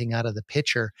 taking hunting out of the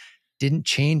picture didn't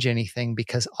change anything,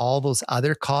 because all those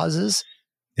other causes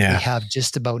we have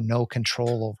just about no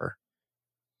control over.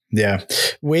 Yeah.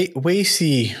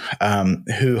 Wasey,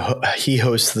 who he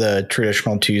hosts the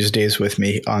Traditional Tuesdays with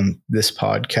me on this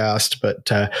podcast, but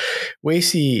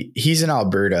Wasey, he's in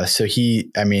Alberta. So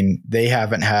they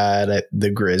haven't had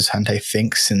the Grizz hunt, I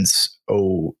think, since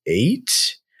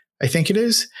 2008, I think it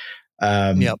is.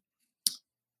 Yep.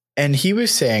 And he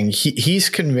was saying he's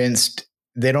convinced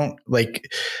they don't like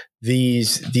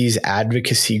these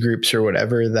advocacy groups or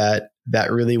whatever that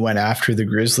really went after the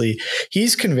grizzly.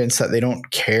 He's convinced that they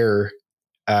don't care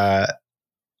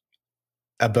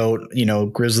about,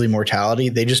 grizzly mortality.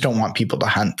 They just don't want people to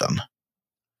hunt them.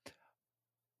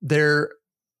 There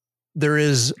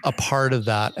is a part of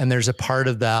that, and there's a part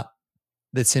of that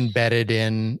that's embedded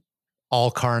in all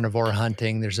carnivore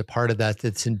hunting. There's a part of that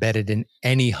that's embedded in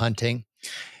any hunting.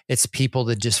 It's people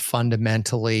that just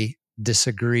fundamentally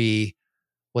disagree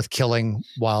with killing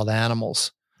wild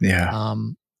animals. Yeah.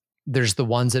 There's the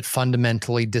ones that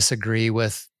fundamentally disagree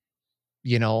with,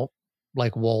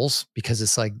 like wolves, because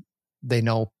it's like they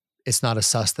know it's not a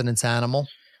sustenance animal.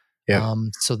 Yeah.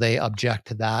 So they object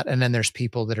to that. And then there's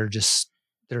people that are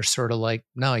they're sort of like,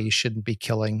 no, you shouldn't be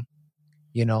killing,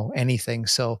 anything.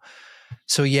 So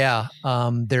yeah,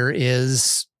 there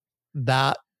is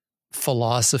that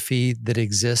philosophy that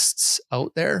exists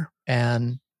out there,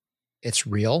 and it's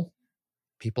real.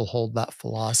 People hold that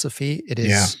philosophy. It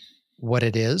is what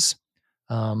it is.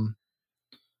 I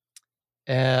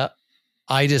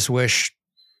just wish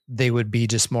they would be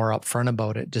just more upfront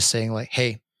about it, just saying like,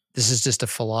 hey, this is just a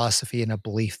philosophy and a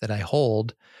belief that I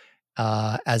hold,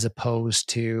 as opposed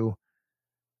to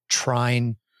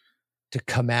trying to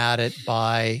come at it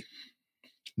by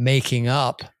making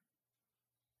up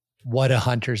what a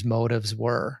hunter's motives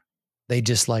were. They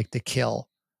just like to kill.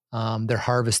 They're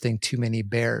harvesting too many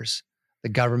bears. The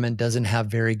government doesn't have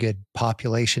very good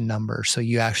population numbers, so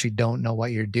you actually don't know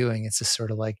what you're doing. It's just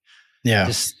sort of like,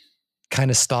 just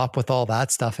kind of stop with all that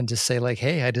stuff and just say like,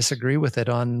 hey, I disagree with it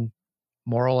on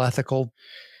moral, ethical,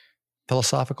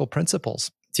 philosophical principles.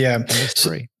 Yeah.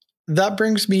 So that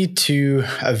brings me to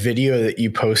a video that you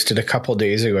posted a couple of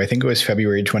days ago. I think it was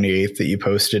February 28th that you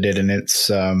posted it, and it's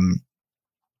on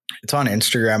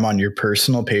Instagram on your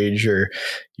personal page, or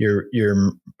your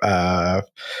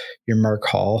Mark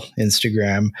Hall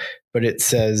Instagram. But it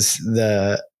says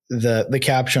the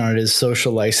caption on it is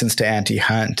 "Social License to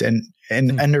Anti-Hunt," and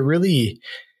it's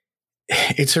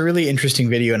a really interesting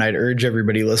video, and I'd urge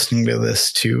everybody listening to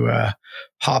this to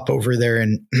hop over there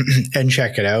and and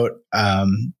check it out.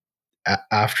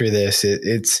 After this,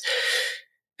 it's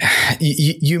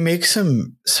you make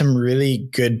some really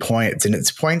good points, and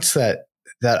it's points that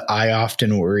I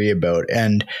often worry about.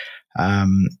 And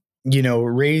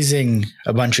raising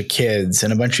a bunch of kids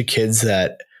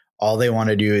that all they want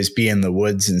to do is be in the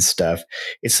woods and stuff.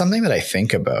 It's something that I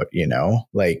think about,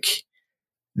 like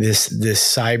this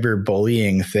cyber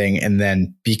bullying thing. And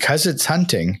then because it's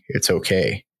hunting, it's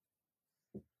okay.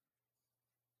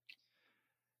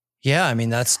 Yeah. I mean,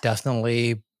 that's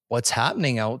definitely what's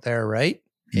happening out there, right?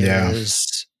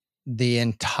 Is the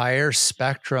entire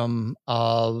spectrum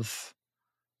of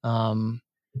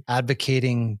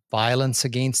advocating violence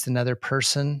against another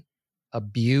person,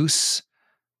 abuse,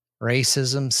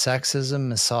 racism,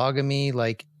 sexism, misogamy,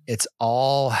 like it's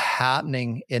all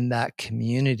happening in that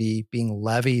community, being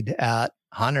levied at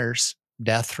hunters,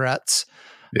 death threats,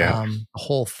 the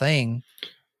whole thing.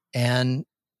 And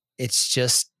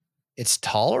it's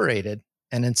tolerated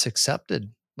and it's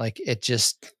accepted. Like it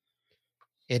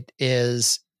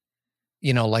is,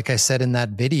 like I said in that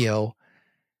video,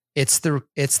 it's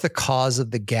the cause of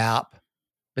the gap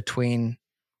between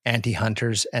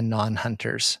anti-hunters and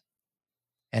non-hunters.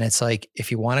 And it's like,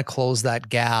 if you want to close that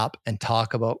gap and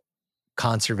talk about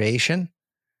conservation,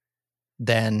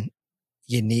 then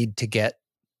you need to get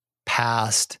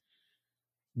past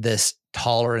this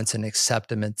tolerance and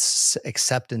acceptance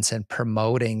and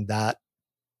promoting that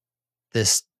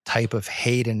this type of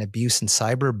hate and abuse and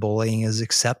cyberbullying is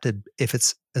accepted if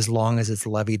it's as long as it's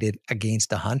levied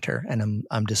against a hunter. And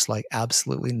I'm just like,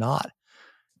 absolutely not.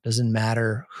 Doesn't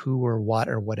matter who or what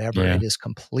or whatever. Yeah. It is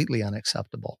completely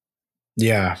unacceptable.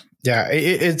 Yeah. Yeah.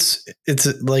 It's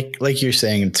like you're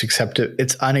saying,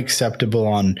 it's unacceptable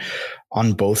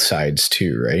on both sides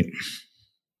too, right?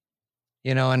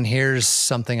 You know, and here's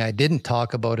something I didn't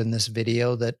talk about in this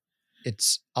video that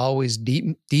it's always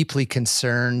deeply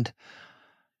concerned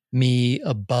me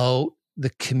about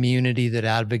the community that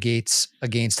advocates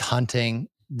against hunting,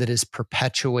 that is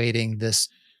perpetuating this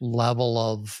level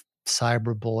of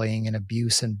cyberbullying and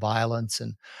abuse and violence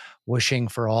and wishing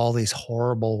for all these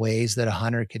horrible ways that a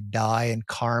hunter could die and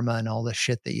karma and all the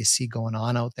shit that you see going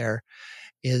on out there.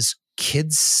 Is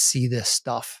kids see this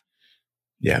stuff.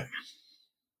 Yeah.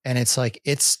 And it's like,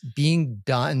 it's being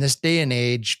done in this day and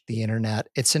age, the internet,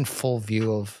 it's in full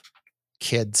view of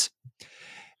kids.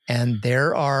 And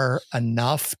there are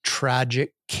enough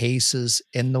tragic cases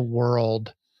in the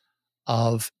world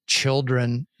of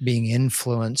children being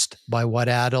influenced by what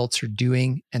adults are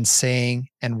doing and saying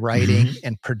and writing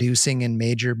and producing in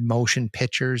major motion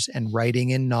pictures and writing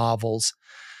in novels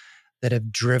that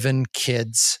have driven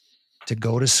kids to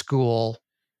go to school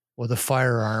with a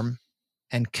firearm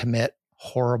and commit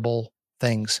horrible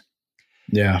things.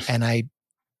 Yeah. And I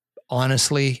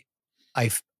honestly, I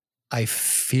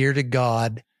fear to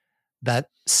God that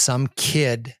some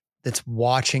kid that's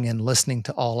watching and listening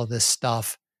to all of this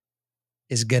stuff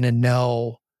is going to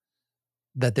know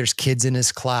that there's kids in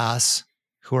his class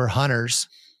who are hunters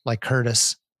like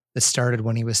Curtis that started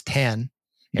when he was 10.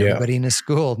 Everybody in his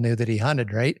school knew that he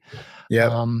hunted, right?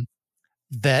 Yeah.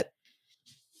 That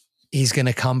he's going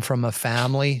to come from a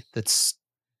family that's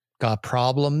got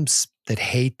problems, that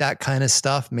hate that kind of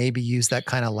stuff, maybe use that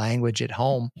kind of language at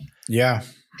home. Yeah.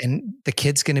 And the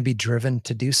kid's going to be driven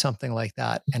to do something like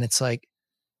that. And it's like,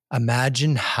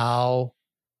 imagine how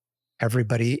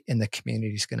everybody in the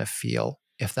community is going to feel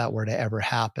if that were to ever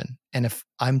happen. And if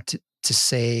I'm to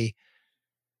say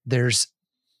there's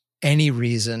any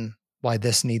reason why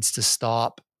this needs to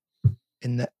stop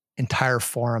in the entire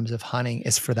forums of hunting,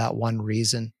 is for that one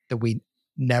reason, that we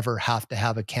never have to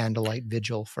have a candlelight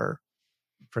vigil for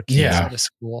kids out of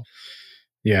school.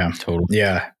 Yeah. Totally.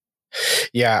 Yeah.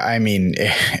 Yeah. I mean,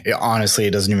 honestly,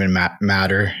 it doesn't even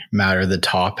matter the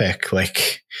topic.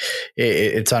 Like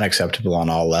it's unacceptable on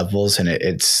all levels. And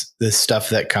it's the stuff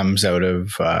that comes out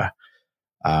of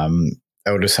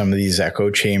some of these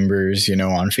echo chambers, you know,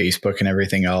 on Facebook and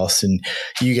everything else. And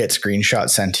you get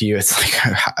screenshots sent to you. It's like,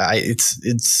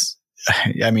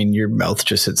 I mean, your mouth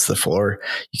just hits the floor.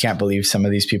 You can't believe some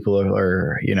of these people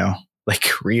are, you know, like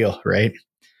real, right?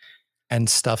 And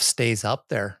stuff stays up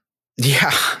there.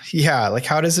 Yeah. Yeah. Like,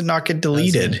 how does it not get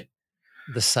deleted?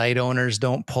 The site owners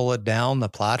don't pull it down. The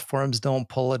platforms don't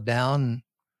pull it down.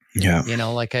 Yeah. You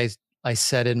know, like I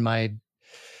said in my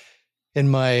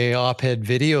op-ed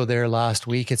video there last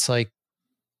week, it's like,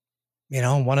 you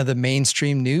know, one of the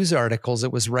mainstream news articles that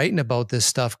was writing about this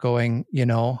stuff going,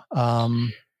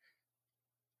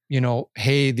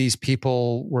 hey, these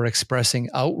people were expressing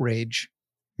outrage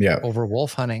over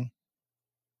wolf hunting.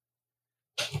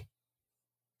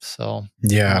 So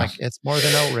yeah, like, it's more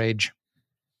than outrage.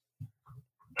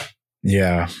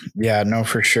 Yeah. Yeah, no,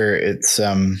 for sure. It's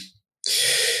wild.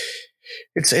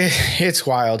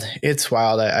 It's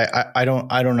wild. I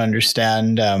don't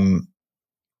understand.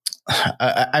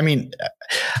 I mean,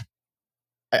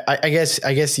 I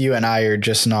guess you and I are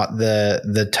just not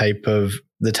the type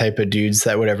of dudes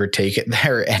that would ever take it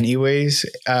there anyways,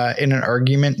 in an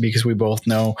argument, because we both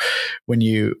know when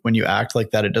you act like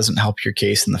that, it doesn't help your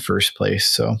case in the first place.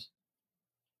 So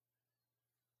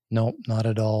nope, not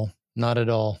at all. Not at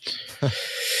all.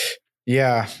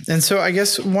 Yeah. And so I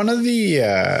guess one of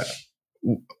the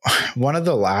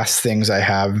last things I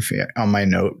have on my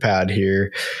notepad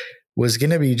here was going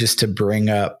to be just to bring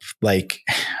up, like,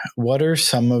 what are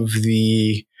some of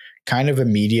the kind of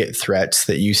immediate threats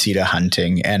that you see to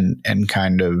hunting and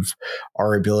kind of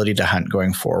our ability to hunt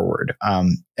going forward.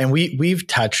 And we've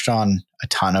touched on a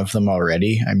ton of them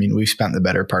already. I mean, we've spent the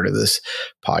better part of this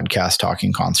podcast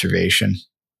talking conservation.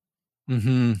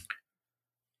 Mm-hmm.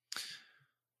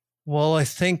 Well, I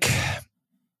think,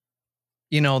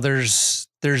 there's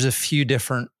a few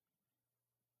different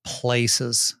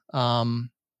places.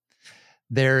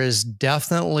 There is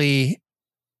definitely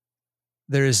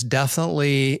there's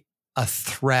definitely a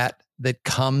threat that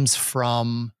comes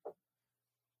from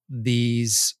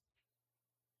these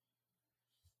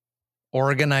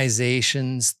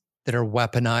organizations that are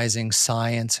weaponizing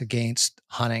science against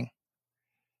hunting.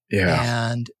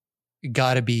 Yeah. And you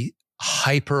got to be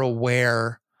hyper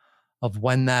aware of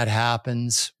when that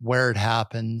happens, where it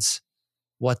happens,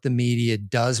 what the media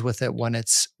does with it when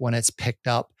it's picked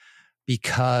up.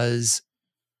 Because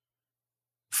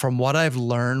from what I've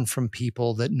learned from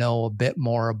people that know a bit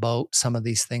more about some of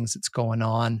these things that's going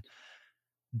on,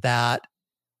 that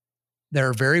there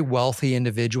are very wealthy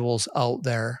individuals out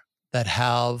there that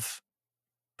have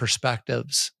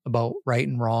perspectives about right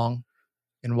and wrong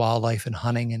in wildlife and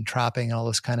hunting and trapping and all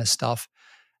this kind of stuff.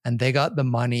 And they got the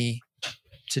money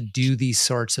to do these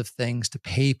sorts of things, to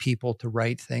pay people to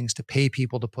write things, to pay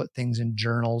people to put things in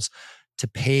journals, to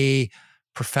pay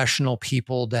professional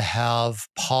people to have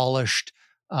polished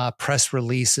press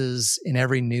releases in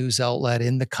every news outlet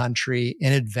in the country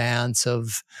in advance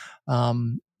of,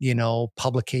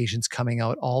 publications coming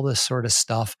out, all this sort of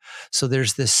stuff. So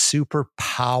there's this super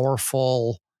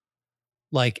powerful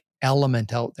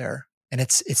element out there, and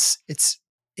it's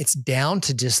down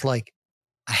to just like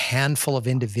a handful of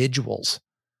individuals,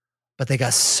 but they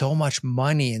got so much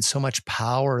money and so much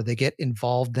power. They get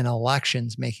involved in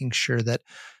elections, making sure that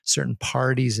certain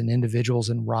parties and individuals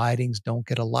and ridings don't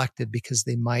get elected because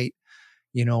they might,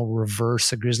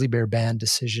 reverse a grizzly bear ban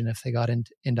decision if they got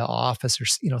into office or,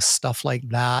 stuff like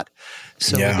that.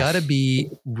 So we got to be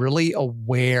really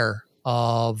aware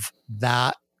of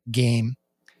that game.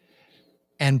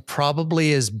 And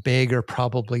probably as big or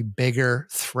probably bigger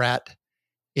threat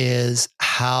is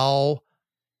how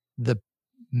the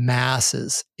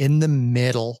masses in the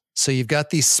middle. So you've got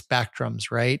these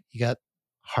spectrums, right? You got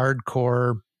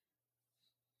hardcore,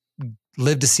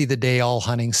 live to see the day all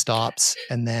hunting stops.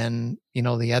 And then,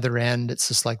 the other end, it's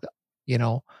just like,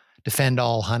 defend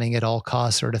all hunting at all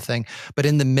costs sort of thing. But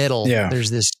in the middle,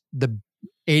 there's the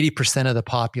 80% of the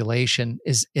population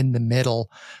is in the middle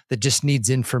that just needs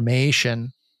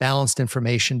information, balanced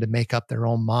information to make up their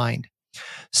own mind.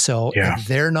 So if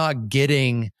they're not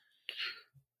getting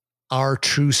our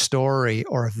true story,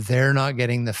 or if they're not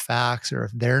getting the facts, or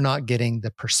if they're not getting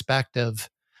the perspective,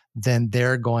 then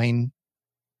they're going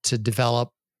to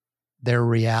develop their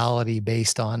reality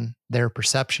based on their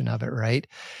perception of it, right?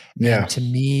 And to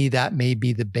me, that may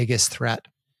be the biggest threat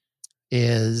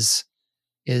is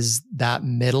that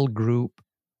middle group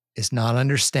is not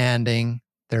understanding,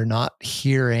 they're not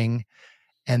hearing,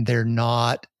 and they're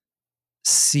not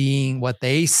seeing. What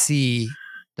they see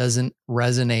doesn't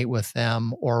resonate with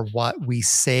them, or what we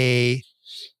say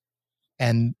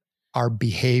and our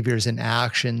behaviors and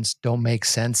actions don't make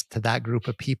sense to that group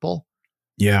of people.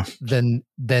 Yeah. Then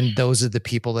those are the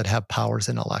people that have powers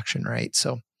in election, right?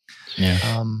 So, that's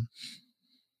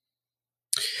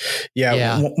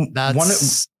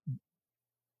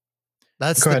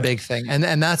the big thing.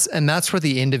 And that's where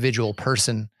the individual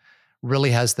person really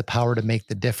has the power to make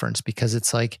the difference, because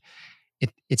it's like,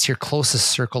 it's your closest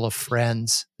circle of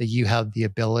friends that you have the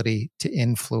ability to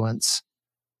influence.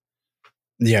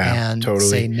 Yeah, and totally.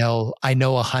 Say, no, I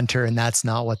know a hunter and that's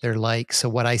not what they're like. So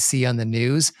what I see on the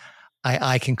news,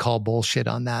 I can call bullshit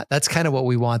on that. That's kind of what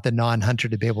we want the non-hunter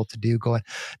to be able to do, going,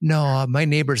 no, my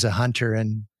neighbor's a hunter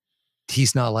and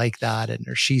he's not like that,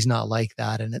 or she's not like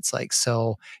that. And it's like,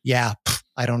 so yeah,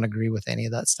 I don't agree with any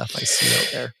of that stuff I see out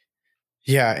there.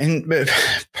 Yeah. And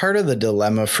part of the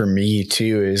dilemma for me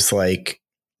too is like,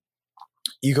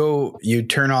 you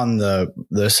turn on the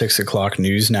 6 o'clock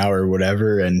news now or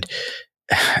whatever, and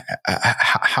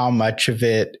how much of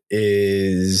it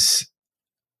is,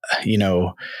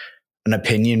 an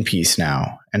opinion piece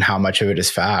now, and how much of it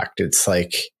is fact. It's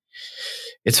like,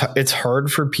 it's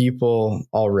hard for people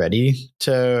already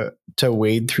to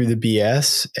wade through the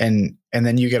BS. And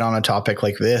then you get on a topic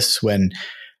like this when,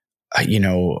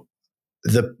 the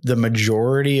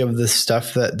majority of the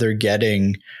stuff that they're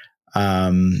getting,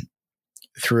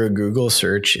 through a Google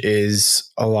search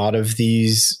is a lot of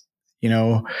these,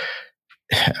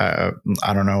 I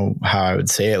don't know how I would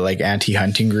say it, like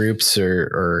anti-hunting groups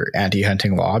or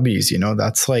anti-hunting lobbies,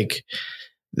 that's like,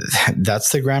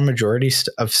 that's the grand majority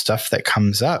of stuff that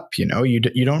comes up. You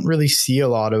don't really see a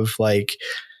lot of like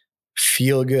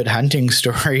feel good hunting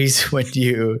stories when if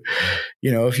you're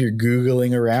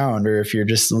Googling around, or if you're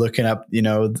just looking up,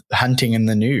 hunting in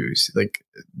the news. Like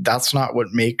that's not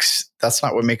what makes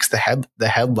the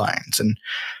headlines. And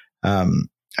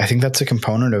I think that's a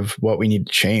component of what we need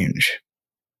to change.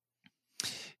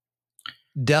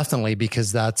 Definitely,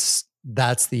 because that's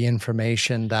the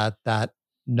information that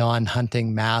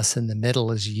non-hunting mass in the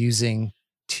middle is using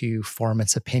to form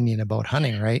its opinion about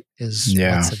hunting, right? Is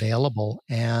what's available.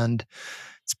 And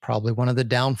it's probably one of the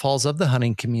downfalls of the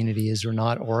hunting community is we're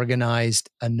not organized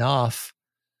enough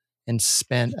and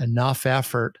spent enough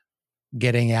effort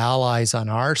getting allies on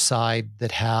our side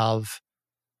that have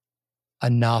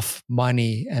enough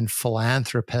money and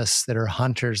philanthropists that are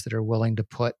hunters that are willing to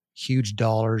put huge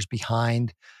dollars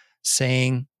behind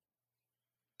saying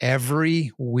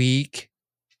every week,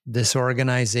 this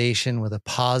organization with a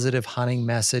positive hunting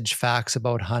message, facts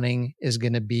about hunting is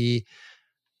going to be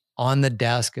on the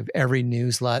desk of every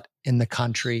newslet in the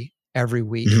country every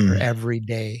week or every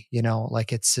day. You know,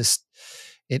 like it's just,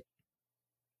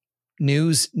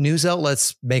 news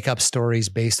outlets make up stories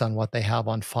based on what they have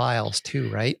on files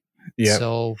too, right? Yeah.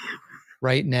 So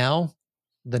right now,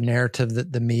 the narrative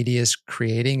that the media is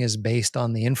creating is based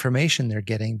on the information they're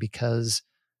getting because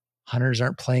hunters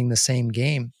aren't playing the same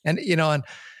game. And, you know, and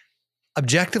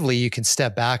objectively, you can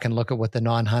step back and look at what the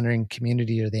non-hunting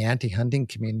community or the anti-hunting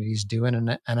community is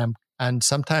doing. And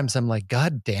sometimes I'm like,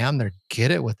 God damn, they're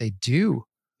good at what they do.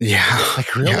 Yeah.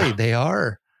 Like really, they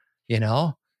are, you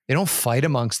know, they don't fight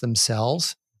amongst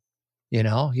themselves. You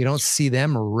know, you don't see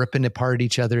them ripping apart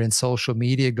each other in social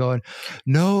media going,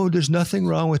 no, there's nothing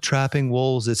wrong with trapping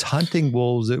wolves. It's hunting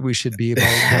wolves that we should be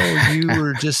about. No, you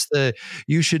were just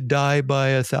you should die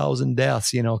by 1,000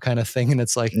 deaths, you know, kind of thing. And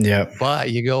it's like,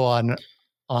 but you go on,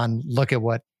 look at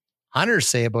what hunters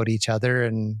say about each other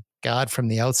and God from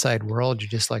the outside world, you're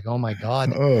just like, oh my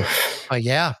God. But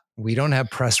yeah, we don't have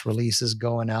press releases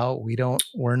going out.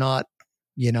 We're not,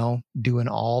 you know, doing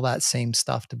all that same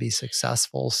stuff to be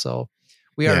successful. So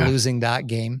we are losing that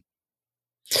game.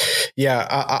 Yeah.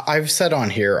 I've said on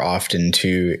here often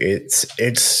too,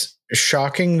 it's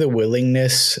shocking the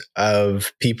willingness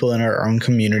of people in our own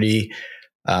community,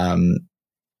 to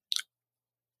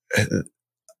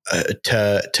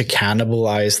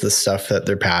cannibalize the stuff that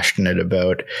they're passionate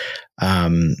about,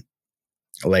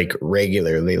 like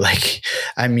regularly. Like,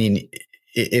 I mean,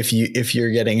 if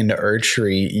you're getting into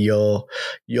archery, you'll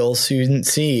soon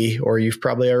see, or you've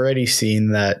probably already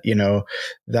seen that, you know,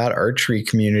 that archery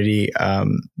community,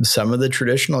 some of the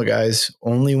traditional guys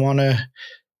only want to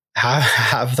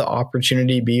have the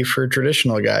opportunity be for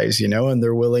traditional guys, you know, and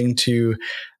they're willing to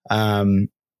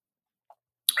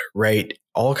write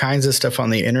all kinds of stuff on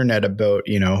the internet about,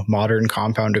 you know, modern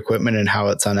compound equipment and how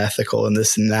it's unethical and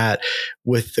this and that,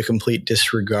 with the complete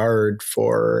disregard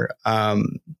for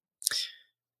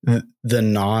the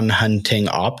non-hunting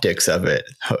optics of it.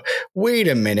 Wait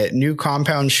a minute, new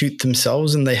compounds shoot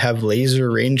themselves and they have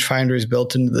laser rangefinders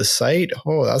built into the sight?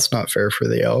 Oh, that's not fair for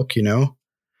the elk, you know?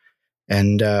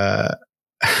 And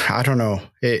I don't know.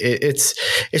 It's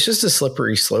just a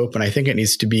slippery slope, and I think it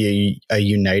needs to be a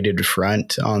united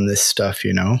front on this stuff,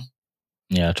 you know?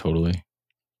 Yeah, totally.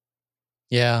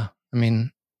 Yeah. I mean,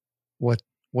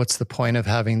 what's the point of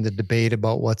having the debate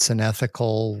about what's an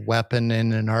ethical weapon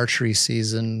in an archery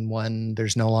season when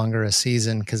there's no longer a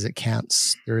season because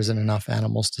there isn't enough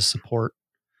animals to support,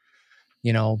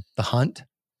 you know, the hunt?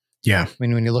 Yeah. I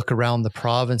mean, when you look around the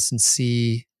province and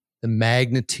see the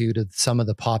magnitude of some of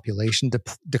the population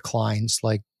declines,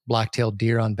 like black-tailed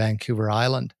deer on Vancouver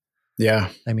Island. Yeah.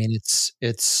 I mean,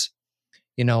 it's,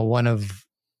 you know, one of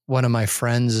my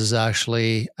friends is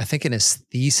actually, I think in his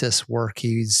thesis work,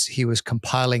 he was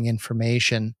compiling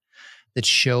information that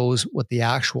shows what the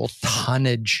actual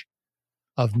tonnage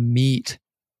of meat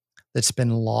that's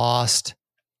been lost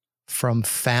from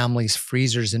families'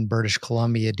 freezers in British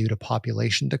Columbia due to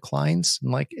population declines.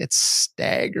 And like, it's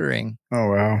staggering. Oh,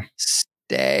 wow.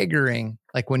 Staggering.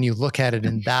 Like when you look at it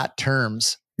in that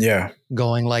terms,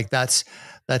 going like that's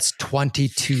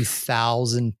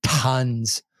 22,000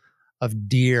 tons of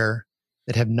deer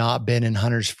that have not been in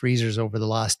hunters' freezers over the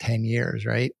last 10 years,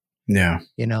 right? Yeah.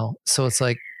 You know, so it's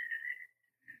like,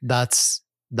 that's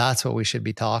what we should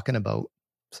be talking about.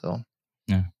 So,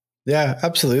 yeah,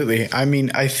 absolutely. I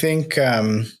mean, I think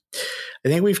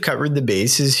we've covered the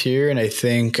bases here, and I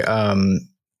think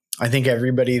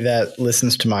everybody that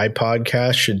listens to my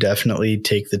podcast should definitely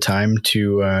take the time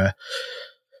to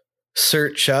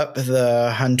search up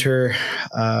the Hunter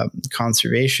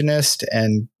Conservationist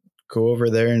and go over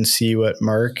there and see what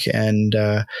Mark and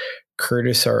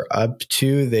Curtis are up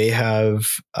to. They have,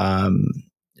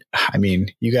 I mean,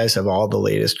 you guys have all the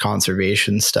latest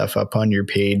conservation stuff up on your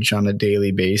page on a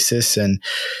daily basis, and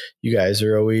you guys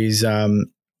are always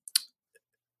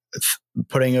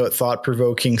putting out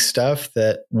thought-provoking stuff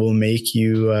that will make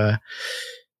you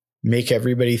make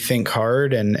everybody think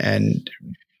hard and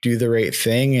do the right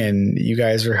thing. And you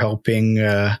guys are helping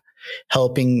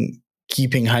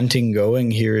keeping hunting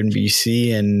going here in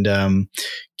BC and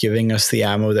giving us the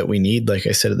ammo that we need, like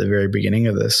I said at the very beginning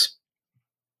of this.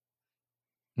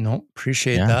 No,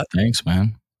 appreciate that. Thanks,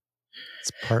 man.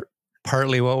 It's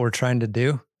partly what we're trying to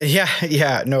do.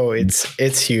 Yeah. No,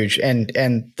 it's huge.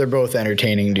 And they're both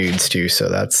entertaining dudes too. So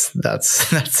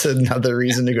that's another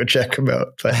reason to go check them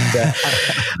out. But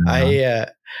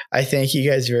I thank you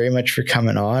guys very much for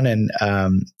coming on. And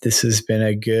this has been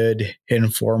a good,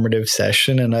 informative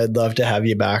session. And I'd love to have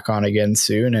you back on again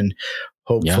soon. And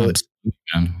hopefully,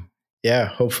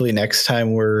 hopefully next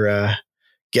time we're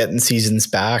getting seasons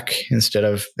back instead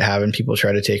of having people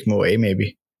try to take them away,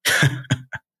 maybe.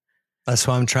 That's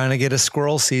why I'm trying to get a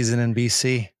squirrel season in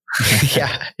BC.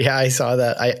 Yeah, I saw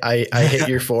that. I hit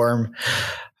your form.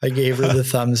 I gave her the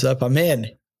thumbs up. I'm in.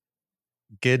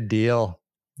 Good deal.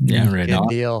 Yeah, right on.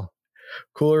 Good deal.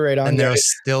 Cool, right on. And there'll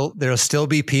still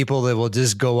be people that will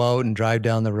just go out and drive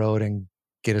down the road and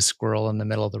get a squirrel in the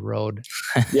middle of the road.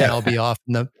 Yeah, and I'll be off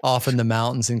in the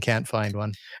mountains and can't find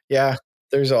one. Yeah.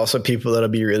 There's also people that'll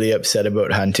be really upset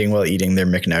about hunting while eating their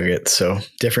McNuggets. So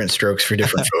different strokes for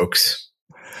different folks.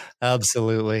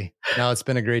 Absolutely. No, it's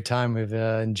been a great time. We've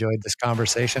enjoyed this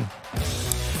conversation.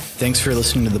 Thanks for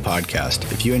listening to the podcast.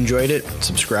 If you enjoyed it,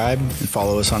 subscribe and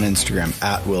follow us on Instagram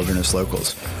at Wilderness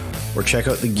Locals, or check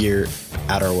out the gear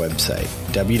at our website,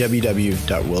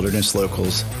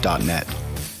 www.wildernesslocals.net.